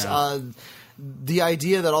over-commercialized. The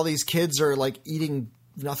idea that all these kids are like eating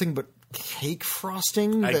nothing but cake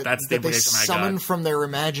frosting that they summon from their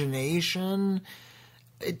imagination.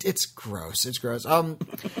 It's gross. It's gross.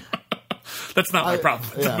 That's not my problem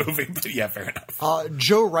with the movie, but yeah, fair enough.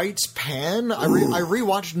 Joe Wright's Pan. I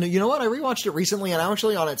rewatched. You know what? I rewatched it recently, and I'm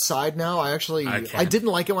actually on its side now. I didn't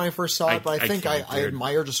like it when I first saw it, but I think I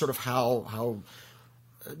admire just sort of how.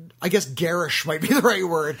 I guess garish might be the right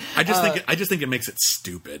word. I just think it makes it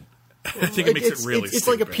stupid. I think it makes it really it's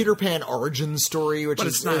stupid. like a Peter Pan origin story, which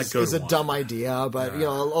is a dumb idea, but a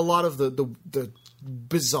lot of the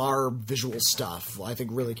bizarre visual stuff I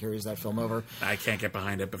think really carries that film over. I can't get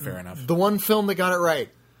behind it, but fair enough. The one film that got it right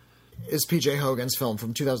is P.J. Hogan's film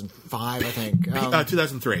from 2005, I think.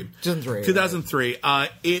 2003. 2003.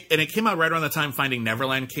 It came out right around the time Finding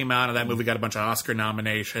Neverland came out, and that movie got a bunch of Oscar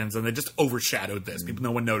nominations, and they just overshadowed this. No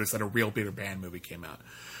one noticed that a real Peter Pan movie came out.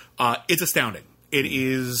 It's astounding. It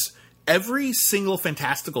is... Every single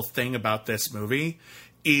fantastical thing about this movie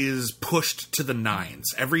is pushed to the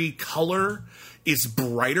nines. Every color is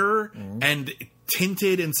brighter and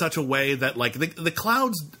tinted in such a way that, like, the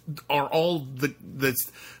clouds are all the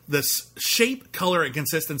shape, color, and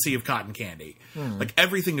consistency of cotton candy. Like,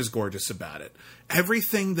 everything is gorgeous about it.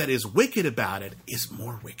 Everything that is wicked about it is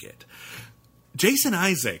more wicked. Jason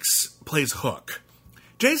Isaacs plays Hook.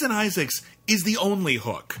 Jason Isaacs is the only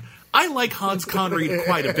Hook. I like Hans Conried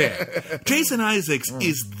quite a bit. Jason Isaacs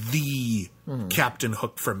is the Captain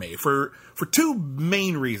Hook for me for two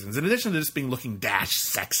main reasons. In addition to just looking dash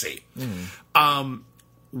sexy.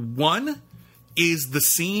 One is the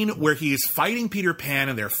scene where he is fighting Peter Pan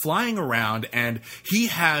and they're flying around, and he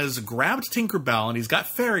has grabbed Tinkerbell and he's got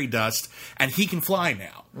fairy dust and he can fly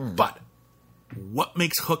now. But what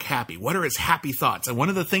makes Hook happy? What are his happy thoughts? And one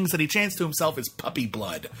of the things that he chants to himself is puppy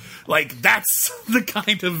blood. Like, that's the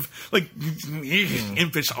kind of, like,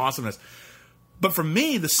 impish awesomeness. But for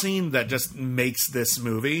me, the scene that just makes this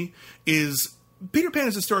movie is Peter Pan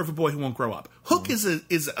is a story of a boy who won't grow up. Hook is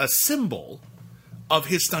a symbol of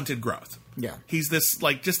his stunted growth. Yeah. He's this,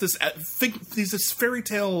 like, just this, he's this fairy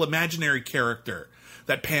tale imaginary character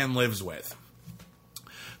that Pan lives with.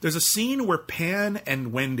 There's a scene where Pan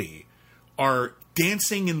and Wendy are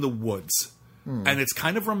dancing in the woods, and it's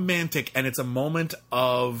kind of romantic, and it's a moment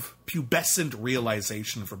of pubescent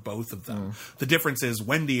realization for both of them. The difference is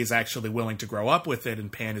Wendy is actually willing to grow up with it,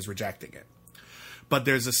 and Pan is rejecting it. But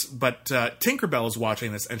Tinkerbell is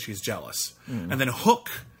watching this, and she's jealous. And then Hook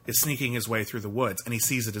is sneaking his way through the woods, and he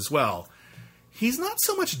sees it as well. He's not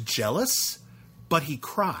so much jealous, but he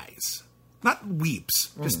cries. Not weeps,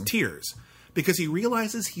 just tears. Because he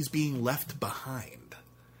realizes he's being left behind.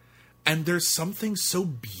 And there's something so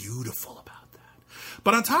beautiful about that.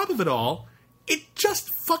 But on top of it all, it's just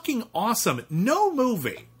fucking awesome. No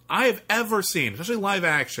movie I have ever seen, especially live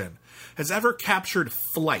action, has ever captured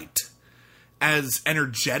flight as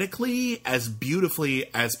energetically, as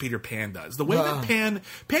beautifully as Peter Pan does. The way that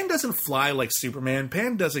Pan doesn't fly like Superman.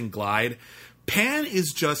 Pan doesn't glide. Pan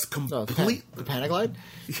is just complete. The Panaglide?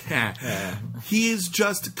 Yeah. He is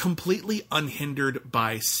just completely unhindered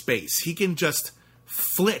by space. He can just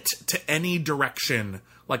flit to any direction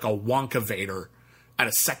like a Wonka Vader at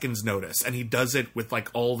a second's notice. And he does it with like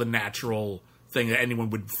all the natural thing that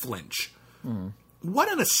anyone would flinch.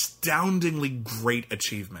 What an astoundingly great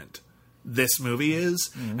achievement this movie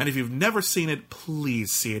is. And if you've never seen it,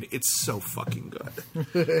 please see it. It's so fucking good.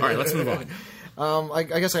 All right, let's move on. I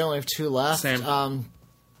guess I only have two left. Same.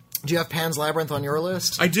 Do you have Pan's Labyrinth on your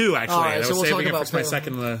list? I do, actually. All right, I was so we'll saving talk it about for my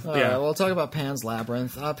second. We'll talk about Pan's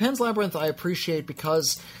Labyrinth. Pan's Labyrinth I appreciate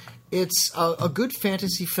because it's a good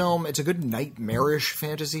fantasy film. It's a good nightmarish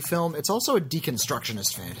fantasy film. It's also a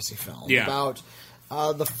deconstructionist fantasy film about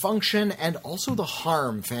the function and also the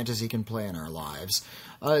harm fantasy can play in our lives.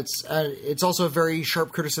 It's also a very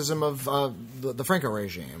sharp criticism of the Franco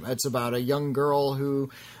regime. It's about a young girl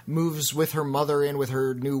who moves with her mother in with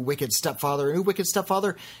her new wicked stepfather. Her new wicked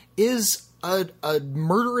stepfather is a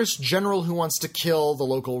murderous general who wants to kill the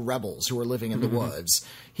local rebels who are living in the woods.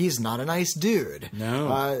 He's not a nice dude.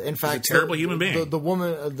 No, in fact, he's a terrible human being. The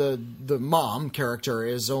woman, the mom character,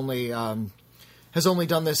 is only has only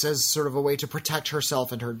done this as sort of a way to protect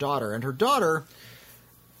herself and her daughter. And her daughter.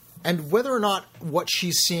 And whether or not what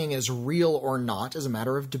she's seeing is real or not is a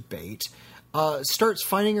matter of debate, starts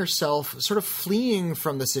finding herself sort of fleeing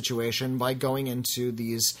from the situation by going into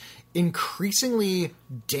these increasingly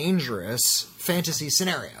dangerous fantasy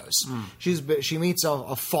scenarios. She meets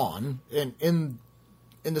a faun. In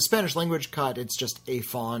the Spanish language cut, it's just a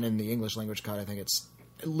faun. In the English language cut, I think it's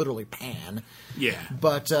literally Pan. Yeah.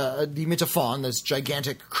 But he meets a faun, this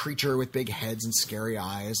gigantic creature with big heads and scary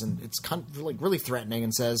eyes, and it's kind of like really threatening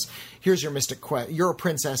and says, here's your mystic quest. You're a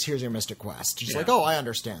princess, here's your mystic quest. She's like, oh, I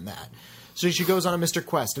understand that. So she goes on a mystic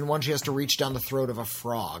quest, and one she has to reach down the throat of a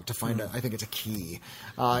frog to find, I think it's a key.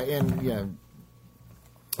 In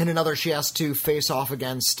another, she has to face off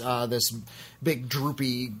against this big,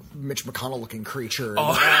 droopy, Mitch McConnell-looking creature.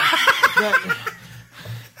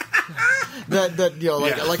 That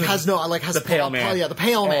has the pale man. The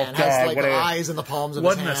pale man has eyes in the palms of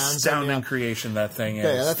his hands. What an astounding creation that thing is.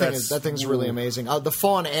 Yeah, that thing's really amazing. The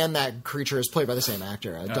faun and that creature is played by the same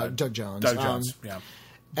actor, Doug Jones. Doug Jones,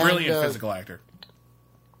 brilliant physical actor.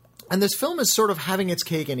 And this film is sort of having its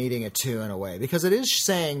cake and eating it too, in a way, because it is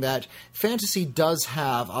saying that fantasy does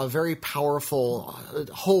have a very powerful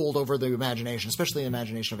hold over the imagination, especially the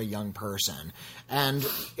imagination of a young person. And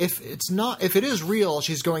if it is real,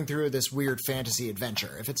 she's going through this weird fantasy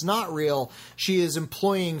adventure. If it's not real, she is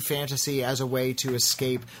employing fantasy as a way to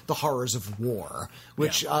escape the horrors of war,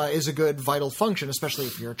 which is a good vital function, especially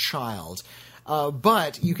if you're a child.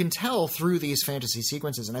 But you can tell through these fantasy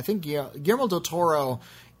sequences, and I think Guillermo del Toro,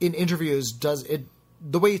 in interviews, does it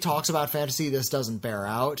the way he talks about fantasy. This doesn't bear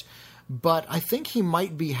out, but I think he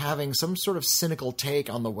might be having some sort of cynical take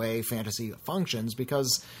on the way fantasy functions,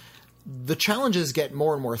 because the challenges get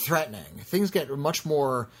more and more threatening. Things get much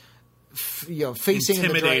more facing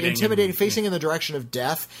in the direction of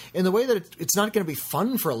death in the way that it's not going to be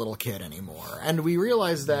fun for a little kid anymore. And we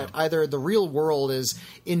realize that either the real world is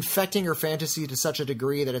infecting her fantasy to such a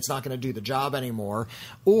degree that it's not going to do the job anymore,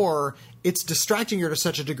 or it's distracting her to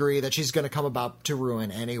such a degree that she's going to come about to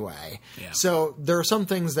ruin anyway. Yeah. So there are some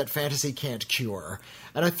things that fantasy can't cure.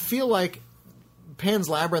 And I feel like Pan's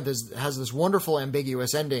Labyrinth has this wonderful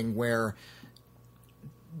ambiguous ending where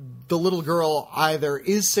the little girl either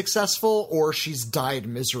is successful or she's died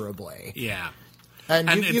miserably. Yeah.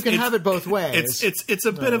 And you can have it both ways. It's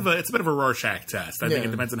a bit of a Rorschach test. I think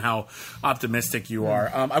it depends on how optimistic you are.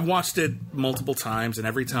 I've watched it multiple times, and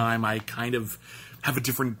every time I kind of have a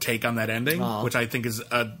different take on that ending, which I think is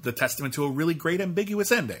the testament to a really great ambiguous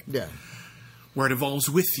ending. Yeah. Where it evolves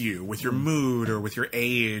with you, with your mood, or with your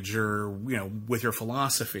age, or with your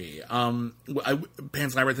philosophy. Pan's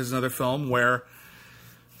Labyrinth is another film where.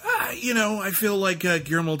 I feel like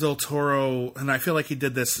Guillermo del Toro, and I feel like he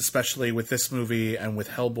did this especially with this movie and with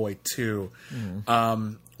Hellboy 2,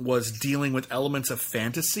 was dealing with elements of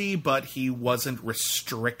fantasy, but he wasn't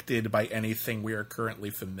restricted by anything we are currently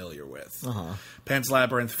familiar with. Pan's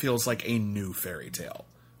Labyrinth feels like a new fairy tale,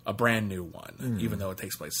 a brand new one, even though it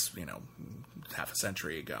takes place, half a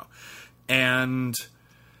century ago. And...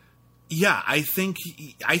 yeah, I think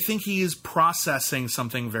he is processing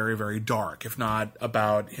something very, very dark, if not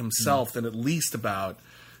about himself, then at least about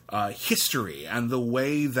history and the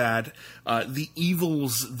way that the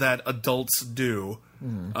evils that adults do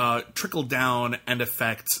trickle down and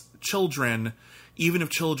affect children, even if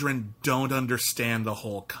children don't understand the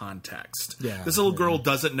whole context. Yeah, this little girl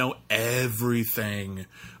doesn't know everything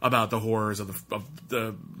about the horrors of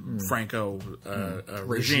the Franco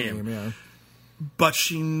regime. Yeah. But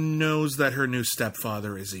she knows that her new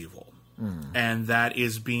stepfather is evil. And that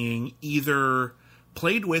is being either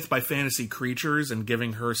played with by fantasy creatures and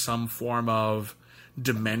giving her some form of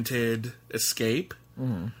demented escape,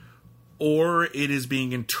 or it is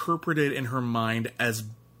being interpreted in her mind as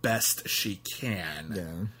best she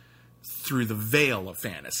can through the veil of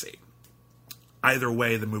fantasy. Either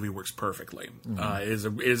way, the movie works perfectly. It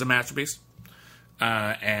is a masterpiece.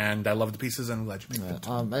 And I love the pieces, and I'm glad you picked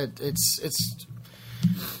it.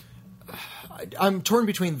 I'm torn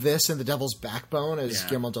between this and The Devil's Backbone as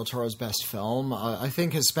Guillermo del Toro's best film. I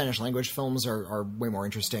think his Spanish language films are way more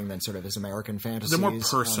interesting than sort of his American fantasies. They're more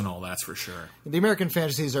personal, that's for sure. The American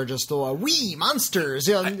fantasies are just wee monsters,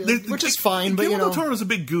 which is fine. But Guillermo del Toro is a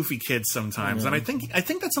big goofy kid sometimes, and I think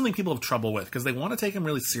that's something people have trouble with because they want to take him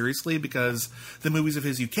really seriously because the movies of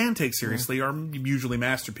his you can take seriously are usually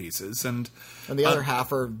masterpieces, and the other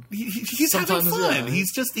half are he's having fun.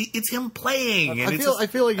 He's just it's him playing. And I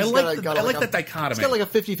feel like he's got like that dichotomy. He's got like a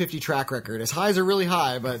 50-50 track record. His highs are really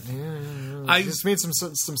high, but he just made some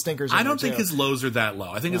stinkers. I don't think his lows are that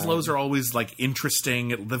low. I think his lows are always like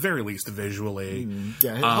interesting, at the very least visually.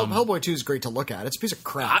 Hellboy 2 is great to look at. It's a piece of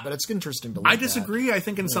crap, but it's interesting to look at. I disagree. I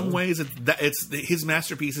think in some ways it's his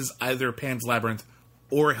masterpiece is either Pan's Labyrinth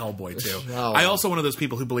or Hellboy 2. I also one of those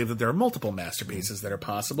people who believe that there are multiple masterpieces that are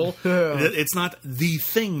possible. It's not the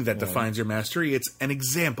thing that defines your mastery. It's an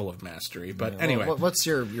example of mastery. But anyway. What's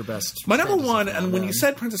your best? My number one, and when you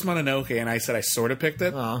said Princess Mononoke, and I said I sort of picked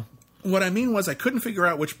it, what I mean was I couldn't figure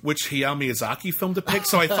out which Hayao Miyazaki film to pick,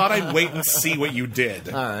 so I thought I'd wait and see what you did.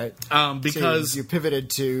 All right. Because so you pivoted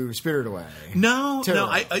to Spirited Away.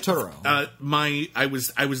 Totoro. I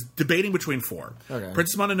was debating between four. Okay.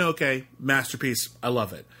 Princess Mononoke, masterpiece. I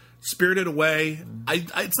love it. Spirited Away,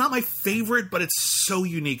 it's not my favorite, but it's so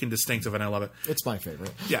unique and distinctive, and I love it. It's my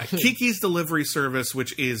favorite. Yeah, Kiki's Delivery Service,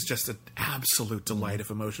 which is just an absolute delight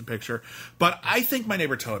of a motion picture. But I think My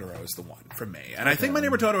Neighbor Totoro is the one for me. And I think My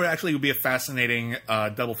Neighbor Totoro actually would be a fascinating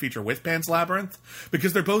double feature with Pan's Labyrinth,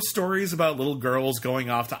 because they're both stories about little girls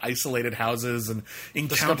going off to isolated houses and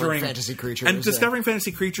encountering fantasy creatures. And discovering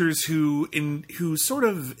fantasy creatures who sort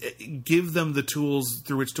of give them the tools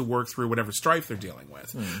through which to work through whatever strife they're dealing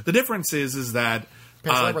with. The difference is that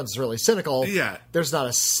Pan's Labyrinth is really cynical. Yeah. There's not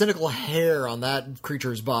a cynical hair on that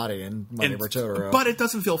creature's body in My Neighbor Totoro. But it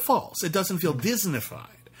doesn't feel false. It doesn't feel Disneyfied.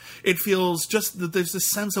 It feels just that there's this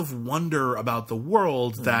sense of wonder about the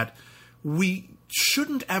world that we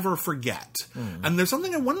shouldn't ever forget. And there's one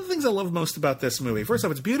of the things I love most about this movie, first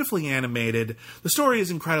off, it's beautifully animated. The story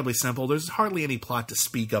is incredibly simple. There's hardly any plot to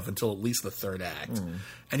speak of until at least the third act.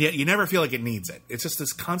 And yet you never feel like it needs it. It's just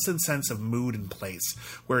this constant sense of mood and place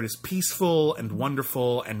where it is peaceful and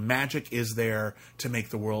wonderful, and magic is there to make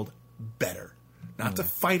the world better. Not to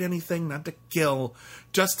fight anything, not to kill,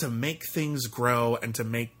 just to make things grow and to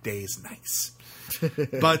make days nice.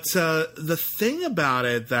 But the thing about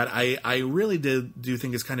it that I really do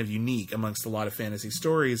think is kind of unique amongst a lot of fantasy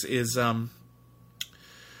stories is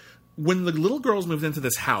when the little girls moved into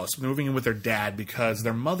this house, moving in with their dad because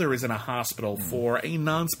their mother is in a hospital for a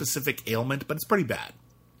non-specific ailment, but it's pretty bad.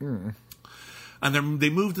 And they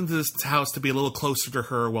moved into this house to be a little closer to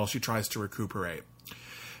her while she tries to recuperate.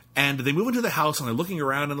 And they move into the house, and they're looking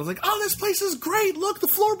around, and they're like, oh, this place is great. Look, the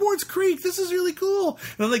floorboards creak. This is really cool.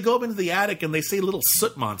 And then they go up into the attic, and they see little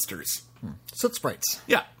soot monsters. Soot sprites.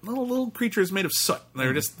 Yeah, little creatures made of soot.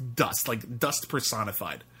 They're just dust, like dust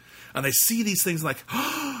personified. And they see these things like,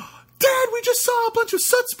 oh, Dad, we just saw a bunch of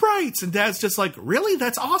soot sprites. And Dad's just like, really?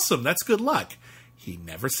 That's awesome. That's good luck. He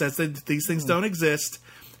never says that these things don't exist.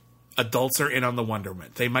 Adults are in on the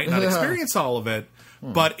wonderment. They might not experience all of it,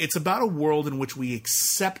 but it's about a world in which we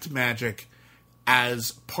accept magic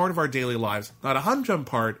as part of our daily lives. Not a humdrum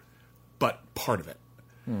part, but part of it.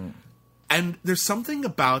 And there's something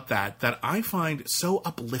about that I find so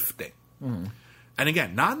uplifting. And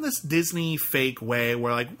again, not in this Disney fake way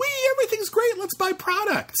where like, everything's great, let's buy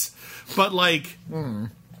products. But like,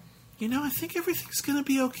 I think everything's going to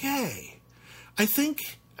be okay. I think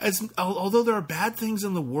although there are bad things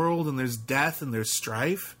in the world and there's death and there's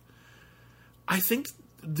strife, I think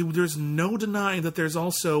there's no denying that there's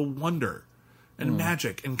also wonder and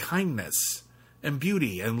magic and kindness and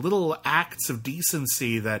beauty and little acts of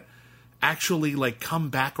decency that actually like come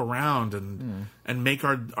back around and make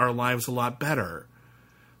our lives a lot better.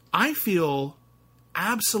 I feel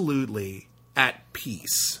absolutely at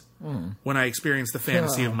peace when I experience the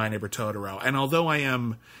fantasy of My Neighbor Totoro. And although I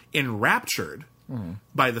am enraptured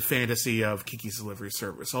by the fantasy of Kiki's Delivery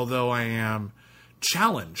Service, although I am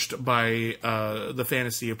challenged by the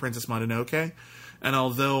fantasy of Princess Mononoke, and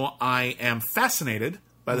although I am fascinated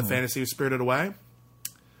by the fantasy of Spirited Away,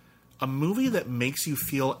 a movie that makes you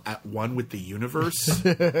feel at one with the universe,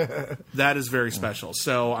 that is very special.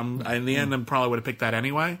 So in the end, I probably would have picked that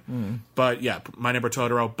anyway. But yeah, My Neighbor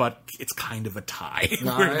Totoro, but it's kind of a tie.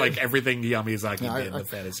 Like everything Miyazaki did in the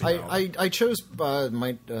fantasy realm. I chose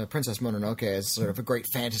my Princess Mononoke as sort of a great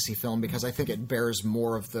fantasy film because I think it bears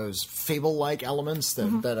more of those fable-like elements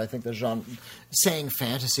that I think the genre saying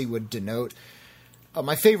fantasy would denote.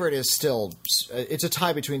 My favorite is still, it's a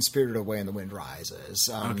tie between Spirited Away and The Wind Rises.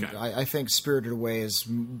 I think Spirited Away is,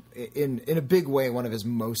 in a big way, one of his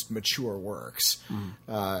most mature works.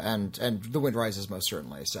 And The Wind Rises most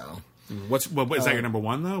certainly, so. Is that your number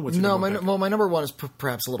one, though? My number one is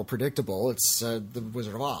perhaps a little predictable. It's The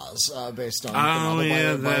Wizard of Oz, based on the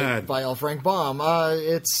novel by L. Frank Baum.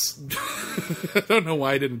 It's... I don't know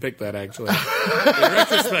why I didn't pick that, actually. In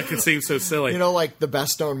retrospect, it seems so silly. Like the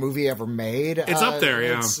best-known movie ever made. It's up there,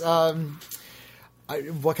 yeah.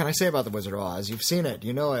 What can I say about The Wizard of Oz? You've seen it.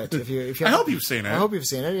 You know it. I hope you've seen it. I hope you've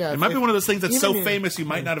seen it, yeah. It might be one of those things that's so famous you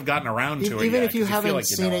might not have gotten around to it yet. Even if you haven't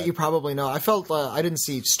seen it, you probably know. I felt I didn't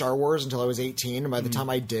see Star Wars until I was 18, and by the time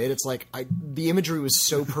I did, it's like the imagery was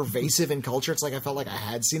so pervasive in culture, it's like I felt like I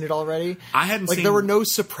had seen it already. I hadn't seen... there were no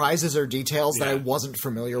surprises or details that I wasn't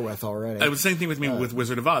familiar with already. It was the same thing with me with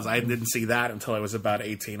Wizard of Oz. I didn't see that until I was about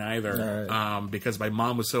 18 either, because my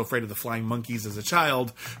mom was so afraid of the flying monkeys as a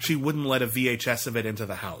child, she wouldn't let a VHS of it into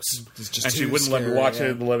the house. And she wouldn't let me watch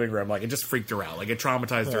it in the living room. Like, it just freaked her out. Like, it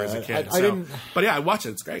traumatized her as a kid. But yeah, I watch it.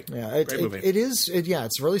 It's great. Yeah, great movie.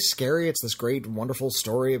 It's really scary. It's this great, wonderful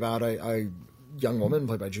story about a young woman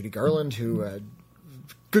played by Judy Garland who,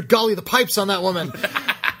 good golly, the pipes on that woman.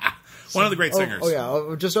 One of the great singers.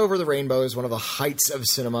 Just Over the Rainbow is one of the heights of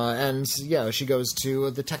cinema. And, she goes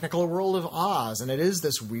to the technical world of Oz. And it is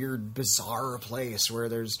this weird, bizarre place where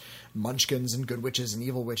there's munchkins and good witches and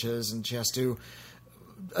evil witches. And she has to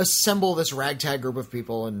assemble this ragtag group of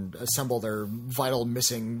people and assemble their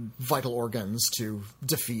missing vital organs to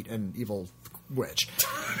defeat an evil witch.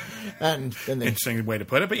 And then interesting way to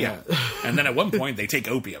put it, but yeah. And then at one point they take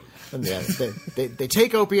opium. And they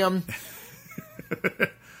take opium.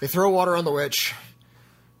 They throw water on the witch.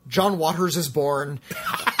 John Waters is born.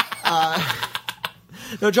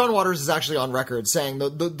 No, John Waters is actually on record saying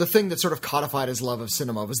the thing that sort of codified his love of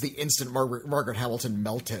cinema was the instant Margaret Hamilton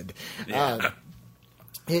melted. Yeah.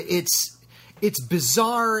 It's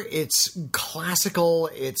bizarre, it's classical,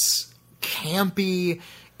 it's campy,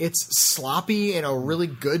 it's sloppy in a really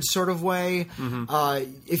good sort of way.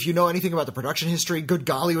 If you know anything about the production history, good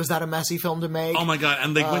golly, was that a messy film to make? Oh my god,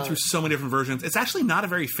 and they went through so many different versions. It's actually not a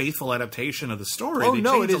very faithful adaptation of the story. Oh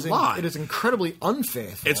no, it is a lot. It is incredibly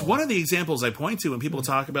unfaithful. It's one of the examples I point to when people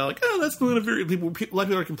talk about like, oh, that's not a very... a lot of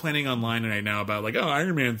people are complaining online right now about like, oh,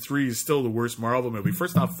 Iron Man 3 is still the worst Marvel movie.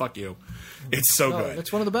 First off, fuck you. It's so good.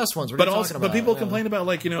 It's one of the best ones. But people complain about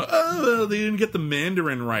like, oh, they didn't get the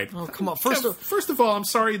Mandarin right. Oh, come on. First of all, I'm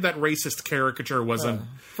sorry that racist caricature wasn't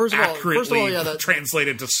accurately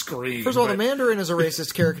translated to screen. First of all, the Mandarin is a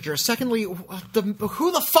racist caricature. Secondly,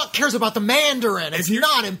 who the fuck cares about the Mandarin? It's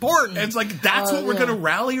not important. It's like, that's what we're going to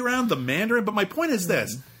rally around, the Mandarin? But my point is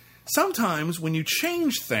this. Sometimes when you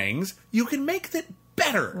change things, you can make it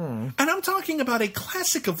better. And I'm talking about a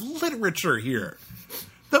classic of literature here.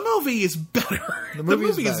 The movie is better. The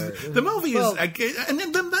movie is better. And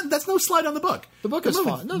then that's no slight on the book. The book is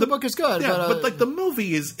fun. No, the book is good. Yeah, but like the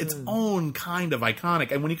movie is its own kind of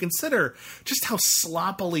iconic. And when you consider just how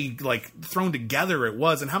sloppily like thrown together it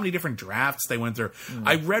was, and how many different drafts they went through,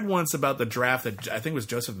 I read once about the draft that I think was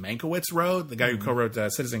Joseph Mankiewicz wrote, the guy who co-wrote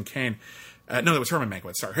Citizen Kane. No, that was Herman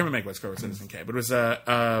Mankiewicz. Sorry, Herman Mankiewicz co-wrote Citizen Kane, but it was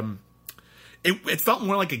It felt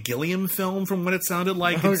more like a Gilliam film from what it sounded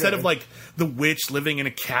like. Okay. Instead of like the witch living in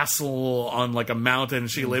a castle on like a mountain,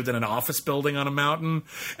 she lived in an office building on a mountain.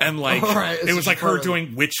 And like it was like her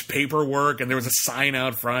doing witch paperwork, and there was a sign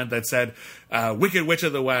out front that said, Wicked Witch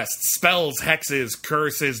of the West, spells, hexes,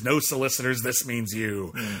 curses, no solicitors, this means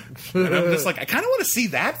you. And I'm just like, I kind of want to see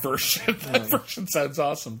that version. That version sounds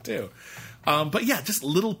awesome too. But yeah, just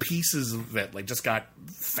little pieces of it like just got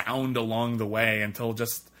found along the way until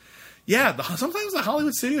just... Yeah, sometimes the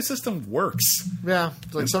Hollywood studio system works. Yeah,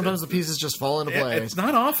 like sometimes the pieces just fall into place. It's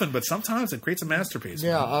not often, but sometimes it creates a masterpiece.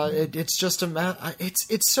 Yeah, it's just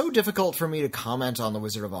it's so difficult for me to comment on The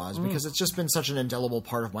Wizard of Oz because it's just been such an indelible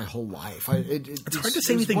part of my whole life. It's hard to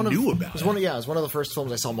say anything new about it. It's one of the first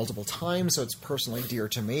films I saw multiple times, so it's personally dear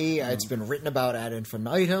to me. It's been written about ad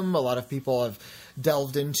infinitum. A lot of people have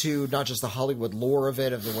delved into not just the Hollywood lore of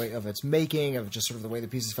it, of the way of its making, of just sort of the way the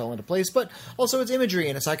pieces fell into place, but also its imagery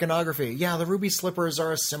and its iconography. Yeah, the ruby slippers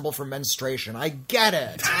are a symbol for menstruation. I get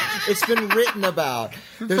it. It's been written about.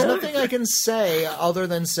 There's nothing I can say other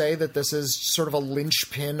than say that this is sort of a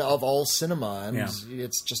linchpin of all cinema, and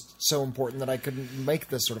it's just so important that I couldn't make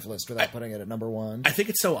this sort of list without putting it at number one. I think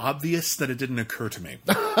it's so obvious that it didn't occur to me.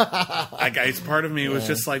 Part of me was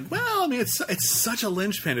just like, well, I mean, it's such a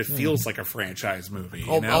linchpin. It feels like a franchise movie.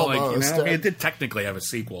 You know? Almost. I mean, it did technically have a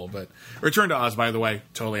sequel, but Return to Oz, by the way,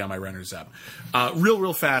 totally on my runners up.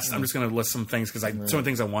 Real fast, I'm just going to list some things because some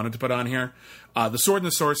things I wanted to put on here. The Sword and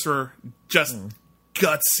the Sorcerer, just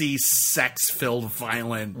gutsy, sex-filled,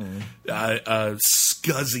 violent,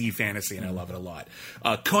 scuzzy fantasy, and I love it a lot.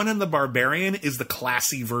 Conan the Barbarian is the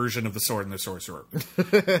classy version of The Sword and the Sorcerer.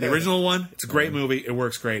 The original one, it's a great movie. It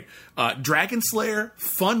works great. Dragon Slayer,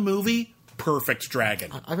 fun movie, perfect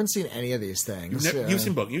dragon. I haven't seen any of these things. You've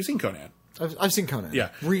seen Conan. I've seen Conan. Yeah.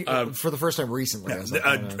 For the first time recently.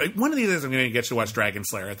 One of these days I'm going to get you to watch Dragon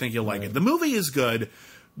Slayer. I think you'll like it. The movie is good.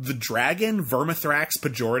 The dragon, Vermithrax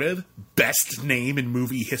Pejorative, best name in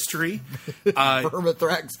movie history.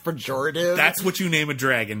 Vermithrax Pejorative? That's what you name a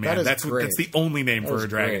dragon, man. That's the only name for a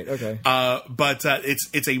dragon. Great. Okay. But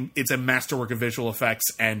it's a masterwork of visual effects,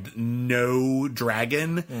 and no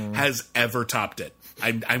dragon has ever topped it.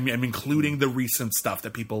 I'm including the recent stuff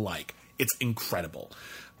that people like. It's incredible.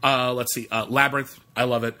 Let's see. Labyrinth. I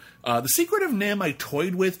love it. The Secret of Nim I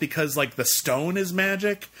toyed with because like the stone is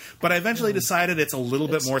magic, but I eventually decided it's a little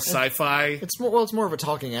bit more sci-fi. It's more of a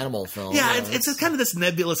talking animal film. Yeah, it's kind of this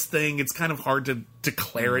nebulous thing. It's kind of hard to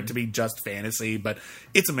declare it to be just fantasy, but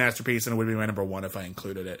it's a masterpiece, and it would be my number one if I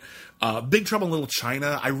included it. Big Trouble in Little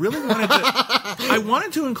China. I really wanted to. I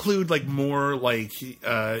wanted to include like more like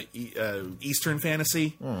Eastern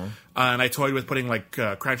fantasy, and I toyed with putting like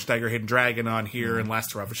Crouching Tiger, Hidden Dragon on here and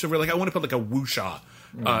Last Hurrah for Chivalry. Like I want to put like a wuxia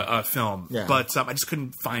film, but I just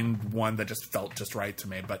couldn't find one that just felt just right to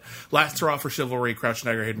me. But Last Hurrah for Chivalry, Crouching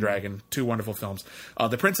Tiger, Hidden Dragon, two wonderful films.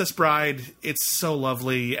 The Princess Bride, it's so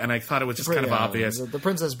lovely, and I thought it was just kind of obvious. The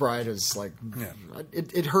Princess Bride is like,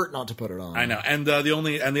 it hurt not to put it on. I know, and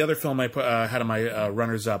the other film I had on my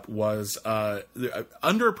runners up was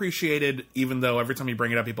underappreciated, even though every time you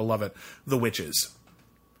bring it up, people love it. The Witches.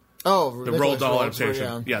 Oh, the Roald Dahl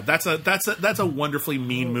adaptation. Yeah, that's a wonderfully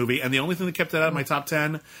mean movie, and the only thing that kept it out of my top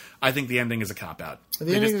 10, I think the ending is a cop out.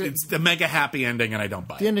 It's the mega happy ending, and I don't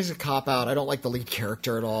buy it. The ending's a cop out. I don't like the lead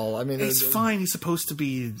character at all. I mean, it's fine. He's supposed to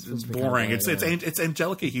be boring. It's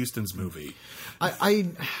Angelica Houston's movie. I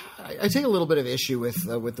take a little bit of issue with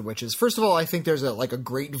The Witches. First of all, I think there's a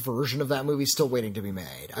great version of that movie still waiting to be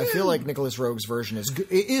made. I feel like Nicholas Roeg's version is good.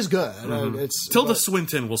 Tilda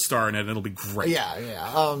Swinton will star in it, and it'll be great.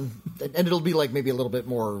 Yeah. And it'll be like maybe a little bit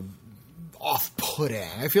more off-putting.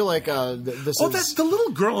 I feel like the little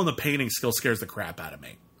girl in the painting still scares the crap out of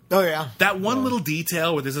me. Oh, yeah. That one little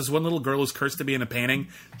detail where there's this one little girl who's cursed to be in a painting,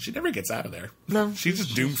 she never gets out of there. No. She's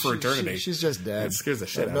just doomed for eternity. She's just dead. It scares the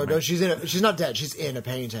shit out of me. No, she's not dead. She's in a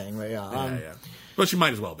painting. But yeah. Well, she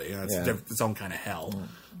might as well be. It's its own kind of hell.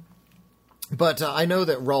 But I know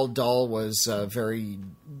that Roald Dahl was very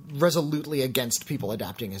resolutely against people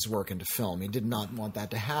adapting his work into film. He did not want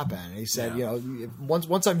that to happen. He said,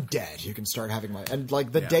 once I'm dead, you can start having my... And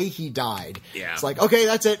like the day he died, it's like, okay,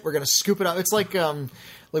 that's it. We're going to scoop it up. It's like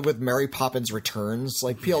like with Mary Poppins Returns,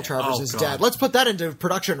 like P.L. Travers is dead. Let's put that into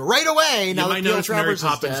production right away. Now might that notice Mary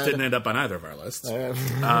Poppins dead. didn't end up on either of our lists.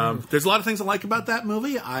 There's a lot of things I like about that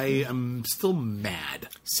movie. I am still mad.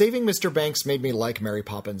 Saving Mr. Banks made me like Mary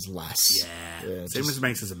Poppins less. Yeah, Saving Mr.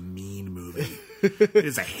 Banks is a mean movie. It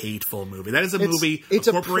is a hateful movie. That is a movie a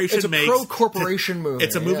corporation makes. It's a pro-corporation movie.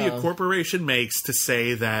 It's a movie a corporation makes to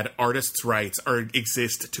say that artists' rights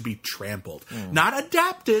exist to be trampled, not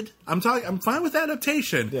adapted. I'm fine with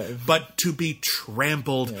adaptation, but to be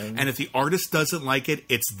trampled. And if the artist doesn't like it,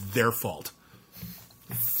 it's their fault.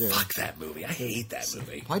 Fuck that movie. I hate that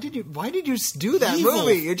movie. Why did you do that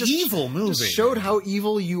movie? It just evil movie. Just showed how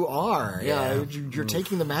evil you are. Yeah, you're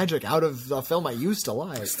taking the magic out of a film I used to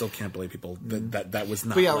like. I still can't believe people that was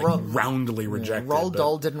not roundly rejected. Roald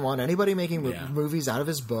Dahl didn't want anybody making movies out of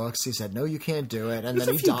his books. He said, no, you can't do it. And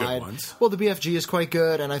then he died. Well, the BFG is quite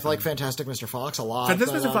good, and I like Fantastic Mr. Fox a lot.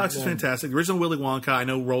 Fantastic Mr. Fox is fantastic. The original Willy Wonka, I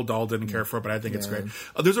know Roald Dahl didn't care for it, but I think it's great.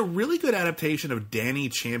 There's a really good adaptation of Danny,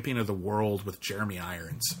 Champion of the World with Jeremy Irons.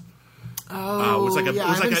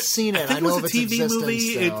 I haven't seen it. I think it was a TV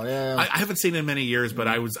movie. I haven't seen it in many years, but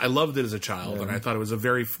I loved it as a child, and I thought it was a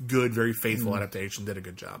very good, very faithful adaptation. Did a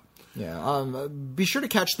good job. Yeah. Be sure to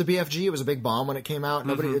catch the BFG. It was a big bomb when it came out.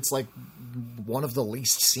 It's like one of the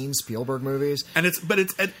least seen Spielberg movies. And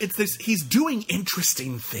he's doing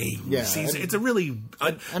interesting things. Yeah, it's a really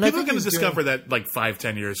people are going to discover that like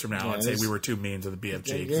 5-10 years from now and say we were too mean to the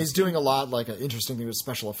BFG. Yeah, he's doing a lot like an interesting thing with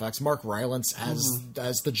special effects. Mark Rylance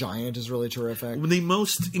as the Giant is really terrific. The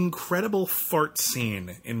most incredible fart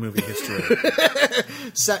scene in movie history.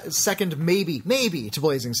 Second, maybe to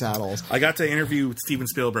Blazing Saddles. I got to interview Steven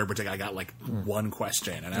Spielberg, but I got like one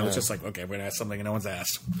question, and I was just like, okay, I'm going to ask something no one's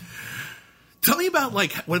asked. Tell me about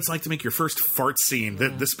like what it's like to make your first fart scene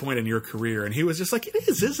at this point in your career. And he was just like, it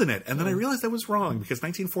is, isn't it? And then I realized I was wrong because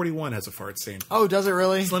 1941 has a fart scene. Oh, does it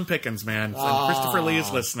really? Slim Pickens, man. Christopher Lee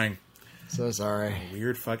is listening. So sorry.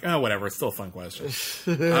 Weird fuck. Oh, whatever. It's still a fun question.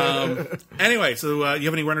 Anyway, so you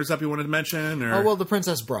have any runners-up you wanted to mention? Or? Oh, well, The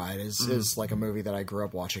Princess Bride is like a movie that I grew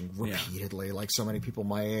up watching repeatedly, like so many people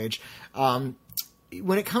my age.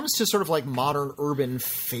 When it comes to sort of like modern urban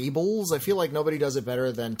fables, I feel like nobody does it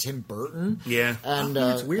better than Tim Burton. Yeah. And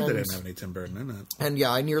it's weird that I didn't have any Tim Burton in it. And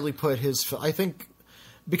I nearly put I think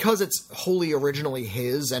because it's wholly originally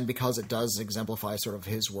his, and because it does exemplify sort of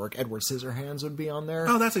his work, Edward Scissorhands would be on there.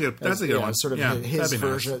 Oh, that's a good one. Sort of his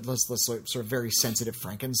version, this sort of very sensitive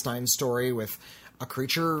Frankenstein story with a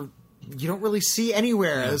creature you don't really see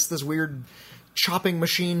anywhere. Yeah. It's this weird chopping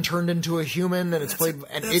machine turned into a human, and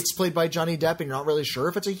it's played by Johnny Depp, and you're not really sure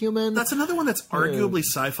if it's a human. That's another one that's arguably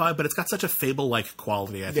sci-fi, but it's got such a fable-like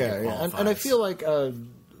quality. I think and I feel like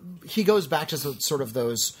he goes back to sort of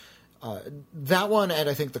those. That one, and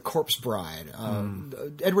I think The Corpse Bride.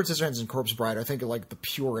 Edward Scissorhands and Corpse Bride, I think, are like the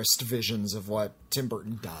purest visions of what Tim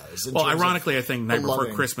Burton does. Well, ironically, I think Night Before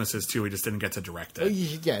Christmas is too. He just didn't get to direct it.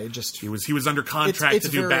 He was under contract to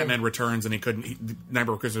do Batman Returns, and he couldn't. Night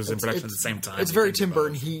Before Christmas was in production at the same time. It's very Tim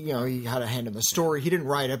Burton. He had a hand in the story. He didn't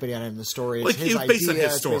write it, but he had a hand in the story. It's his idea.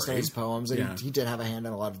 It's based on his poems, and he did have a hand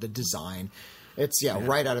in a lot of the design. It's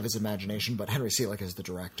right out of his imagination, but Henry Selick is the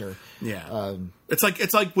director. Yeah, it's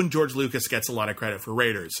like when George Lucas gets a lot of credit for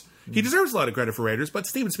Raiders. He deserves a lot of credit for Raiders, but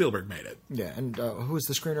Steven Spielberg made it. Yeah, and who was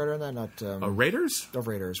the screenwriter on that? Not Raiders. Of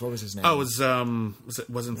Raiders. What was his name? Oh, it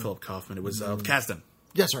wasn't Philip Kaufman. It was Kasdan.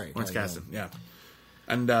 That's right. It's Kasdan. Yeah,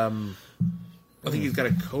 and I think he's got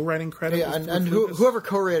a co-writing credit. Yeah, and whoever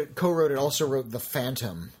co-wrote it also wrote The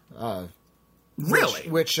Phantom. Really?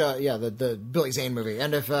 Which the Billy Zane movie.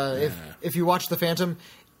 And if you watch The Phantom,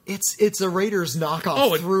 it's a Raiders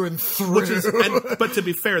knockoff through and through. But to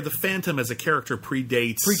be fair, The Phantom as a character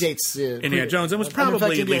predates Indiana Jones and was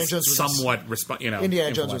probably at least somewhat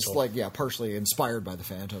Indiana Jones was partially inspired by The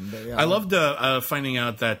Phantom. But, I loved finding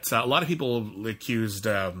out that a lot of people accused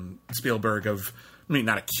Spielberg of,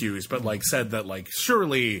 not accused, but said that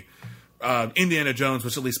surely Indiana Jones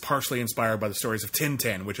was at least partially inspired by the stories of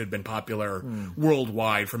Tintin, which had been popular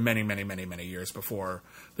worldwide for many, many, many, many years before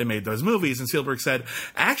they made those movies. And Spielberg said,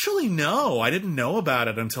 actually, no, I didn't know about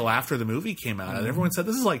it until after the movie came out. And everyone said,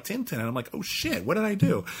 this is like Tintin. And I'm like, oh, shit, what did I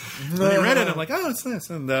do? When I read it, I'm like, oh, it's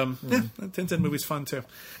nice. And the Tintin movie's fun, too.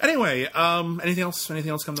 Anyway, anything else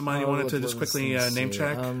come to mind you wanted to just quickly name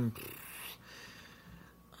check?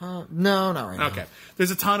 No, not right now. Okay.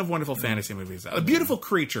 There's a ton of wonderful fantasy movies. Beautiful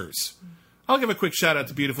Creatures. I'll give a quick shout out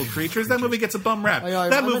to Beautiful Creatures. That movie gets a bum rap.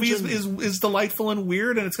 That movie is delightful and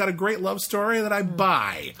weird, and it's got a great love story that I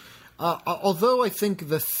buy. Although I think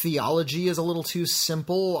the theology is a little too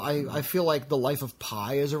simple, I feel like The Life of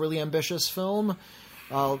Pi is a really ambitious film.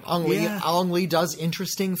 Ang Lee does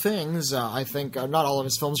interesting things. I think not all of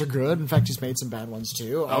his films are good. In fact, he's made some bad ones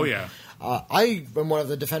too. I am one of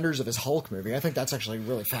the defenders of his Hulk movie. I think that's actually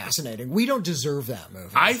really fascinating. We don't deserve that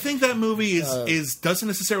movie. I think that movie doesn't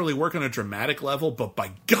necessarily work on a dramatic level, but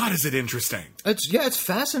by God, is it interesting? It's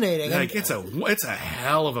fascinating. Like it's a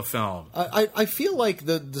hell of a film. I feel like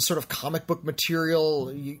the sort of comic book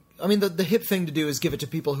material. The hip thing to do is give it to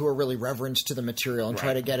people who are really reverent to the material and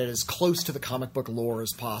try to get it as close to the comic book lore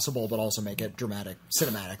as possible, but also make it dramatic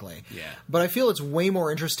cinematically. Yeah. But I feel it's way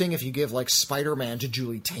more interesting if you give like Spider-Man to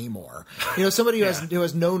Julie Taymor. Somebody who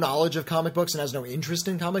has no knowledge of comic books and has no interest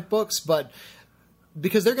in comic books, but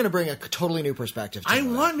because they're going to bring a totally new perspective to it. I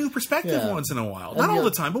want new perspective once in a while. Not all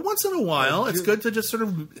the time, but once in a while. It's good to just sort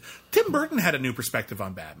of... Tim Burton had a new perspective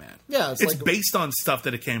on Batman. Yeah, it's based on stuff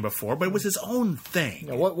that it came before, but it was his own thing.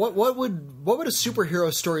 What would a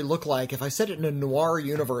superhero story look like if I set it in a noir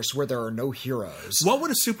universe where there are no heroes? What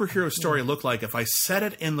would a superhero story look like if I set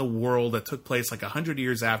it in the world that took place like 100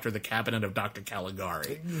 years after the cabinet of Dr.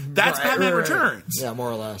 Caligari? That's Batman Returns. Yeah,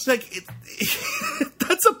 more or less.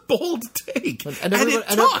 That's a bold take.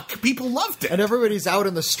 People loved it. And everybody's out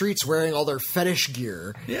in the streets wearing all their fetish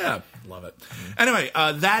gear. Yeah, love it. Anyway,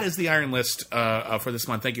 that is the Iron List for this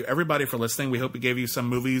month. Thank you, everybody, for listening. We hope we gave you some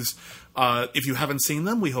movies. If you haven't seen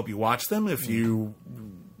them, we hope you watch them. If you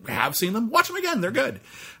have seen them, watch them again. They're good.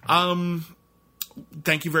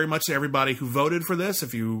 Thank you very much to everybody who voted for this.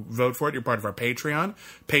 If you vote for it, you're part of our Patreon,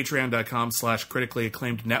 patreon.com/critically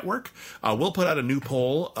acclaimed network. We'll put out a new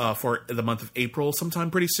poll for the month of April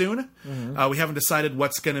sometime pretty soon. We haven't decided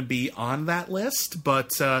what's going to be on that list,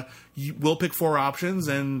 but we'll pick 4 options,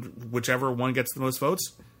 and whichever one gets the most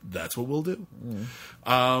votes, that's what we'll do.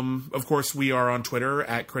 Of course, we are on Twitter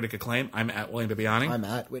at Critic Acclaim. I'm at William Bibiani. I'm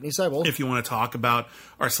at Whitney Seibold. If you want to talk about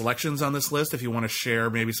our selections on this list, if you want to share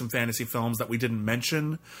maybe some fantasy films that we didn't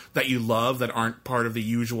mention that you love that aren't part of the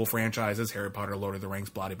usual franchises, Harry Potter, Lord of the Rings,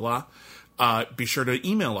 blah, blah, blah, be sure to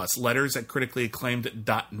email us,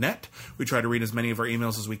 letters@criticallyacclaimed.net. We try to read as many of our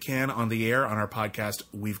emails as we can on the air on our podcast,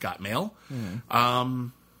 We've Got Mail.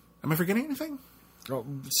 Am I forgetting anything? Oh,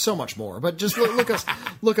 so much more, but just look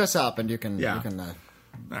us up, and you can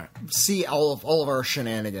see all of our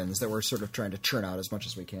shenanigans that we're sort of trying to churn out as much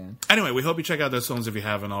as we can. Anyway, we hope you check out those films if you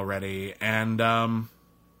haven't already, and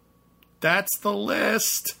that's the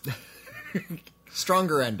list.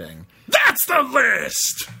 Stronger ending. That's the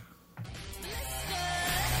list.